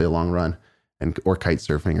potentially a long run or kite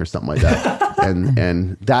surfing or something like that.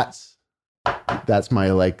 and that's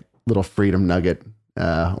my like little freedom nugget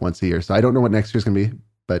once a year. So I don't know what next year's gonna be,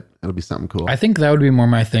 but it'll be something cool. I think that would be more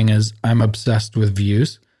my thing. Is I'm obsessed with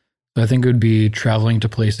views. So I think it would be traveling to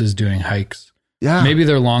places, doing hikes. Yeah, maybe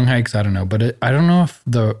they're long hikes. I don't know, but I don't know if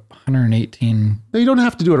the 118. No, you don't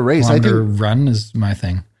have to do it a race. I think run is my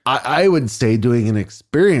thing. I would say doing an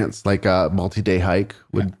experience like a multi-day hike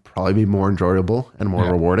would probably be more enjoyable and more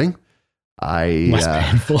rewarding.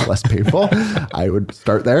 Less painful. I would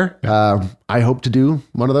start there. I hope to do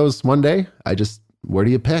one of those one day. Where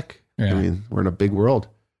do you pick? I mean, we're in a big world.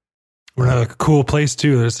 We're at a cool place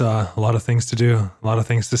too. There's a lot of things to do, a lot of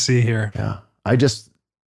things to see here. Yeah. I just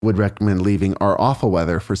would recommend leaving our awful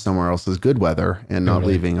weather for somewhere else's good weather and not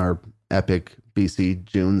leaving our epic BC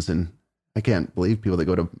Junes. And I can't believe people that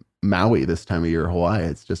go to Maui this time of year, Hawaii.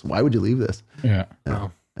 It's just, why would you leave this? Yeah.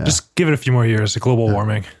 Just give it a few more years, global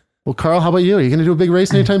warming. Well, Carl, how about you? Are you going to do a big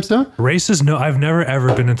race anytime soon? Races? No, I've never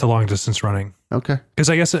ever been into long distance running. Okay. Because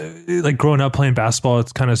I guess like growing up playing basketball,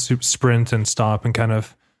 it's kind of sprint and stop and kind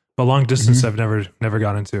of, but long distance I've never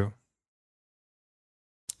got into.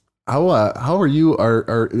 How are you?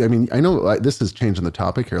 I mean, I know this is changing the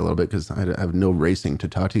topic here a little bit because I have no racing to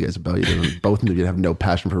talk to you guys about. Both of you have no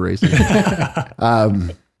passion for racing.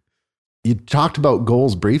 You talked about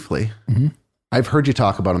goals briefly. Mm-hmm. I've heard you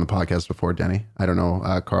talk about on the podcast before, Denny. I don't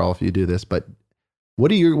know, Carl, if you do this, but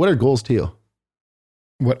what are goals to you?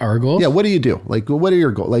 What are goals? Yeah. What do you do? Like, what are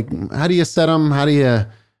your goals? Like, how do you set them? How do you,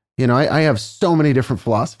 I have so many different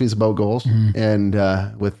philosophies about goals, and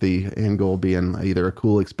with the end goal being either a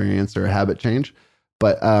cool experience or a habit change.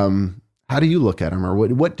 But how do you look at them, or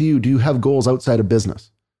what do you have goals outside of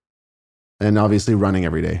business? And obviously running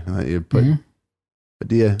every day. But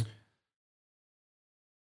do you?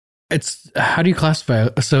 It's how do you classify?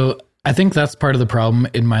 So I think that's part of the problem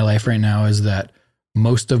in my life right now is that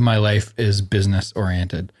most of my life is business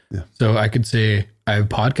oriented. Yeah. So I could say I have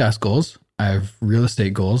podcast goals. I have real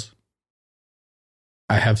estate goals.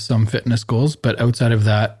 I have some fitness goals, but outside of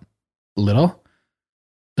that, little.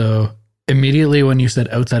 So immediately when you said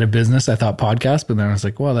outside of business, I thought podcast, but then I was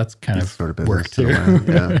like, well, that's kind of sort of work too.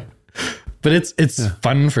 Yeah. But it's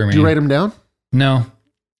fun for me. Do you write them down? No.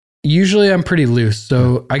 Usually I'm pretty loose.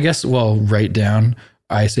 So I guess, write down.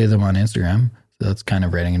 I say them on Instagram. So that's kind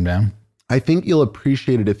of writing them down. I think you'll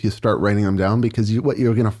appreciate it if you start writing them down, because what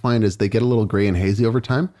you're going to find is they get a little gray and hazy over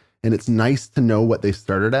time. And it's nice to know what they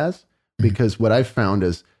started as, because what I've found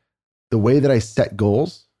is the way that I set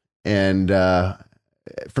goals, and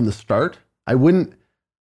from the start, I wouldn't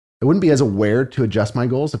be as aware to adjust my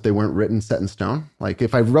goals if they weren't written, set in stone. Like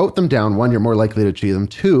if I wrote them down, one, you're more likely to achieve them.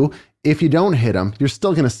 Two, if you don't hit them, you're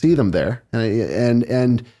still going to see them there,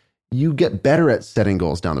 and you get better at setting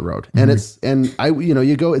goals down the road. And it's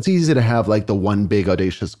easy to have like the one big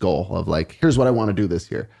audacious goal of like, here's what I want to do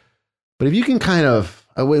this year. But if you can kind of,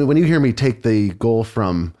 when you hear me take the goal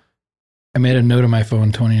from, I made a note on my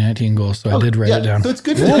phone, 2019 goals, so I did write it down. So it's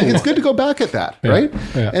good. It's good to go back at that, right?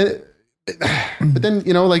 Yeah. But then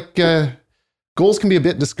goals can be a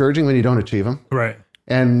bit discouraging when you don't achieve them, Right.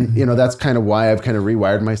 and that's kind of why I've kind of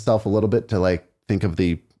rewired myself a little bit to like think of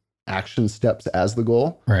the action steps as the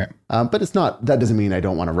goal. Right. But it's not. That doesn't mean I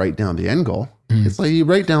don't want to write down the end goal. It's like you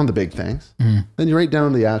write down the big things, then you write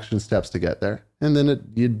down the action steps to get there, and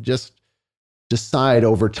then you just decide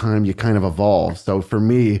over time. You kind of evolve. So for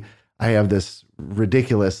me, I have this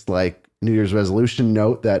ridiculous like New Year's resolution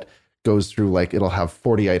note that goes through like, it'll have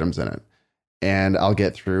 40 items in it, and I'll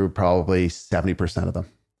get through probably 70% of them.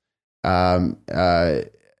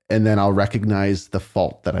 And then I'll recognize the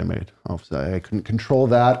fault that I made. I couldn't control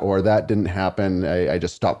that, or that didn't happen. I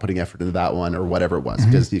just stopped putting effort into that one, or whatever it was.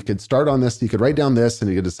 Because you could start on this, you could write down this, and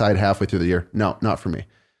you could decide halfway through the year, no, not for me.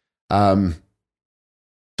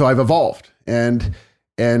 So I've evolved, and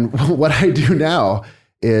what I do now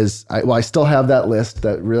is I still have that list,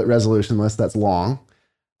 that resolution list that's long,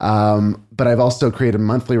 but I've also created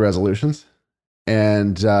monthly resolutions,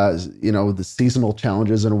 and the seasonal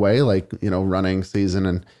challenges in a way, like running season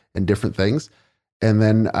and different things, and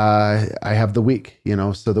then I have the week.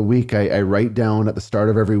 So the week I write down at the start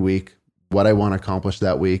of every week what I want to accomplish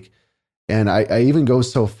that week, and I even go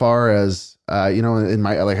so far as in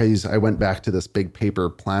my I went back to this big paper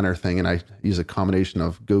planner thing, and I use a combination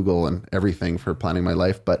of Google and everything for planning my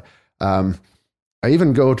life. But I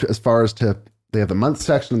even go as far as they have the month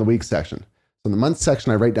section and the week section. So in the month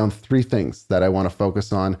section, I write down 3 things that I want to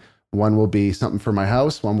focus on. One will be something for my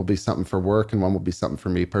house, one will be something for work, and one will be something for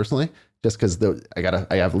me personally. Just because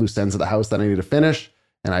I have loose ends of the house that I need to finish,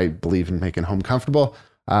 and I believe in making home comfortable.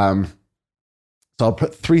 So I'll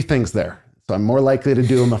put 3 things there. So I'm more likely to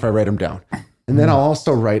do them if I write them down. And then I'll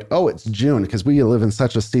also write, it's June, because we live in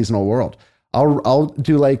such a seasonal world. I'll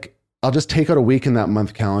just take out a week in that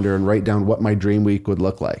month calendar and write down what my dream week would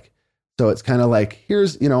look like. So it's kind of like,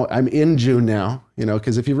 here's, I'm in June now,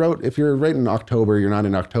 because if you're writing October, you're not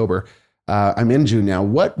in October. I'm in June now.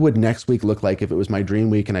 What would next week look like if it was my dream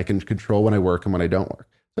week and I can control when I work and when I don't work?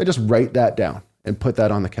 So I just write that down and put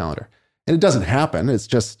that on the calendar. And it doesn't happen. It's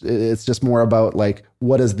just more about like,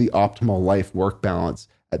 what is the optimal life work balance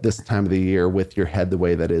at this time of the year with your head the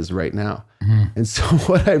way that is right now. And so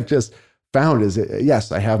what I've just found is,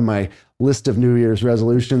 yes, I have my list of New Year's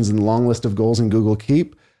resolutions and long list of goals in Google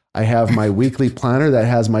Keep. I have my weekly planner that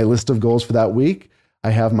has my list of goals for that week.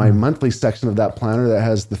 I have my monthly section of that planner that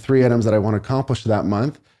has the 3 items that I want to accomplish that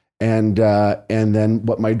month, and then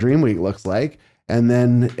what my dream week looks like. And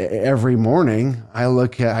then every morning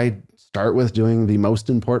I start with doing the most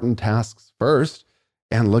important tasks first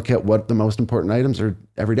and look at what the most important items are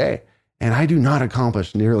every day. And I do not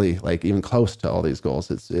accomplish nearly like even close to all these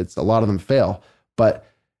goals. It's a lot of them fail, but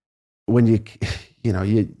when it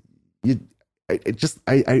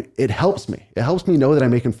helps me. It helps me know that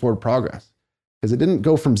I'm making forward progress, because it didn't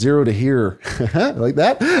go from 0 to here like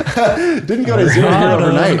that. Didn't go to 0 to here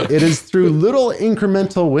overnight. It is through little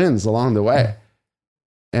incremental wins along the way.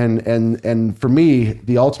 And for me,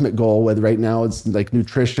 the ultimate goal, whether right now it's like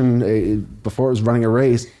nutrition, before it was running a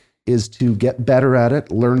race, is to get better at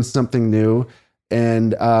it, learn something new,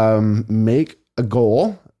 and make a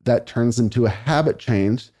goal that turns into a habit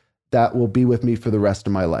change that will be with me for the rest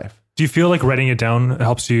of my life. Do you feel like writing it down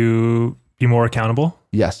helps you be more accountable?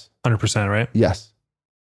 Yes. 100%, right? Yes.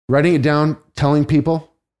 Writing it down, telling people.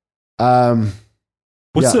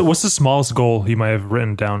 What's the smallest goal you might have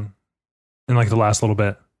written down in like the last little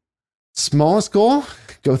bit? Smallest goal?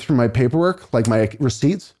 Go through my paperwork, like my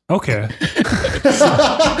receipts. Okay.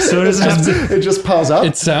 So it doesn't have to. It just piles up.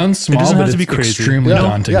 It sounds small, doesn't but have to be it's crazy. extremely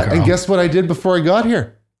daunting, Carl. And guess what I did before I got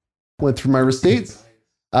here? Went through my receipts.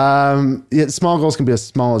 Small goals can be as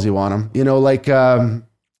small as you want them. You know, like I'm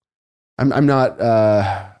not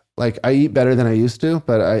like I eat better than I used to,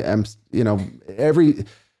 but I'm, you know,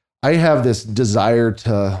 I have this desire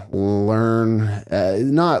to learn,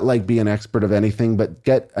 not like be an expert of anything, but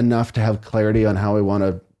get enough to have clarity on how I want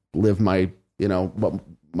to live my, you know, what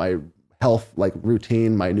my health like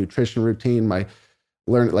routine, my nutrition routine, my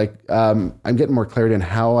I'm getting more clarity on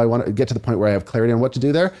how I want to get to the point where I have clarity on what to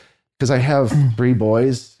do there. Because I have 3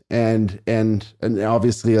 boys and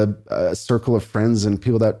obviously a circle of friends and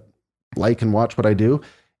people that like and watch what I do.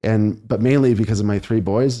 But mainly because of my 3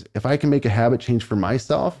 boys, if I can make a habit change for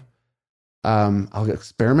myself, I'll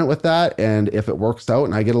experiment with that. And if it works out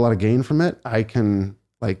and I get a lot of gain from it, I can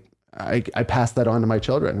I pass that on to my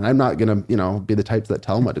children. And I'm not going to, you know, be the types that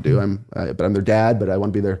tell them what to do. But I'm their dad, but I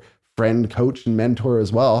want to be their friend, coach, and mentor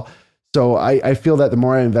as well. So I feel that the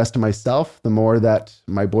more I invest in myself, the more that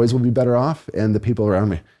my boys will be better off and the people around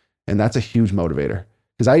me. And that's a huge motivator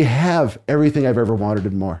because I have everything I've ever wanted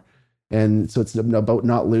and more. And so it's about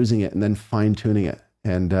not losing it and then fine tuning it.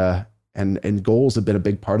 And goals have been a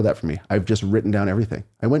big part of that for me. I've just written down everything.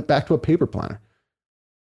 I went back to a paper planner.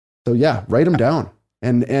 So yeah, write them down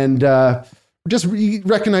and just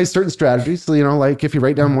recognize certain strategies. So, you know, like if you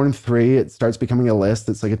write down more than 3, it starts becoming a list.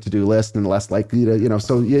 It's like a to-do list and less likely to, you know,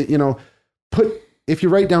 so you know, if you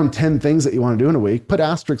write down 10 things that you want to do in a week, put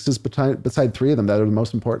asterisks beside 3 of them that are the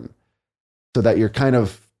most important so that you're kind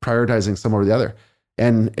of prioritizing some over the other.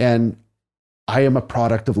 And I am a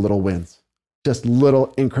product of little wins, just little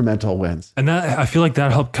incremental wins. And that, I feel like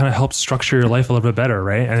that helps structure your life a little bit better,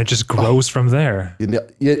 right? And it just grows from there.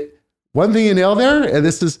 One thing you nail there, and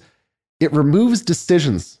it removes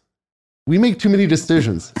decisions. We make too many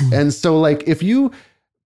decisions. And so like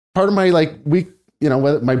part of my like week, you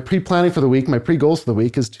know, my pre-planning for the week, my pre-goals for the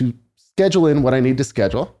week is to schedule in what I need to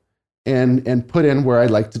schedule and put in where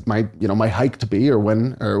I'd like to my hike to be or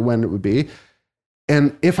when it would be.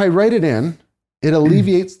 And if I write it in, it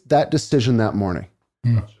alleviates that decision that morning.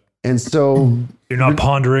 And so you're not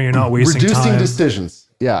pondering, you're not wasting reducing time. decisions.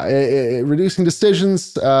 Yeah. Reducing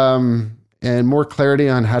decisions, and more clarity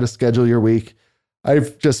on how to schedule your week.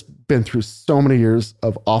 I've just been through so many years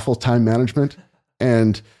of awful time management.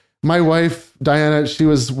 And my wife, Diana, she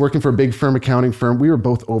was working for a big accounting firm. We were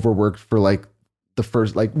both overworked for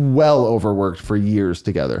well overworked for years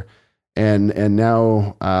together. And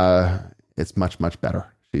now it's much, much better.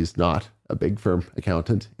 She's not a big firm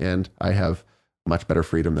accountant and I have much better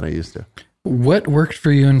freedom than I used to. What worked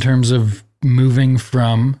for you in terms of moving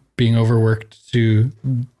from being overworked to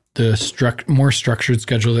the more structured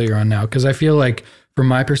schedule that you're on now? Because I feel like from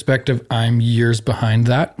my perspective, I'm years behind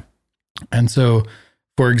that. And so,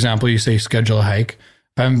 for example, you say schedule a hike.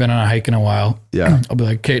 If I haven't been on a hike in a while, I'll be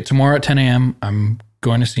like, okay, tomorrow at 10 a.m., I'm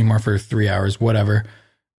going to Seymour for 3 hours, whatever.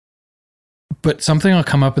 But something will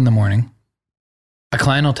come up in the morning. A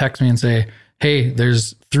client will text me and say, hey,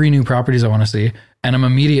 there's 3 new properties I want to see. And I'm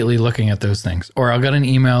immediately looking at those things. Or I'll get an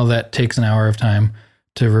email that takes an hour of time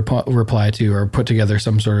to reply to or put together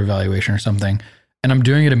some sort of evaluation or something. And I'm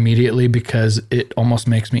doing it immediately because it almost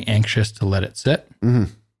makes me anxious to let it sit.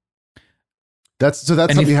 Mm-hmm. That's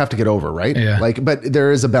something you have to get over, right? Yeah. But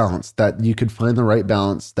there is a balance that you could find the right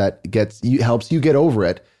balance that helps you get over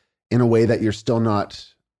it in a way that you're still not,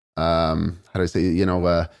 how do I say,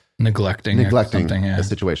 neglecting a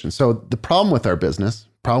situation. So the problem with our business,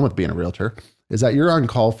 problem with being a realtor, is that you're on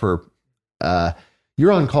call for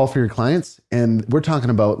your clients, and we're talking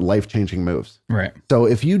about life-changing moves. Right. So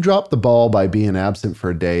if you drop the ball by being absent for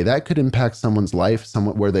a day, that could impact someone's life,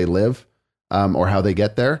 somewhat where they live, or how they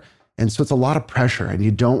get there. And so it's a lot of pressure, and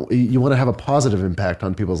you want to have a positive impact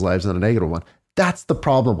on people's lives, not a negative one. That's the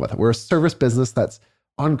problem with it. We're a service business that's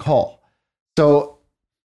on call. So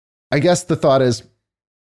I guess the thought is,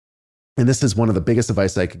 and this is one of the biggest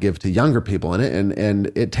advice I could give to younger people in it,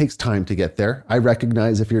 and it takes time to get there. I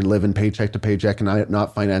recognize if you're living paycheck to paycheck and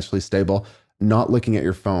not financially stable, not looking at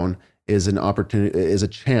your phone is an opportunity, is a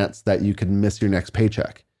chance that you could miss your next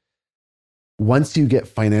paycheck. Once you get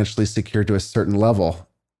financially secure to a certain level,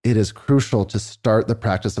 it is crucial to start the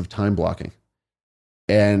practice of time blocking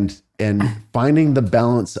and finding the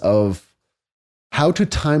balance of how to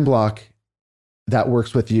time block that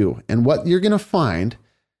works with you. And what you're going to find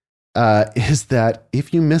is that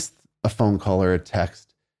if you miss a phone call or a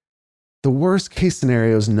text, the worst case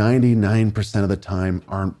scenarios 99% of the time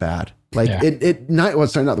aren't bad. Like not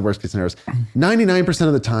the worst case scenarios. 99%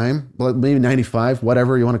 of the time, well, maybe 95,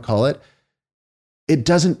 whatever you want to call it, it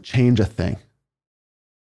doesn't change a thing.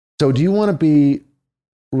 So do you want to be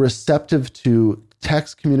receptive to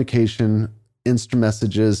text communication, instant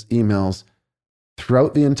messages, emails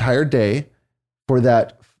throughout the entire day for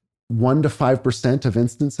that 1 to 5% of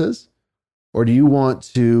instances? Or do you want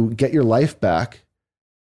to get your life back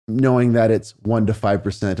knowing that it's 1 to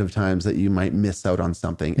 5% of times that you might miss out on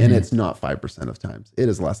something? And it's not 5% of times. It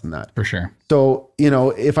is less than that. For sure. So,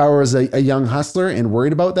 if I was a young hustler and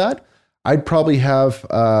worried about that, I'd probably have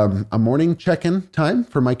a morning check-in time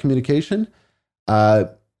for my communication.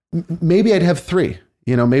 Maybe I'd have 3.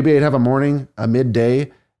 Maybe I'd have a morning, a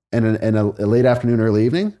midday, and a late afternoon, early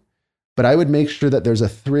evening. But I would make sure that there's a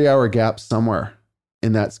 3-hour gap somewhere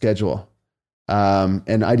in that schedule,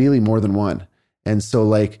 and ideally more than one. And so,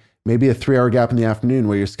 like, maybe a 3-hour gap in the afternoon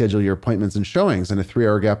where you schedule your appointments and showings, and a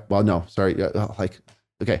 3-hour gap. Well, no, sorry.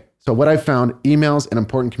 Okay. So what I found, emails and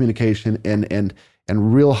important communication and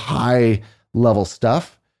real high level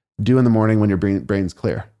stuff, do in the morning when your brain's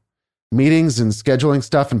clear. Meetings and scheduling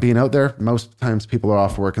stuff and being out there, most times people are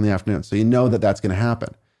off work in the afternoon. So that that's going to happen.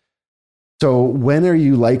 So when are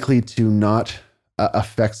you likely to not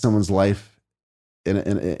affect someone's life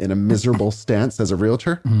in a miserable stance as a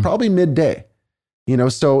realtor? Probably midday.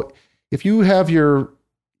 So if you have your,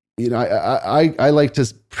 I like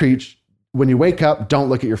to preach, when you wake up, don't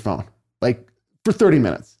look at your phone, like, for 30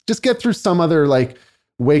 minutes. Just get through some other, like,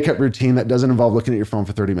 wake up routine that doesn't involve looking at your phone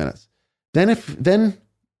for 30 minutes. Then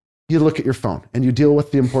you look at your phone and you deal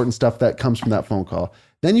with the important stuff that comes from that phone call.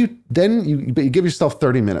 Then you give yourself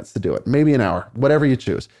 30 minutes to do it, maybe an hour, whatever you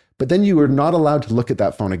choose. But then you are not allowed to look at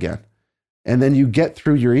that phone again. And then you get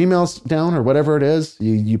through your emails down or whatever it is.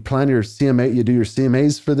 You plan your CMA, you do your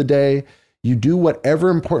CMAs for the day. You do whatever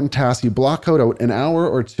important task, you block out an hour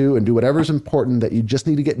or two and do whatever's important that you just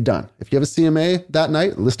need to get done. If you have a CMA that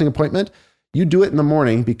night, listing appointment, you do it in the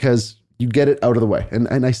morning because you get it out of the way.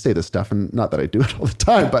 And I say this stuff, and not that I do it all the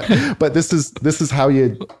time, but this is how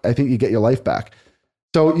I think you get your life back.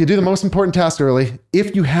 So you do the most important task early.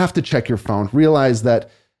 If you have to check your phone, realize that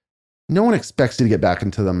no one expects you to get back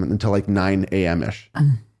into them until like 9 a.m.-ish.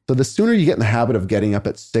 So the sooner you get in the habit of getting up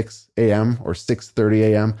at 6 a.m. or 6:30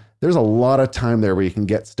 a.m., there's a lot of time there where you can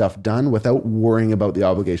get stuff done without worrying about the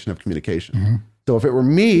obligation of communication. So if it were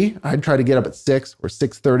me, I'd try to get up at 6 or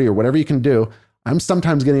 6:30 or whatever you can do. I'm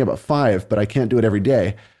sometimes getting up at 5, but I can't do it every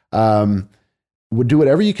day. Would do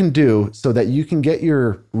whatever you can do so that you can get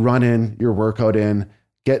your run in, your workout in,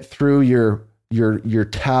 get through your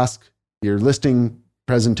task, your listing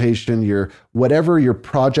presentation, your whatever your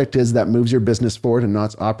project is that moves your business forward and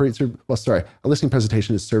not operates. A listing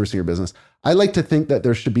presentation is servicing your business. I like to think that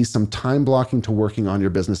there should be some time blocking to working on your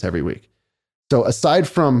business every week. So aside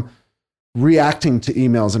from reacting to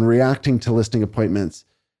emails and reacting to listing appointments,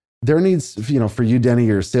 there needs, for you, Denny,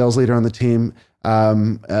 you're a sales leader on the team.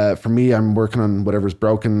 For me, I'm working on whatever's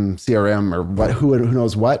broken, CRM or who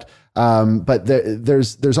knows what. But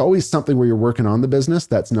there's always something where you're working on the business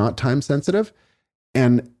that's not time sensitive.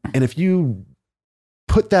 And if you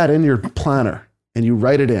put that in your planner and you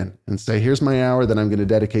write it in and say, here's my hour that I'm going to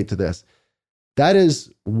dedicate to this, that is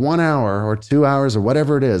 1 hour or 2 hours or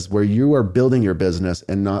whatever it is where you are building your business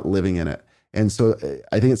and not living in it. And so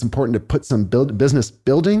I think it's important to put some business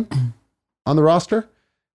building on the roster,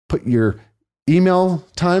 put your email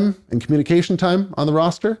time and communication time on the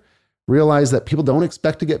roster. Realize that people don't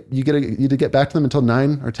expect to get you to get back to them until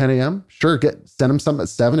 9 or 10 a.m. Sure, send them something at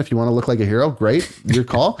 7 if you want to look like a hero. Great, your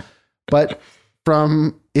call. But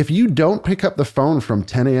if you don't pick up the phone from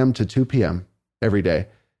 10 a.m. to 2 p.m. every day,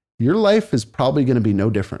 your life is probably going to be no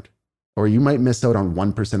different. Or you might miss out on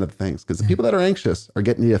 1% of the things because the people that are anxious are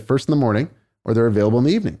getting you first in the morning or they're available in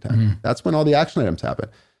the evening time. That's when all the action items happen.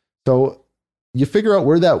 So you figure out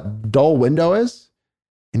where that dull window is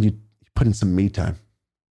and you put in some me time.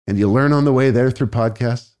 And you learn on the way there through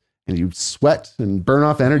podcasts, and you sweat and burn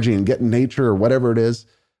off energy and get in nature or whatever it is.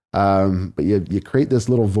 But you create this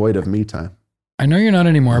little void of me time. I know you're not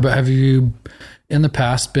anymore, but have you in the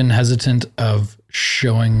past been hesitant of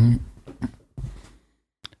showing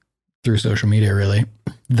through social media, really,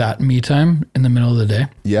 that me time in the middle of the day?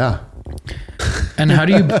 Yeah. And how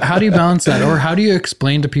do you balance that? Or how do you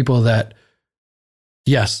explain to people that,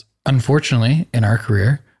 yes, unfortunately in our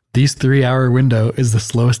career, these 3-hour window is the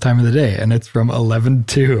slowest time of the day and it's from 11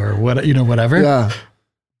 to or whatever. Yeah.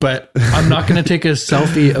 but I'm not going to take a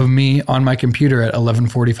selfie of me on my computer at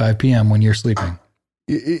 11:45 p.m. when you're sleeping.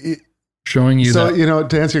 Showing you so, that. you know,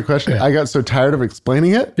 to answer your question, I got so tired of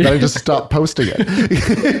explaining it that I just stopped posting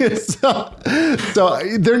it. so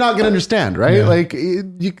they're not going to understand, right? Yeah.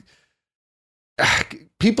 Like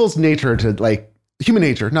people's nature to like human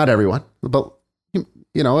nature, not everyone, but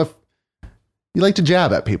you know, if you like to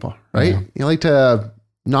jab at people, right? Yeah. You like to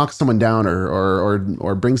knock someone down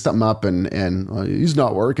or bring something up and he's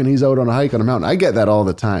not working. He's out on a hike on a mountain. I get that all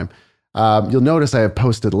the time. You'll notice I have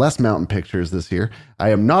posted less mountain pictures this year. I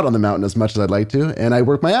am not on the mountain as much as I'd like to, and I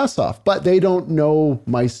work my ass off, but they don't know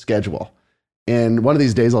my schedule. And one of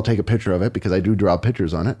these days I'll take a picture of it because I do draw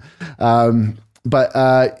pictures on it. But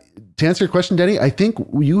to answer your question, Denny, I think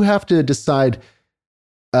you have to decide.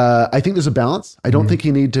 I think there's a balance. I don't think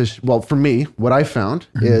you need to, well, for me, what I found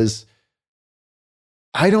is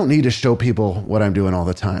I don't need to show people what I'm doing all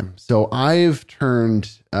the time. So I've turned,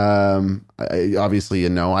 obviously, you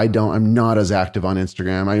know, I'm not as active on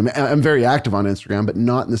Instagram. I'm very active on Instagram, but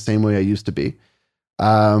not in the same way I used to be.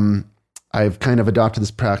 I've kind of adopted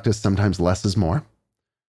this practice. Sometimes less is more.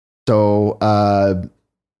 So,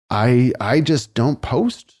 I just don't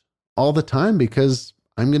post all the time because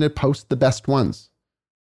I'm going to post the best ones.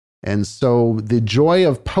 And so the joy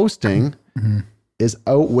of posting is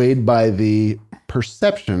outweighed by the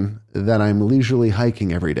perception that I'm leisurely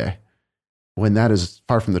hiking every day, when that is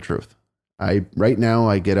far from the truth. Right now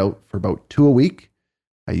I get out for about 2 a week.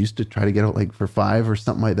 I used to try to get out like for 5 or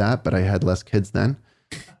something like that, but I had less kids then.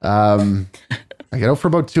 I get out for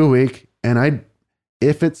about 2 a week, and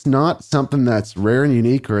if it's not something that's rare and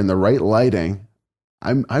unique or in the right lighting,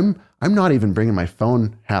 I'm not even bringing my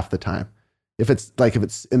phone half the time. If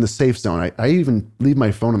it's in the safe zone, I even leave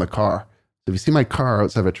my phone in the car. So if you see my car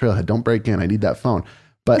outside of a trailhead, don't break in. I need that phone.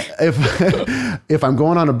 But if I'm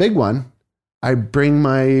going on a big one, I bring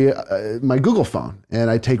my Google phone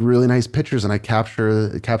and I take really nice pictures and I capture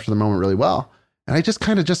the moment really well. And I just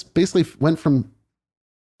kind of basically went from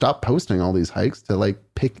stop posting all these hikes to like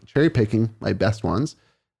cherry picking my best ones.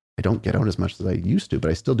 I don't get out as much as I used to,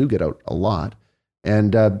 but I still do get out a lot.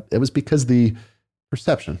 And it was because the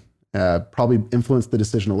perception probably influenced the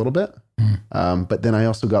decision a little bit. But then I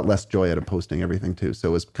also got less joy out of posting everything too. So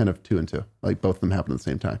it was kind of 2 and 2, like both of them happened at the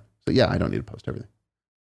same time. So yeah, I don't need to post everything.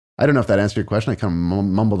 I don't know if that answered your question. I kind of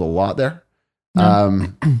mumbled a lot there. No.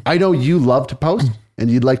 I know you love to post and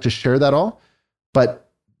you'd like to share that all,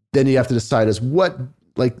 but then you have to decide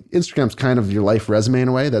like Instagram's kind of your life resume in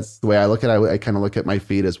a way. That's the way I look at it. I kind of look at my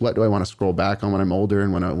feed as what do I want to scroll back on when I'm older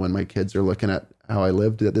and when my kids are looking at how I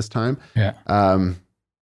lived at this time. Yeah.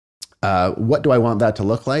 What do I want that to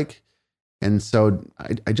look like? And so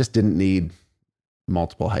I just didn't need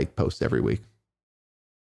multiple hike posts every week.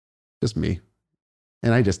 Just me.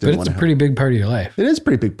 And I just didn't want to. But it's a pretty big part of your life. It is a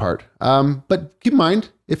pretty big part. But keep in mind,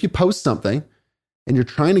 if you post something and you're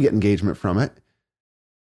trying to get engagement from it,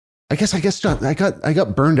 I guess, John, I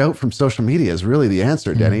got burned out from social media is really the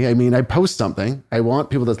answer, Denny. I mean, I post something. I want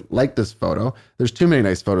people to like this photo. There's too many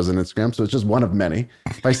nice photos on Instagram, so it's just one of many.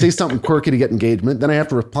 If I say something quirky to get engagement, then I have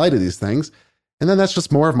to reply to these things. And then that's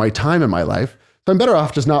just more of my time in my life. So I'm better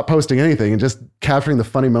off just not posting anything and just capturing the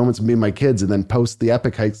funny moments of me and my kids and then post the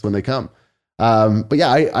epic hikes when they come. But yeah,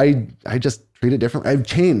 I just treat it differently. I've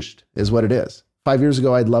changed is what it is. 5 years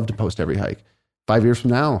ago, I'd love to post every hike. 5 years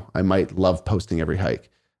from now, I might love posting every hike.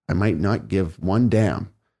 I might not give one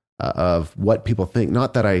damn of what people think.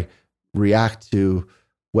 Not that I react to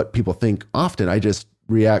what people think often. I just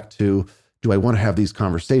react to, do I want to have these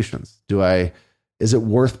conversations? Is it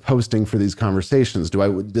worth posting for these conversations?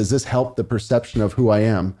 Does this help the perception of who I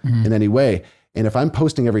am in any way? And if I'm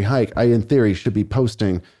posting every hike, I, in theory, should be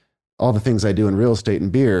posting all the things I do in real estate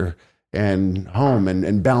and beer and home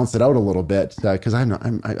and balance it out a little bit because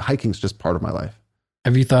hiking's just part of my life.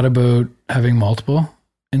 Have you thought about having multiple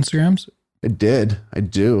Instagrams? I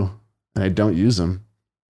do, and I don't use them.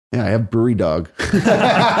 Yeah, I have Brewery Dog.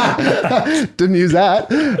 Didn't use that.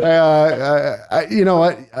 You know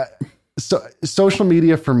what? So social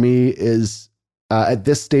media for me is at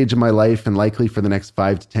this stage of my life and likely for the next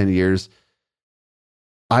 5 to 10 years.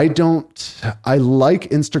 I like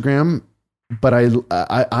Instagram, but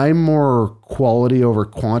I'm more quality over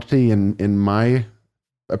quantity in my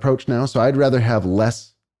approach now. So I'd rather have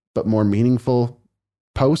less but more meaningful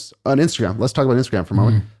posts on Instagram. Let's talk about Instagram for a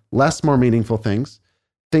moment. Less, more meaningful things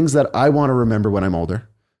that I want to remember when I'm older.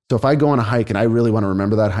 So if I go on a hike and I really want to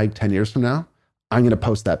remember that hike 10 years from now, I'm going to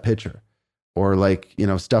post that picture or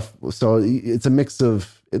stuff. So it's a mix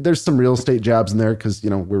of, there's some real estate jabs in there because,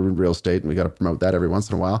 we're in real estate and we got to promote that every once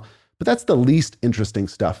in a while. But that's the least interesting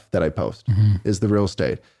stuff that I post is the real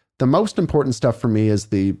estate. the most important stuff for me is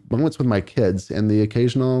the moments with my kids and the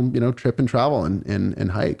occasional, trip and travel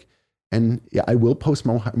and hike. And yeah, I will post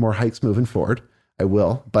more hikes moving forward. I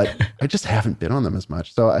will, but I just haven't been on them as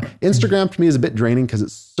much. So Instagram to me is a bit draining because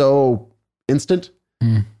it's so instant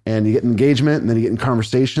and you get engagement and then you get in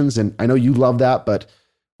conversations. And I know you love that, but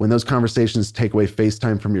when those conversations take away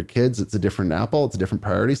FaceTime from your kids, it's a different apple. It's a different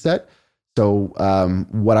priority set. So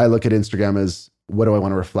what I look at Instagram is, what do I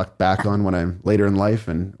want to reflect back on when I'm later in life,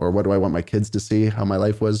 or what do I want my kids to see how my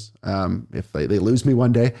life was if they lose me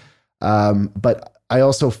one day? But I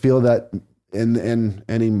also feel that in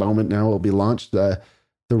any moment now will be launched the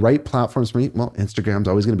right platforms for me. Well, Instagram's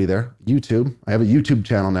always going to be there. YouTube, I have a YouTube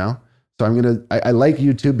channel now, so I like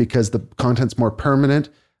YouTube because the content's more permanent.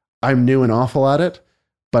 I'm new and awful at it,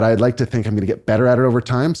 but I'd like to think I'm going to get better at it over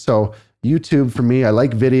time. So YouTube for me, I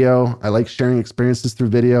like video. I like sharing experiences through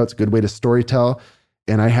video. It's a good way to storytell.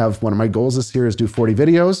 And I have, one of my goals this year is do 40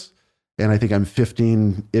 videos. And I think I'm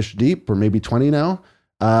 15-ish deep, or maybe 20 now.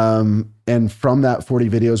 And from that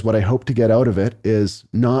 40 videos, what I hope to get out of it is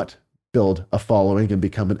not build a following and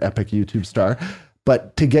become an epic YouTube star,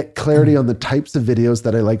 but to get clarity on the types of videos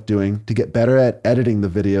that I like doing, to get better at editing the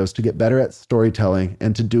videos, to get better at storytelling,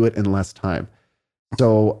 and to do it in less time.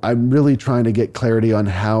 So I'm really trying to get clarity on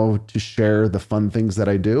how to share the fun things that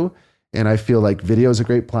I do. And I feel like video is a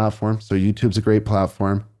great platform. So YouTube's a great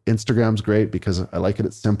platform. Instagram's great because I like it.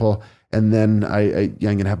 It's simple. And then I'm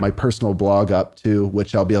going to have my personal blog up too,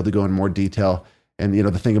 which I'll be able to go in more detail. And,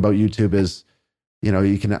 the thing about YouTube is, you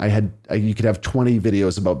could have 20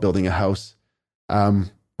 videos about building a house,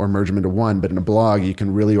 or merge them into one. But in a blog, you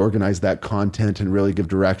can really organize that content and really give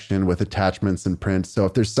direction with attachments and print. So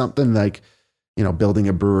if there's something like, building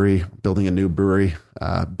a brewery, building a new brewery,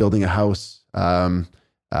 building a house,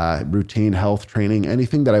 routine health training,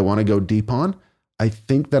 anything that I want to go deep on, I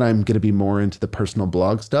think that I'm going to be more into the personal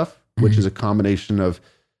blog stuff, which is a combination of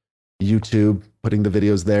YouTube, putting the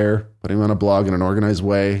videos there, putting them on a blog in an organized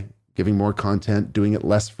way, giving more content, doing it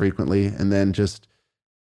less frequently, and then just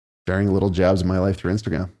sharing little jabs of my life through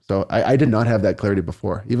Instagram. So I did not have that clarity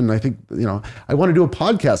before. Even I think, I want to do a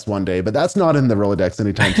podcast one day, but that's not in the Rolodex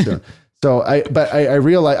anytime soon. So I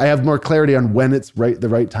realize I have more clarity on when it's the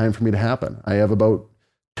right time for me to happen. I have about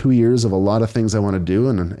 2 years of a lot of things I want to do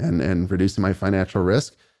and reducing my financial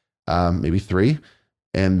risk, maybe 3.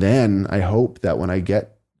 And then I hope that when I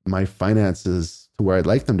get my finances to where I'd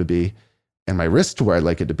like them to be and my risk to where I'd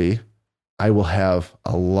like it to be, I will have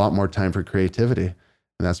a lot more time for creativity. And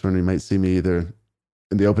that's when you might see me either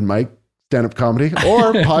in the open mic, stand-up comedy,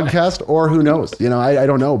 or podcast, or who knows? I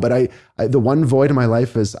don't know. But I the one void in my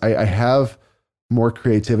life is I have more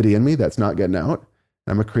creativity in me that's not getting out.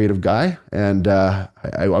 I'm a creative guy, and I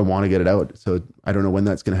want to get it out. So I don't know when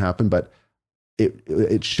that's going to happen, but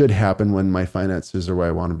it should happen when my finances are where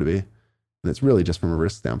I want them to be. And it's really just from a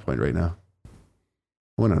risk standpoint right now.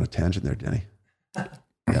 I went on a tangent there, Denny.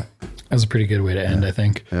 Yeah, that was a pretty good way to end, I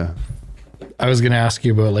think. Yeah. I was going to ask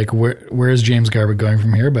you about where is James Garbutt going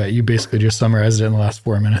from here, but you basically just summarized it in the last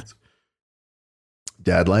 4 minutes.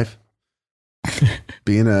 Dad life.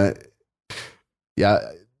 Being the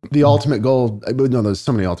ultimate goal. No, there's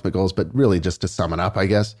so many ultimate goals, but really just to sum it up, I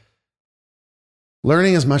guess,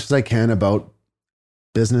 learning as much as I can about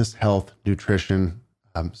business, health, nutrition,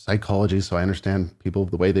 psychology. So I understand people,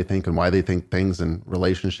 the way they think and why they think things, and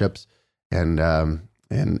relationships, and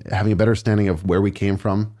having a better understanding of where we came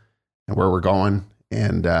from and where we're going,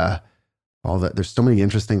 and all that. There's so many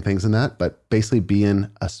interesting things in that, but basically being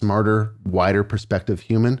a smarter, wider perspective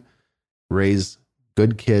human, raise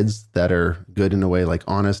good kids that are good in a way, like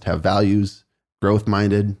honest, have values,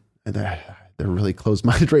 growth-minded. And they're really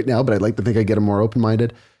closed-minded right now, but I'd like to think I get them more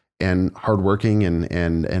open-minded and hardworking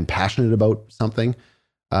and passionate about something.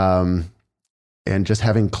 And just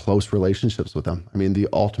having close relationships with them. I mean, the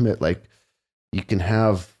ultimate, like, you can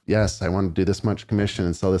have, yes, I want to do this much commission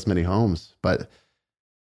and sell this many homes, but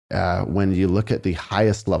when you look at the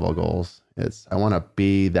highest level goals, it's, I want to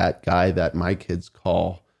be that guy that my kids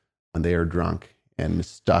call when they are drunk and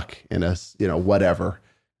stuck in a, whatever.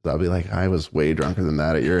 I'll be like, I was way drunker than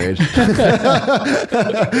that at your age.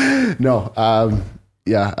 No.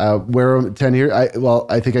 Where 10 years,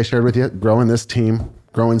 I think I shared with you, growing this team,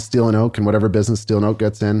 growing Steel and Oak and whatever business Steel and Oak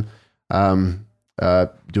gets in,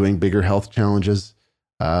 doing bigger health challenges,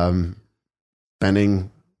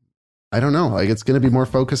 spending, I don't know, like it's going to be more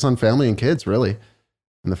focused on family and kids really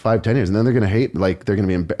in the 5-10 years. And then they're going to hate, like I'm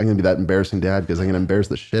going to be that embarrassing dad because I'm going to embarrass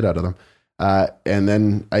the shit out of them. And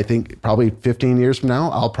then I think probably 15 years from now,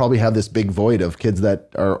 I'll probably have this big void of kids that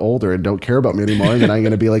are older and don't care about me anymore. And then I'm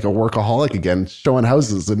going to be like a workaholic again, showing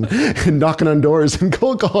houses and knocking on doors and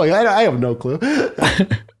cold calling. I have no clue.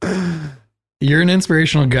 You're an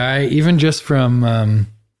inspirational guy, even just from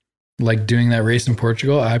like doing that race in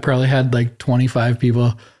Portugal. I probably had like 25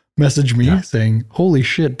 people message me saying, holy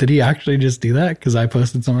shit, did he actually just do that? Because I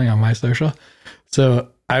posted something on my social. So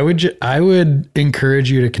I would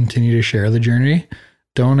encourage you to continue to share the journey.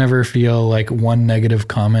 Don't ever feel like one negative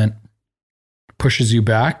comment pushes you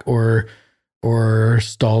back or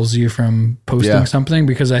stalls you from posting something,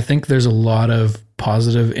 because I think there's a lot of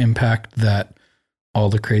positive impact that all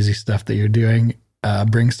the crazy stuff that you're doing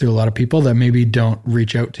brings to a lot of people that maybe don't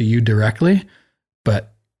reach out to you directly.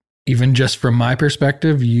 But even just from my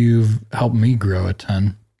perspective, you've helped me grow a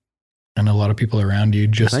ton, and a lot of people around you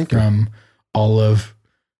just from all of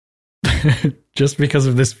just because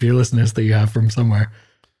of this fearlessness that you have from somewhere.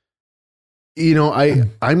 You know,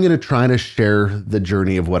 I'm going to try to share the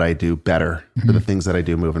journey of what I do better for the things that I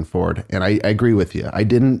do moving forward. And I agree with you. I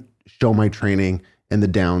didn't show my training and the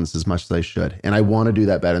downs as much as I should. And I want to do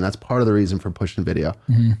that better. And that's part of the reason for pushing video.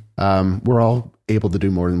 We're all able to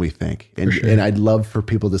do more than we think. And, and I'd love for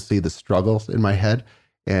people to see the struggles in my head.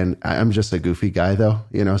 And I'm just a goofy guy though,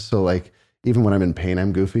 you know, so like, even when I'm in pain,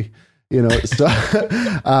 I'm goofy, you know, so,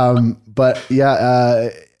 but yeah,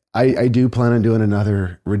 I do plan on doing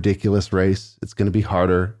another ridiculous race. It's going to be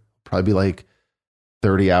harder, probably be like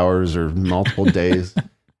 30 hours or multiple days.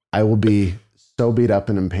 I will be so beat up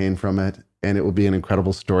and in pain from it. And it will be an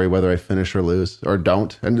incredible story, whether I finish or lose or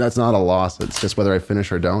don't. And that's not a loss. It's just whether I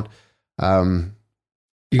finish or don't.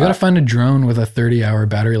 You got to find a drone with a 30-hour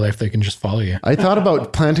battery life that can just follow you. I thought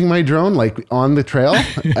about planting my drone like on the trail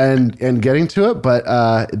and getting to it, but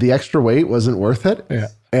the extra weight wasn't worth it. Yeah.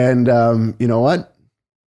 And you know what?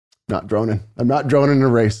 Not droning. I'm not droning in a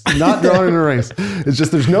race. Not droning in a race. It's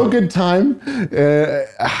just there's no good time.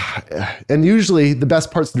 And usually the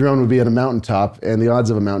best parts of the drone would be at a mountaintop, and the odds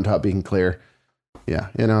of a mountaintop being clear. Yeah,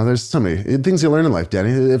 you know, there's so many things you learn in life,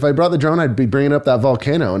 Danny. If I brought the drone, I'd be bringing up that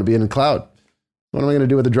volcano and it'd be in a cloud. What am I going to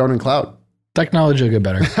do with the drone and cloud? Technology will get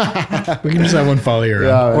better. We can just have one follow you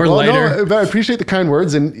around. Or lighter. No, but I appreciate the kind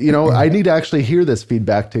words. And, you know, I need to actually hear this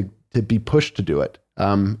feedback to be pushed to do it.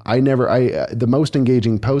 The most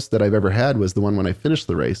engaging post that I've ever had was the one when I finished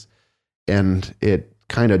the race. And it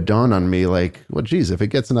kind of dawned on me like, well, geez, if it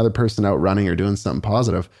gets another person out running or doing something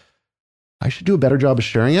positive, I should do a better job of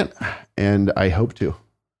sharing it. And I hope to.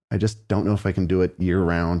 I just don't know if I can do it year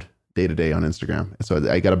round, day to day on Instagram. So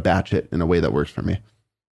I got to batch it in a way that works for me.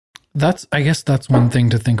 I guess that's one thing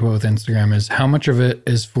to think about with Instagram is how much of it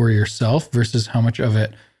is for yourself versus how much of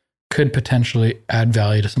it could potentially add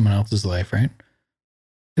value to someone else's life, right?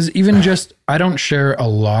 Because even just, I don't share a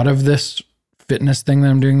lot of this fitness thing that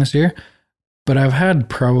I'm doing this year, but I've had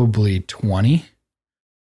probably 20.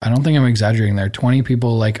 I don't think I'm exaggerating there. 20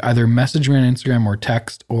 people like either message me on Instagram or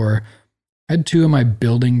text, or I had 2 of my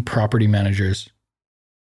building property managers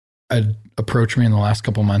approach me in the last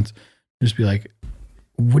couple months, just be like,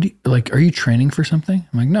 "What do you like? Are you training for something?"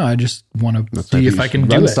 I'm like, "No, I just want to see if I can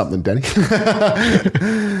do something, Denny."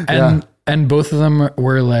 and both of them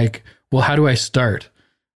were like, "Well, how do I start?"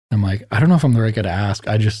 I'm like, "I don't know if I'm the right guy to ask.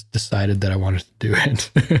 I just decided that I wanted to do it."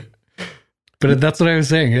 But that's what I was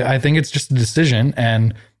saying. I think it's just a decision.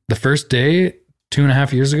 And the first day,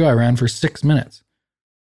 2.5 years ago, I ran for 6 minutes.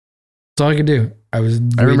 That's all I could do. I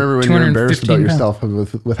remember when you were embarrassed about yourself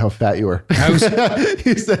with how fat you were.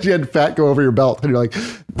 You said you had fat go over your belt, and you're like,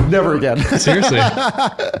 never again. Seriously.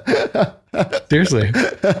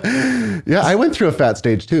 Yeah, I went through a fat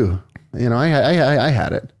stage too. You know, I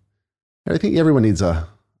had it. I think everyone needs a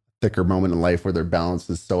thicker moment in life where their balance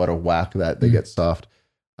is so out of whack that they get soft.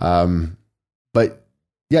 But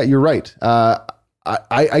yeah, you're right.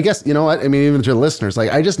 I guess, you know what? I mean, even to the listeners,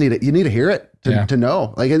 like, I just need it. You need to hear it to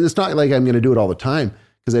know. Like, it's not like I'm going to do it all the time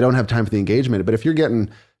because I don't have time for the engagement. But if you're getting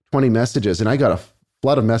 20 messages, and I got a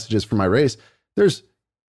flood of messages for my race, there's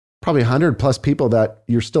probably 100 plus people that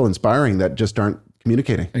you're still inspiring that just aren't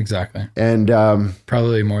communicating. Exactly. And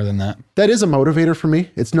probably more than that. That is a motivator for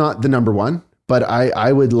me. It's not the number one, but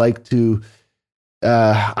I would like to,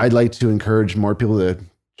 I'd like to encourage more people to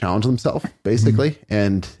challenge themselves, basically.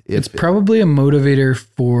 And it's probably a motivator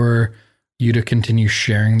for you to continue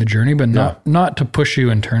sharing the journey, but not to push you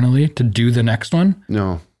internally to do the next one.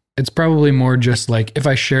 No, it's probably more just like, if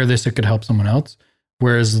I share this, it could help someone else.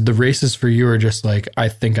 Whereas the races for you are just like, I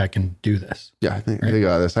think I can do this. Yeah, I think I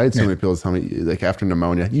got this. I had so many people tell me, like, after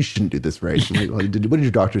pneumonia, you shouldn't do this race. I'm like, well, what did your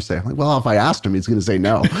doctor say? I'm like, well, if I asked him, he's going to say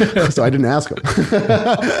no. So I didn't ask him.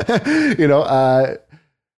 You know,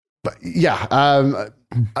 but yeah,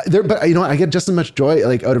 but you know, I get just as much joy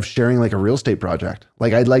like out of sharing like a real estate project.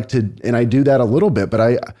 Like I'd like to, and I do that a little bit,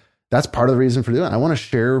 but that's part of the reason for doing it. I want to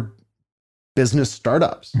share business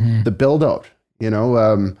startups, the build out, you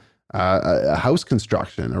know, a house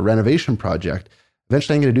construction, a renovation project.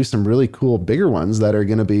 Eventually I'm going to do some really cool, bigger ones that are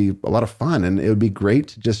going to be a lot of fun. And it would be great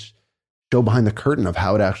to just show behind the curtain of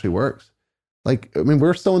how it actually works. Like, I mean,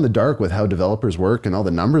 we're still in the dark with how developers work and all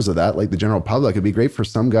the numbers of that. Like the general public, it'd be great for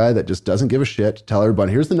some guy that just doesn't give a shit to tell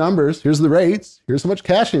everybody, here's the numbers, here's the rates, here's how much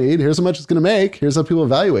cash you need, here's how much it's going to make, here's how people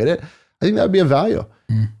evaluate it. I think that would be a value.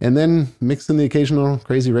 And then mix in the occasional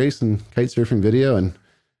crazy race and kite surfing video.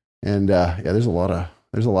 And yeah, there's a lot of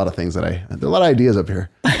things that there's a lot of ideas up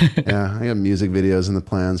here. Yeah. I got music videos in the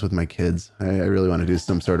plans with my kids. I really want to do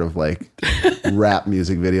some sort of like rap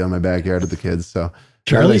music video in my backyard with the kids. So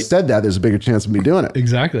Charlie said that there's a bigger chance of me doing it.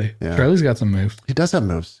 Exactly. Yeah. Charlie's got some moves. He does have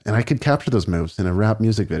moves, and I could capture those moves in a rap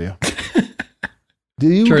music video.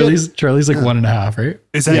 Charlie's like 1.5, right?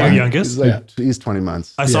 Is that your youngest? He's 20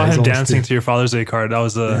 months. I saw him dancing to your Father's Day card. That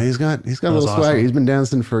was he's got a little swagger. Awesome. He's been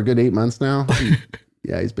dancing for a good 8 months now.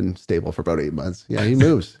 He's been stable for about 8 months. Yeah, he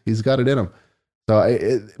moves. He's got it in him.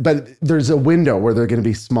 So, but there's a window where they're going to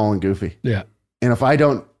be small and goofy. Yeah. And if I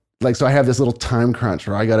don't so I have this little time crunch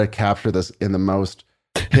where I got to capture this in the most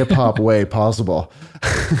hip hop way possible.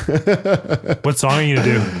 What song are you going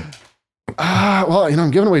to do? Well, you know,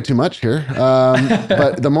 I'm giving away too much here.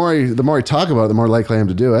 But the more I talk about it, the more likely I am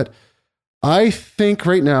to do it. I think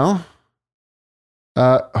right now,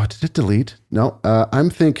 did it delete? No, I'm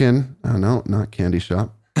thinking, no, not Candy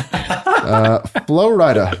Shop. Flow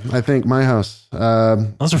Rida, I think My House.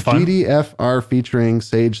 Those are fun. GDFR featuring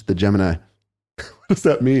Sage the Gemini. What does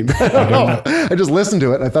that mean? I don't know. I just listened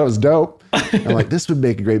to it and I thought it was dope. I'm like, this would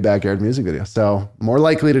make a great backyard music video. So more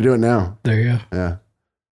likely to do it now. There you go. Yeah.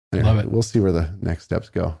 Anyway, love it. We'll see where the next steps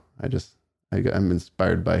go. I'm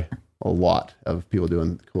inspired by a lot of people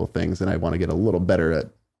doing cool things, and I want to get a little better at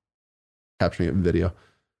capturing it in video.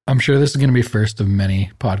 I'm sure this is going to be first of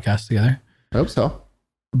many podcasts together. I hope so.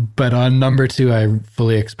 But on number 2, I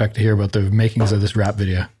fully expect to hear about the makings of this rap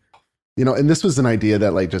video. You know, and this was an idea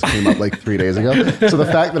that just came up 3 days ago. So the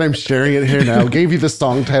fact that I'm sharing it here now, gave you the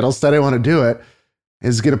song title, said I want to do it,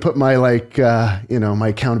 is going to put my my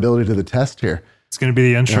accountability to the test here. It's going to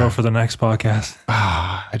be the intro for the next podcast.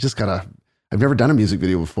 I've never done a music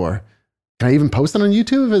video before. Can I even post it on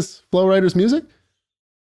YouTube as Flow Rider's music?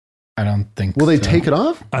 I don't think Will they take it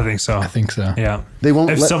off? I think so. Yeah. They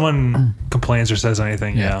won't. If someone complains or says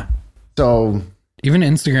anything, yeah. So even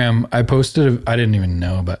Instagram, I posted, I didn't even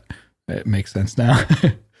know, but it makes sense now.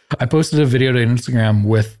 I posted a video to Instagram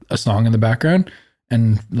with a song in the background,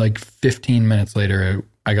 and 15 minutes later,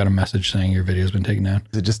 I got a message saying your video's been taken down.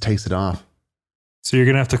 It just takes it off. So you're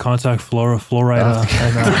going to have to contact Flow Rida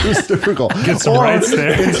and it's difficult. Get some rights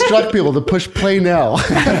there. Instruct people to push play now.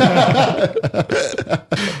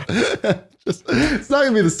 It's not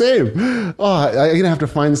going to be the same. Oh, I'm going to have to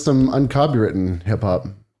find some uncopywritten hip hop.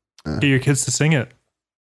 Get your kids to sing it.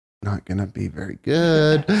 Not going to be very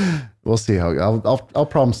good. We'll see how I'll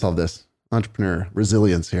problem solve this. Entrepreneur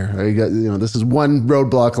resilience here. This is one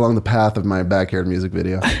roadblock along the path of my backyard music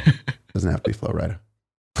video. Doesn't have to be Flow Rida.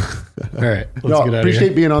 All right. Let's get out appreciate of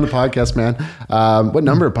here. being on the podcast, man. What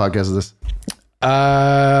number of podcast is this?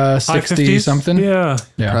 60 something. Yeah.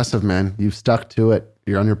 Impressive, man. You've stuck to it.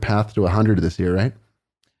 You're on your path to 100 this year, right?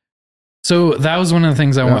 So that was one of the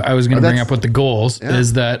things I was going to bring up with the goals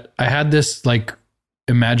is that I had this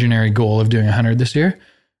imaginary goal of doing 100 this year.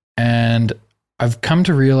 And I've come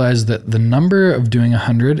to realize that the number of doing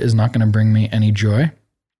 100 is not going to bring me any joy.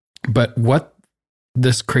 But what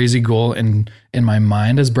this crazy goal in my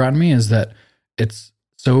mind has brought me is that it's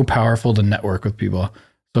so powerful to network with people.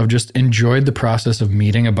 So I've just enjoyed the process of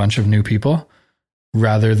meeting a bunch of new people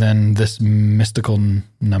rather than this mystical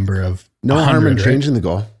number of no harm in changing the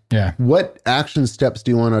goal. Yeah. What action steps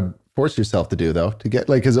do you want to force yourself to do though? To get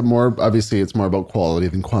is it more, obviously it's more about quality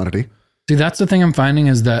than quantity. See, that's the thing I'm finding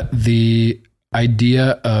is that the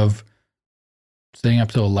idea of staying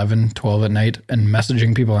up till 11, 12 at night and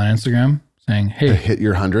messaging people on Instagram saying, hey, to hit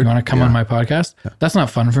your 100. You want to come on my podcast? Yeah. That's not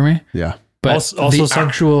fun for me. Yeah. But also the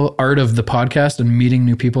actual art of the podcast and meeting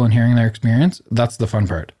new people and hearing their experience, that's the fun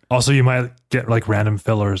part. Also, you might get random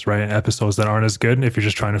fillers, right? Episodes that aren't as good if you're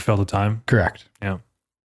just trying to fill the time. Correct. Yeah.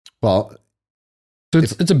 Well, so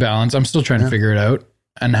it's a balance. I'm still trying to figure it out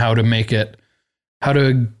and how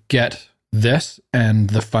to get this and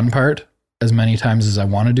the fun part as many times as I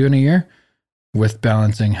want to do in a year with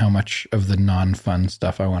balancing how much of the non-fun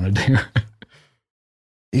stuff I want to do.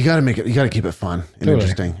 you got to keep it fun and Totally.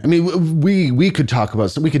 interesting. I mean, we could talk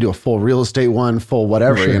about, we could do a full real estate one, full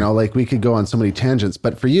whatever, For sure. you know, like we could go on so many tangents,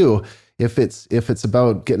 but for you, if it's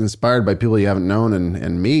about getting inspired by people you haven't known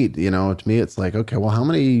and meet, you know, to me, it's like, okay, well, how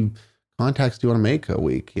many contacts do you want to make a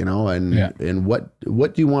week, you know, and what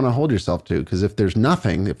do you want to hold yourself to? Because if there's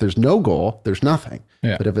no goal, there's nothing.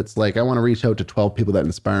 Yeah. But if it's like, I want to reach out to 12 people that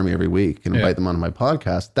inspire me every week and invite them onto my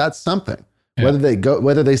podcast, that's something. Yeah.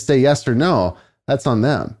 Whether they say yes or no, that's on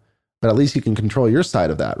them. But at least you can control your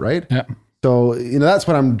side of that, right? Yeah. So, you know, that's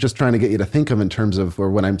what I'm just trying to get you to think of in terms of, or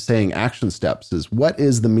when I'm saying action steps, is what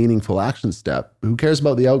is the meaningful action step? Who cares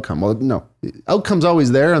about the outcome? Well, no, the outcome's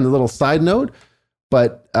always there on the little side note.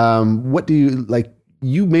 But what do you, like,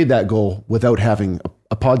 you made that goal without having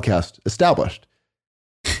a podcast established.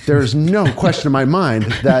 There's no question in my mind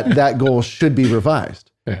that goal should be revised.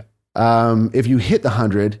 Yeah. If you hit the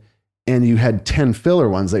 100 and you had 10 filler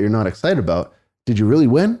ones that you're not excited about, did you really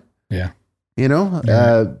win? Yeah. You know?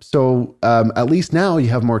 So at least now you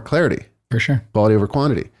have more clarity. For sure. Quality over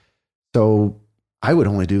quantity. So I would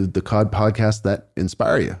only do the COD podcasts that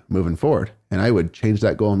inspire you moving forward. And I would change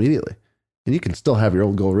that goal immediately. And you can still have your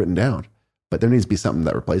old goal written down, but there needs to be something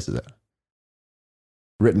that replaces it.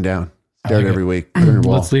 Written down. Stare at it every week. Put it on your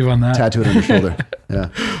wall. Let's leave on that. Tattoo it on your shoulder. Yeah.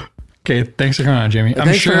 Okay. Thanks for coming on, Jamie.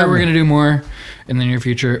 I'm sure we're going to do more in the near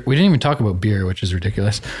future. We didn't even talk about beer, which is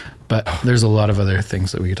ridiculous, but there's a lot of other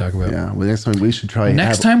things that we could talk about. Yeah. Well, next time we should try.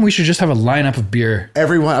 Next time we should just have a lineup of beer.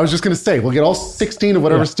 Everyone. I was just going to say, we'll get all 16 of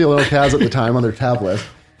whatever Steel Oak has at the time on their tab list.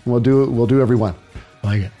 And we'll do every one. I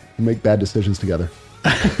like it. We'll make bad decisions together.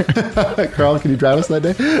 Carl, can you drive us that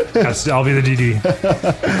day? I'll be the DD.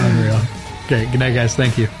 Unreal. Okay. Good night, guys.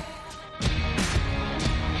 Thank you.